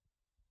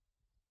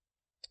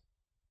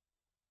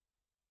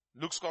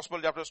 Luke's Gospel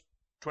chapter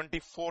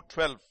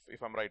 24:12,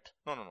 if I'm right.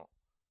 No.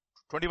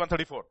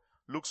 21:34.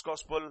 Luke's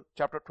Gospel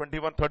chapter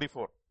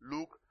 21:34.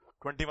 Luke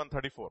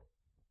 21:34.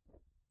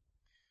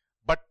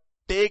 But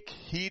take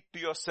heed to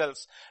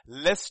yourselves,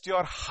 lest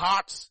your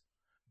hearts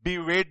be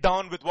weighed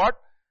down with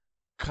what?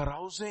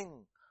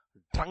 Carousing,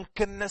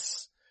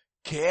 drunkenness,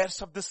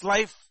 cares of this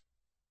life.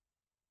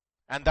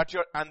 And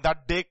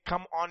that day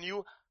come on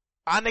you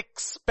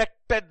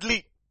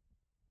unexpectedly.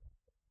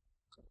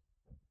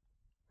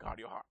 Guard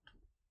your heart.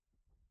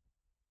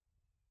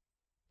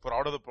 For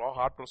out of the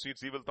heart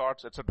proceeds evil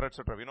thoughts, etc.,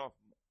 etc. We know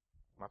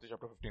Matthew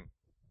chapter 15.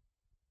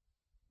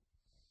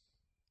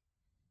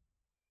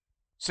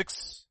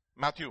 6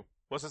 Matthew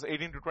verses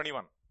 18 to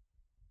 21.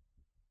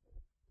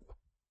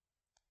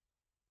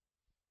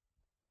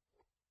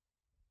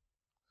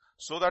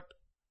 So that,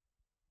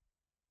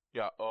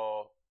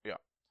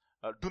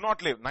 do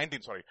not lay,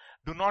 19, sorry.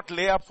 Do not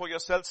lay up for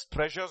yourselves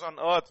treasures on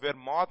earth where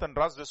moth and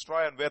rust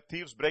destroy and where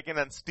thieves break in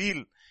and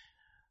steal.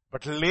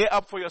 But lay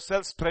up for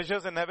yourselves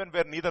treasures in heaven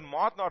where neither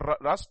moth nor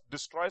rust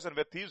destroys and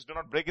where thieves do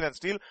not break in and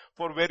steal.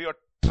 For where your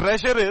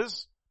treasure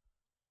is,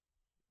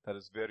 that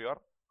is where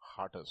your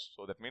heart is.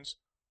 So that means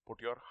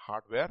put your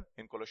heart where?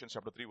 In Colossians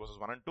chapter 3 verses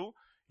 1 and 2.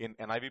 In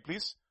NIV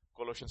please.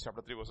 Colossians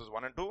chapter 3 verses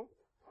 1 and 2.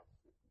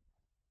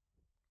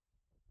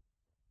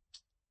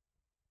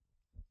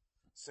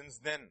 Since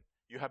then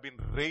you have been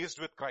raised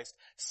with Christ.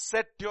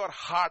 Set your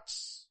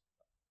hearts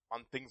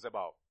on things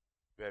above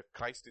where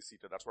Christ is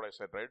seated. That's what I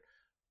said, right?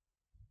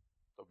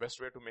 The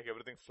best way to make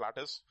everything flat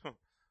is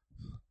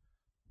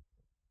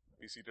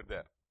be seated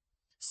there.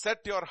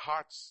 Set your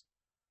hearts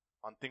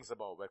on things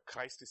above where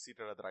Christ is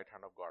seated at the right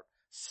hand of God.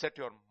 Set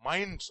your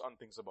minds on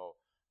things above,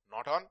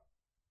 not on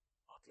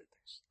earthly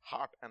things.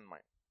 Heart and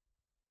mind.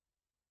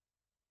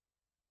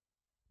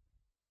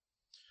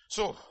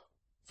 So,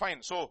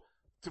 fine. So,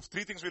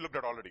 three things we looked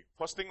at already.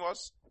 First thing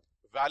was,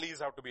 valleys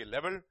have to be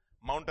leveled,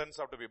 mountains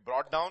have to be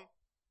brought down,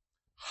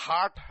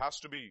 heart has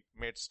to be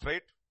made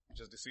straight,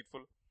 which is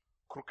deceitful,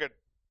 crooked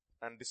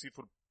and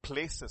deceitful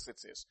places, it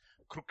says.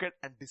 Crooked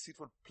and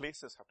deceitful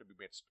places have to be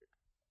made straight.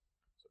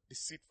 So,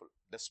 deceitful,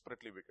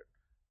 desperately wicked.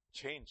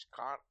 Change,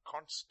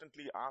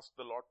 constantly ask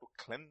the Lord to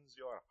cleanse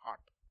your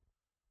heart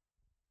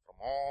from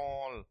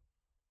all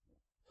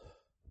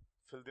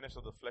filthiness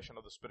of the flesh and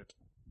of the spirit.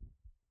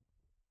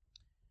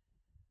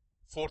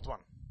 Fourth one,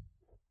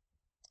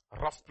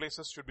 rough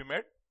places should be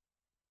made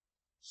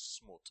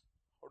smooth.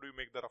 How do you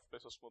make the rough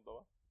places smooth,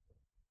 Baba?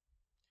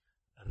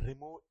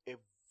 Remove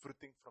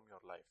everything from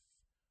your life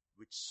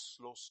which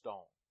slows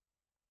down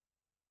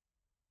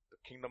the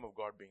kingdom of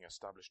God being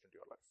established into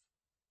your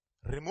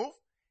life. Remove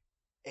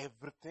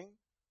everything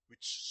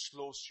which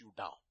slows you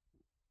down.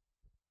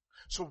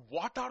 So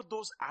what are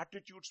those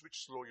attitudes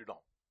which slow you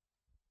down?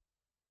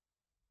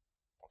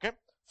 Okay,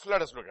 so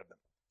let us look at them.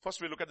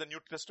 First we look at the New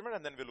Testament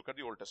and then we look at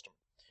the Old Testament.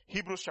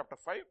 Hebrews chapter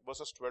 5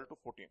 verses 12 to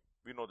 14.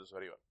 We know this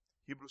very well.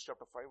 Hebrews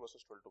chapter 5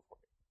 verses 12 to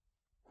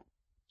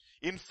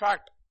 14. In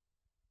fact,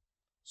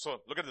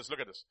 so look at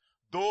this.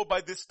 Though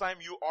by this time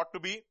you ought to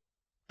be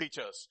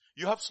teachers.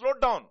 You have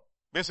slowed down,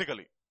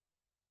 basically.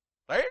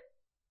 Right?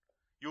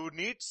 You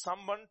need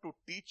someone to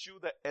teach you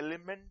the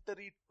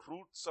elementary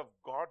truths of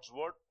God's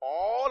word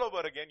all over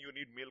again. You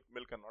need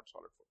milk and not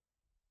solid food.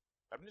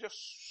 That means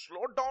just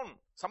slowed down.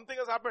 Something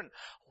has happened.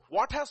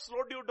 What has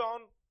slowed you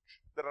down?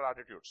 There are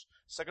attitudes.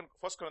 1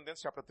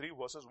 Corinthians chapter 3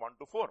 verses 1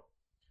 to 4.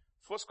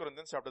 1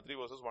 Corinthians chapter 3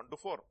 verses 1 to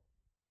 4.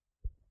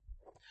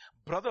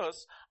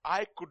 Brothers,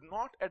 I could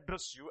not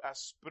address you as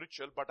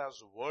spiritual but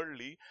as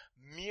worldly,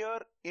 mere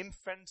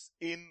infants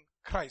in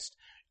Christ.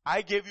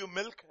 I gave you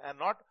milk and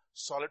not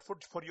solid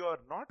food, for you are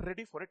not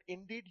ready for it.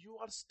 Indeed, you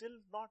are still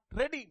not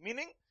ready.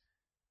 Meaning,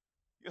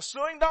 you're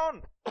slowing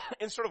down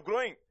instead of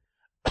growing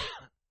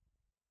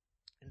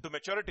into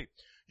maturity.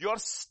 You are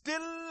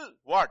still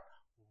what?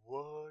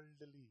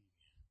 Worldly.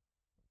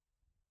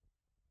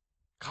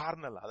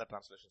 Carnal, other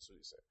translations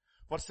will say.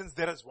 For since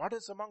there is what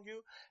is among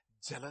you?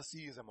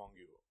 Jealousy is among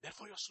you.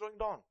 Therefore you're slowing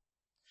down.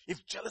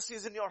 If jealousy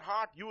is in your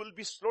heart, you will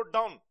be slowed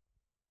down.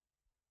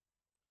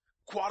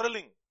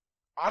 Quarreling,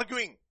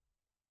 arguing.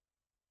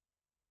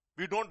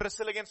 We don't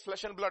wrestle against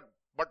flesh and blood.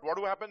 But what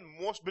do happen?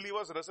 Most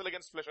believers wrestle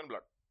against flesh and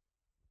blood.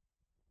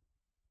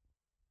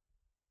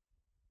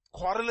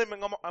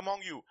 Quarreling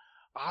among you.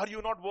 Are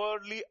you not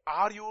worldly?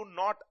 Are you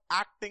not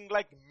acting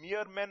like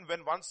mere men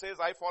when one says,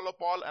 I follow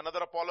Paul, another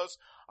Apollos?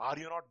 Are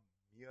you not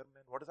mere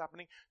men? What is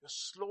happening? You're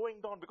slowing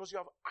down because you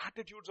have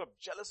attitudes of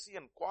jealousy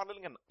and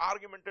quarreling and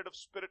argumentative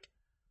spirit.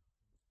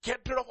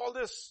 Get rid of all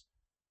this.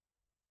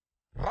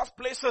 Rough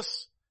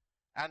places.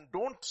 And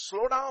don't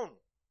slow down.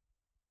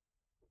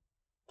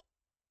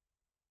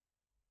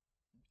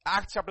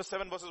 Acts chapter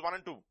 7 verses 1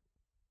 and 2.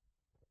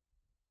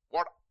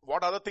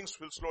 What other things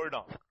will slow you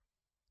down?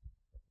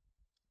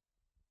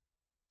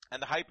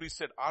 And the high priest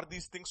said, are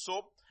these things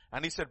so?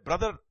 And he said,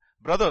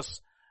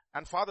 brothers,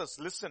 and fathers,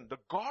 listen, the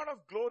God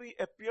of glory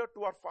appeared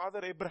to our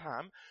father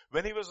Abraham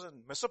when he was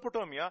in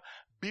Mesopotamia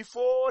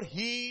before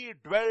he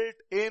dwelt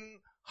in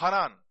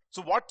Haran.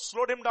 So what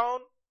slowed him down?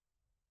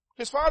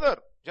 His father.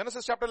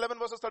 Genesis chapter 11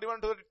 verses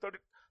 31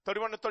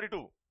 to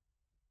 32.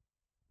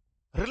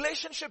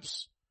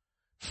 Relationships.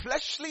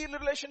 Fleshly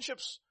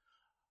relationships.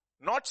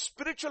 Not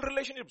spiritual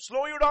relationships.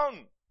 Slow you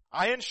down.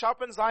 Iron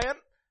sharpens iron.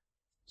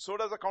 So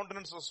does the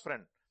countenance of his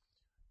friend.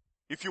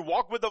 If you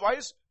walk with the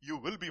wise, you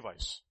will be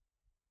wise.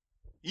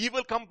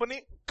 Evil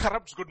company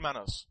corrupts good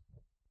manners.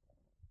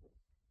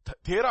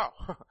 Terah,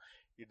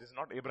 it is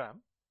not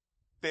Abraham.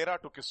 Terah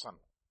took his son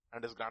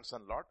and his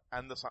grandson Lot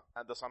and the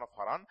son of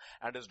Haran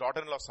and his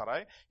daughter-in-law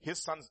Sarai, his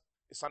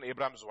son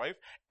Abraham's wife,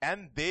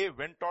 and they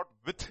went out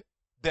with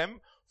them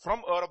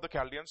from Ur of the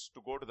Chaldeans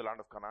to go to the land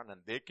of Canaan,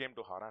 and they came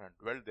to Haran and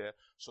dwelt there.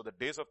 So the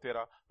days of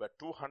Terah were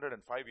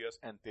 205 years,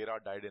 and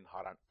Terah died in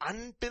Haran.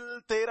 Until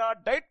Terah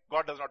died,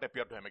 God does not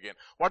appear to him again.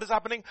 What is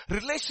happening?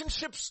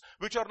 Relationships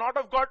which are not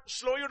of God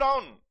slow you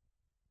down.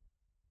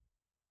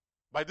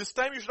 By this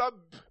time you should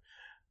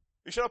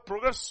have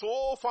progressed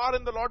so far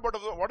in the Lord, but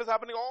what is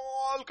happening?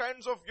 All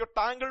kinds of, you're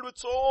tangled with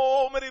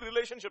so many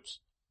relationships.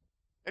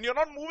 And you're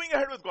not moving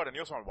ahead with God, and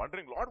you're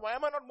wondering, Lord, why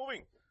am I not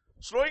moving?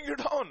 Slowing you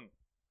down.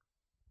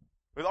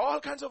 With all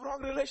kinds of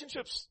wrong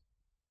relationships.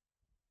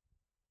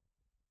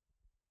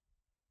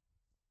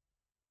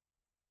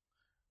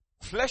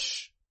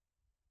 Flesh.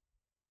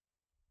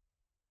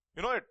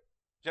 You know it.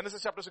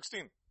 Genesis chapter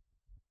 16.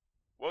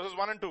 Verses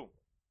 1 and 2.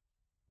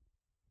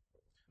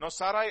 Now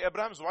Sarai,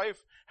 Abraham's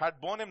wife, had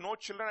borne him no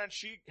children, and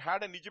she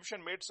had an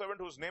Egyptian maidservant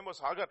whose name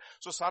was Hagar.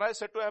 So Sarai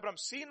said to Abraham,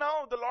 see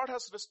now, the Lord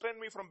has restrained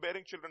me from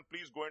bearing children.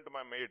 Please go into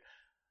my maid.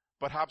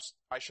 Perhaps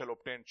I shall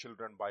obtain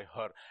children by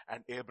her.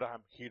 And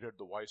Abraham heeded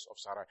the voice of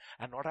Sarai.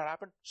 And what had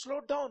happened?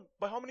 Slowed down.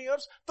 By how many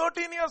years?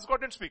 13 years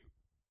God didn't speak.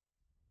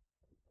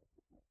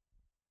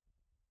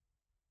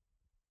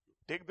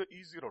 Take the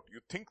easy route. You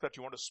think that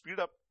you want to speed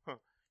up,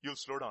 you'll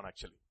slow down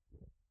actually.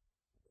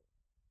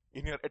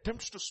 In your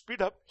attempts to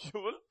speed up, you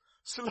will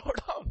slow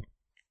down.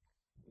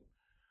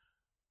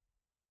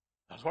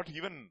 That's what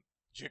even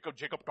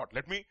Jacob taught.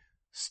 Let me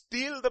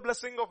steal the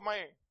blessing of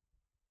my...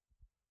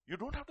 You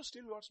don't have to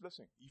steal God's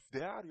blessing. If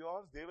they are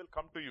yours, they will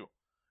come to you.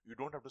 You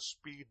don't have to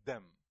speed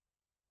them.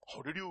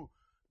 How did you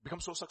become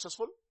so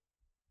successful?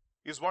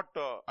 Is what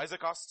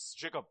Isaac asks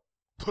Jacob.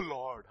 The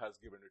Lord has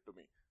given it to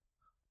me.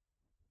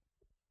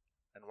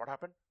 And what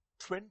happened?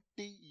 20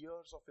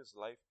 years of his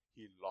life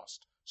he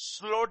lost.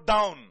 Slowed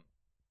down.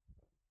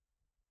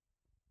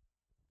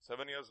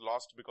 7 years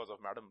lost because of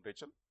Madam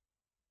Rachel.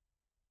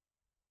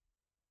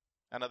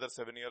 Another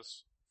 7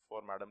 years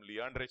for Madam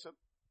Leah and Rachel.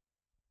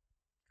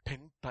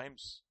 10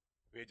 times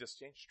wages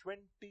changed. 20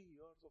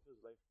 years of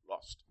his life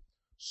lost.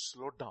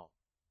 Slowed down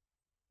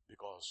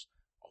because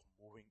of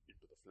moving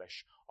into the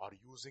flesh or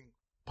using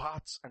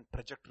paths and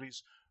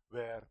trajectories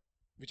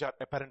which are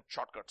apparent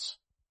shortcuts.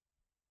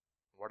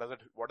 What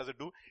does it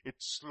do? It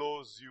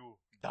slows you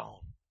down.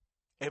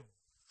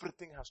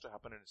 Everything has to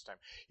happen in its time.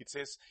 It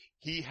says,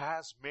 He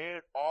has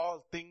made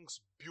all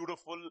things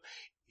beautiful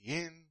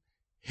in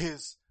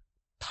His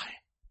time.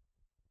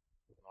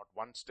 Not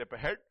one step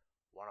ahead,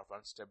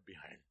 one step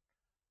behind.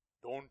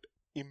 Don't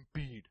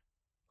impede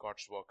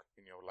God's work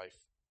in your life.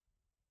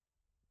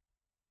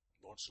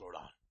 Don't slow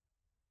down.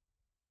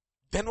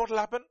 Then what will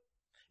happen?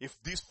 If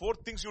these 4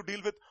 things you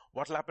deal with,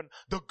 what will happen?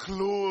 The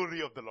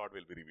glory of the Lord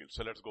will be revealed.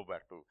 So let's go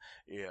back to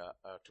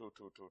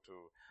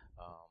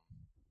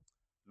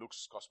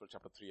Luke's Gospel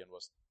chapter 3 and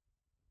verse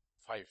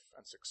 5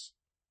 and 6.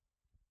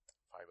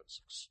 5 and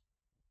 6.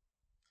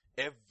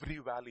 Every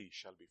valley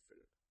shall be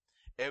filled.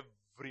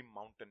 Every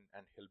mountain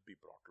and hill be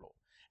brought low.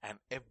 And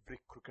every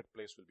crooked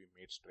place will be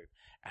made straight.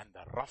 And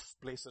the rough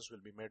places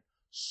will be made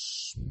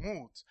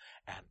smooth.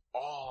 And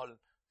all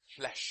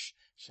flesh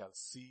shall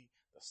see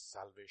the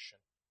salvation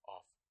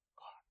of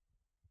God.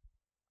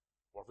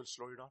 What will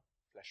slow you down?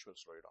 Flesh will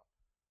slow you down.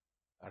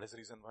 That is the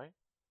reason why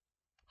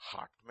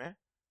heart mein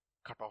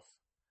cut off.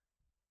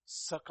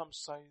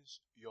 Circumcise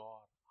your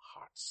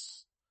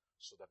hearts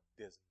so that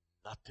there's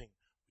nothing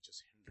which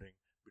is hindering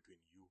between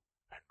you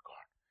and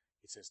God.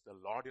 It says the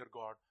Lord your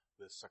God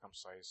will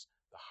circumcise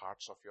the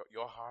hearts of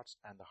your hearts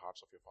and the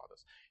hearts of your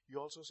fathers. He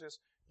also says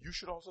you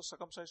should also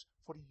circumcise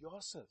for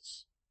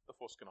yourselves the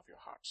foreskin of your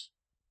hearts.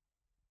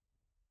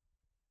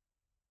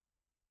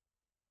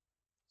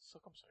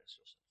 Circumcise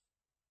yourself.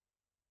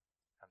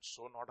 And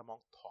sow not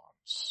among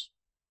thorns.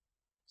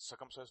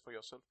 Circumcise for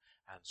yourself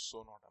and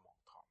sow not among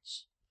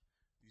thorns.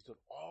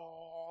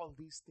 All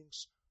these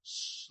things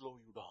slow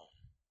you down.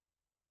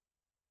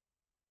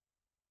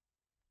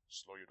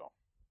 Slow you down.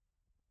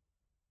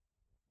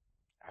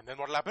 And then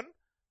what will happen?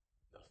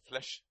 The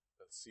flesh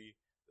will see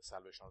the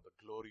salvation of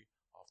the glory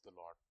of the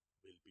Lord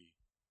will be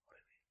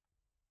revealed.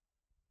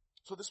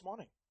 So this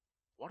morning,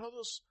 what are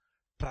those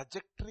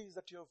trajectories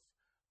that you have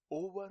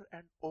over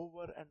and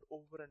over and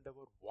over and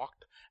ever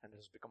walked and it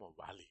has become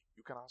a valley?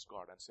 You can ask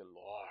God and say,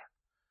 Lord,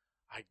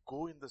 I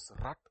go in this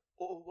rut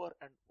over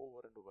and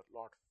over and over.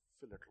 Lord,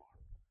 fill it, Lord.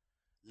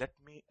 Let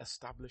me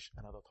establish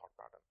another thought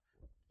pattern.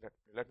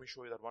 Let me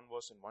show you that one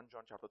verse in 1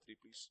 John chapter 3,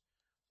 please.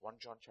 1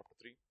 John chapter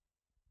 3.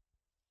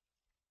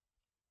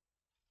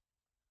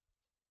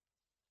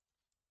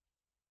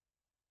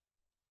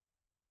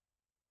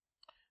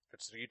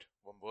 Let's read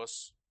one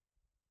verse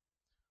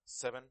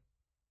 7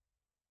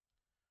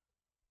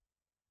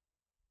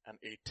 and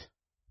 8.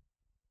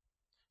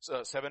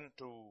 So 7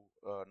 to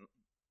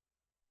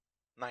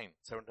 9.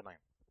 7 to 9.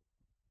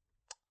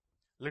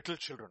 Little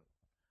children,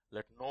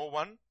 let no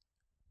one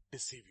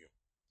deceive you.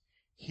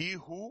 He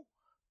who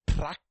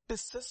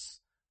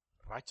practices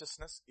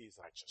righteousness is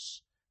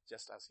righteous,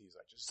 just as he is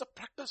righteous. It's a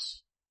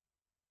practice.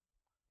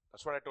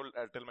 That's what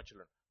I'll tell my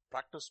children.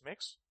 Practice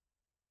makes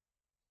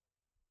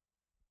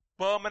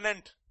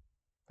permanent.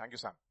 Thank you,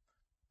 Sam.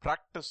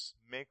 Practice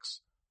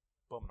makes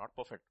not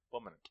perfect,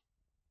 permanent.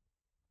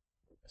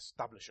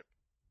 Establish it.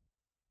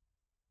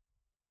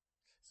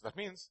 So that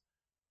means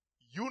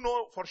you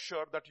know for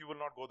sure that you will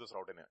not go this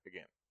route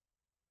again.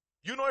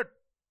 You know it.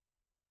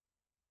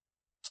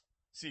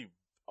 See,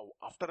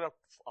 after a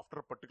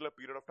particular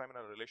period of time in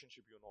a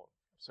relationship, you know,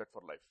 set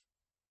for life.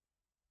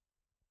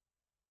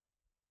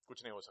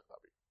 कुछ नहीं हो सकता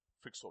अभी.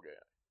 Fix हो गया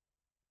है.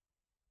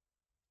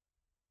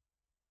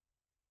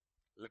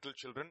 Little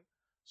children.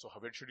 So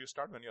when should you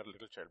start? When you are a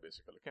little child,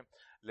 basically. Okay.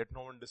 Let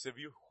no one deceive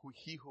you.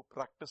 He who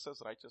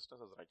practices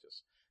righteousness is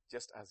righteous,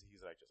 just as he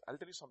is righteous. I'll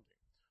tell you something.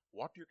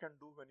 What you can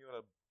do when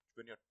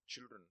you're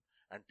children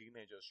and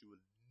teenagers, you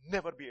will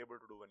never be able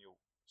to do when you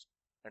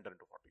enter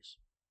into 40s.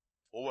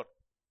 Over.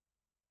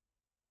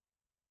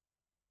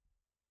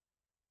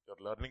 Your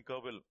learning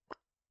curve will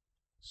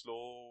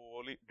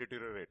slowly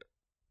deteriorate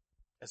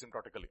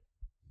asymptotically.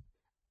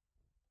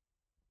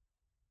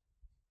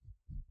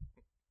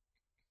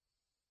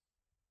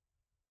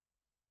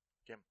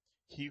 Okay.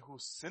 He who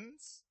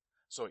sins,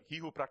 so he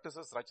who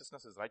practices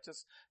righteousness is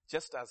righteous,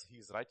 just as he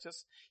is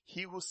righteous.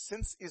 He who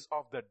sins is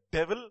of the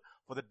devil,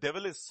 for the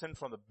devil is sin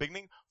from the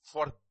beginning.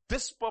 For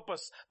this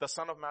purpose, the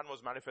Son of Man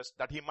was manifest,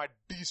 that he might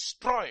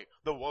destroy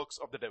the works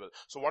of the devil.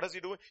 So what does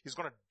he do? He's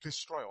going to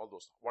destroy all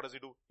those. What does he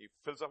do? He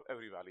fills up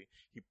every valley.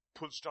 He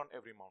pulls down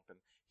every mountain.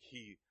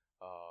 He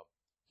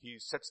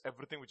sets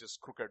everything which is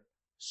crooked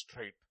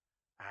straight,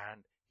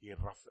 and he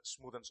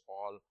smoothens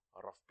all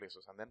rough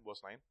places. And then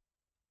verse 9.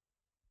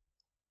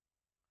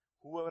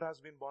 Whoever has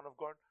been born of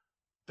God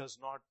does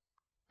not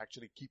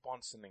actually keep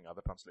on sinning.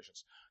 Other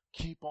translations.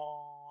 Keep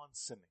on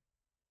sinning.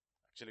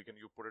 Actually, can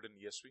you put it in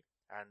ESV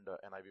and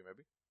NIV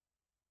maybe?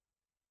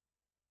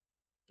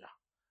 Yeah.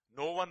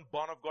 No one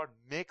born of God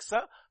makes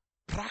a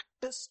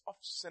practice of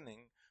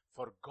sinning,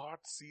 for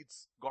God's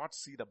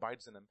seed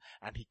abides in him,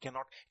 and he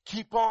cannot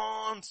keep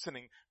on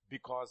sinning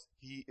because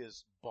he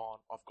is born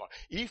of God.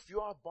 If you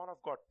are born of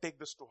God, take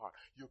this to heart.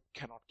 You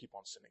cannot keep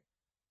on sinning.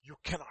 You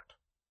cannot.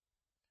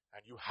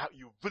 And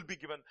you will be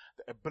given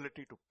the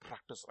ability to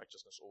practice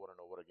righteousness over and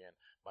over again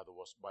by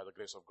the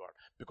grace of God.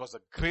 Because the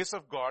grace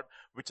of God,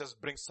 which has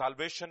bring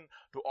salvation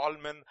to all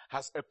men,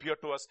 has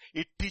appeared to us.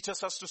 It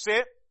teaches us to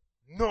say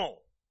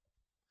no.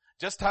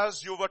 Just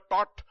as you were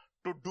taught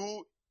to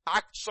do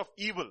acts of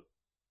evil,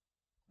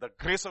 the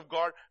grace of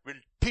God will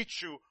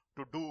teach you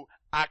to do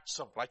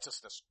acts of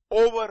righteousness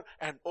over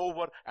and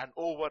over and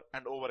over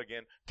and over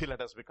again till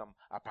it has become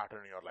a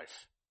pattern in your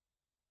life.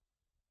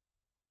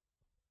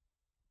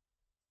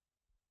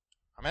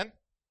 Amen.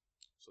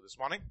 So this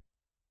morning,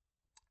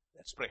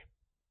 let's pray.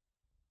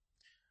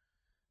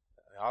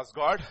 I ask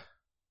God,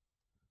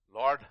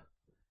 Lord,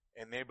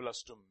 enable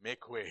us to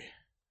make way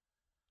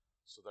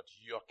so that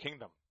your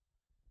kingdom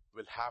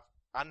will have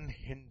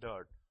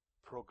unhindered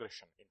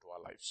progression into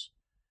our lives,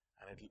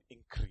 and it will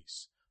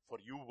increase. For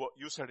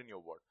you said in your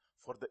word,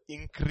 for the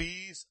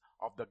increase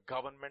of the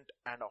government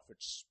and of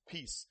its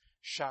peace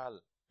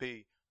shall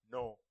be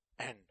no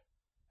end.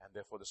 And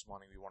therefore this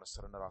morning we want to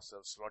surrender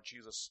ourselves, Lord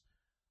Jesus,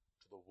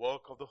 the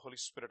work of the Holy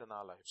Spirit in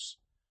our lives,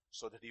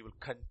 so that he will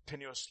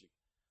continuously,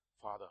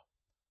 Father,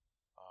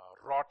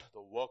 wrought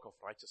the work of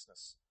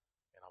righteousness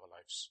in our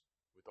lives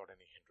without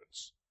any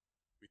hindrance.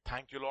 We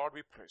thank you, Lord.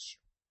 We praise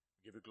you.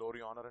 We give you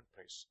glory, honor, and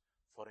praise.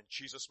 For in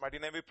Jesus' mighty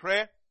name we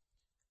pray.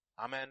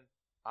 Amen.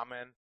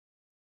 Amen.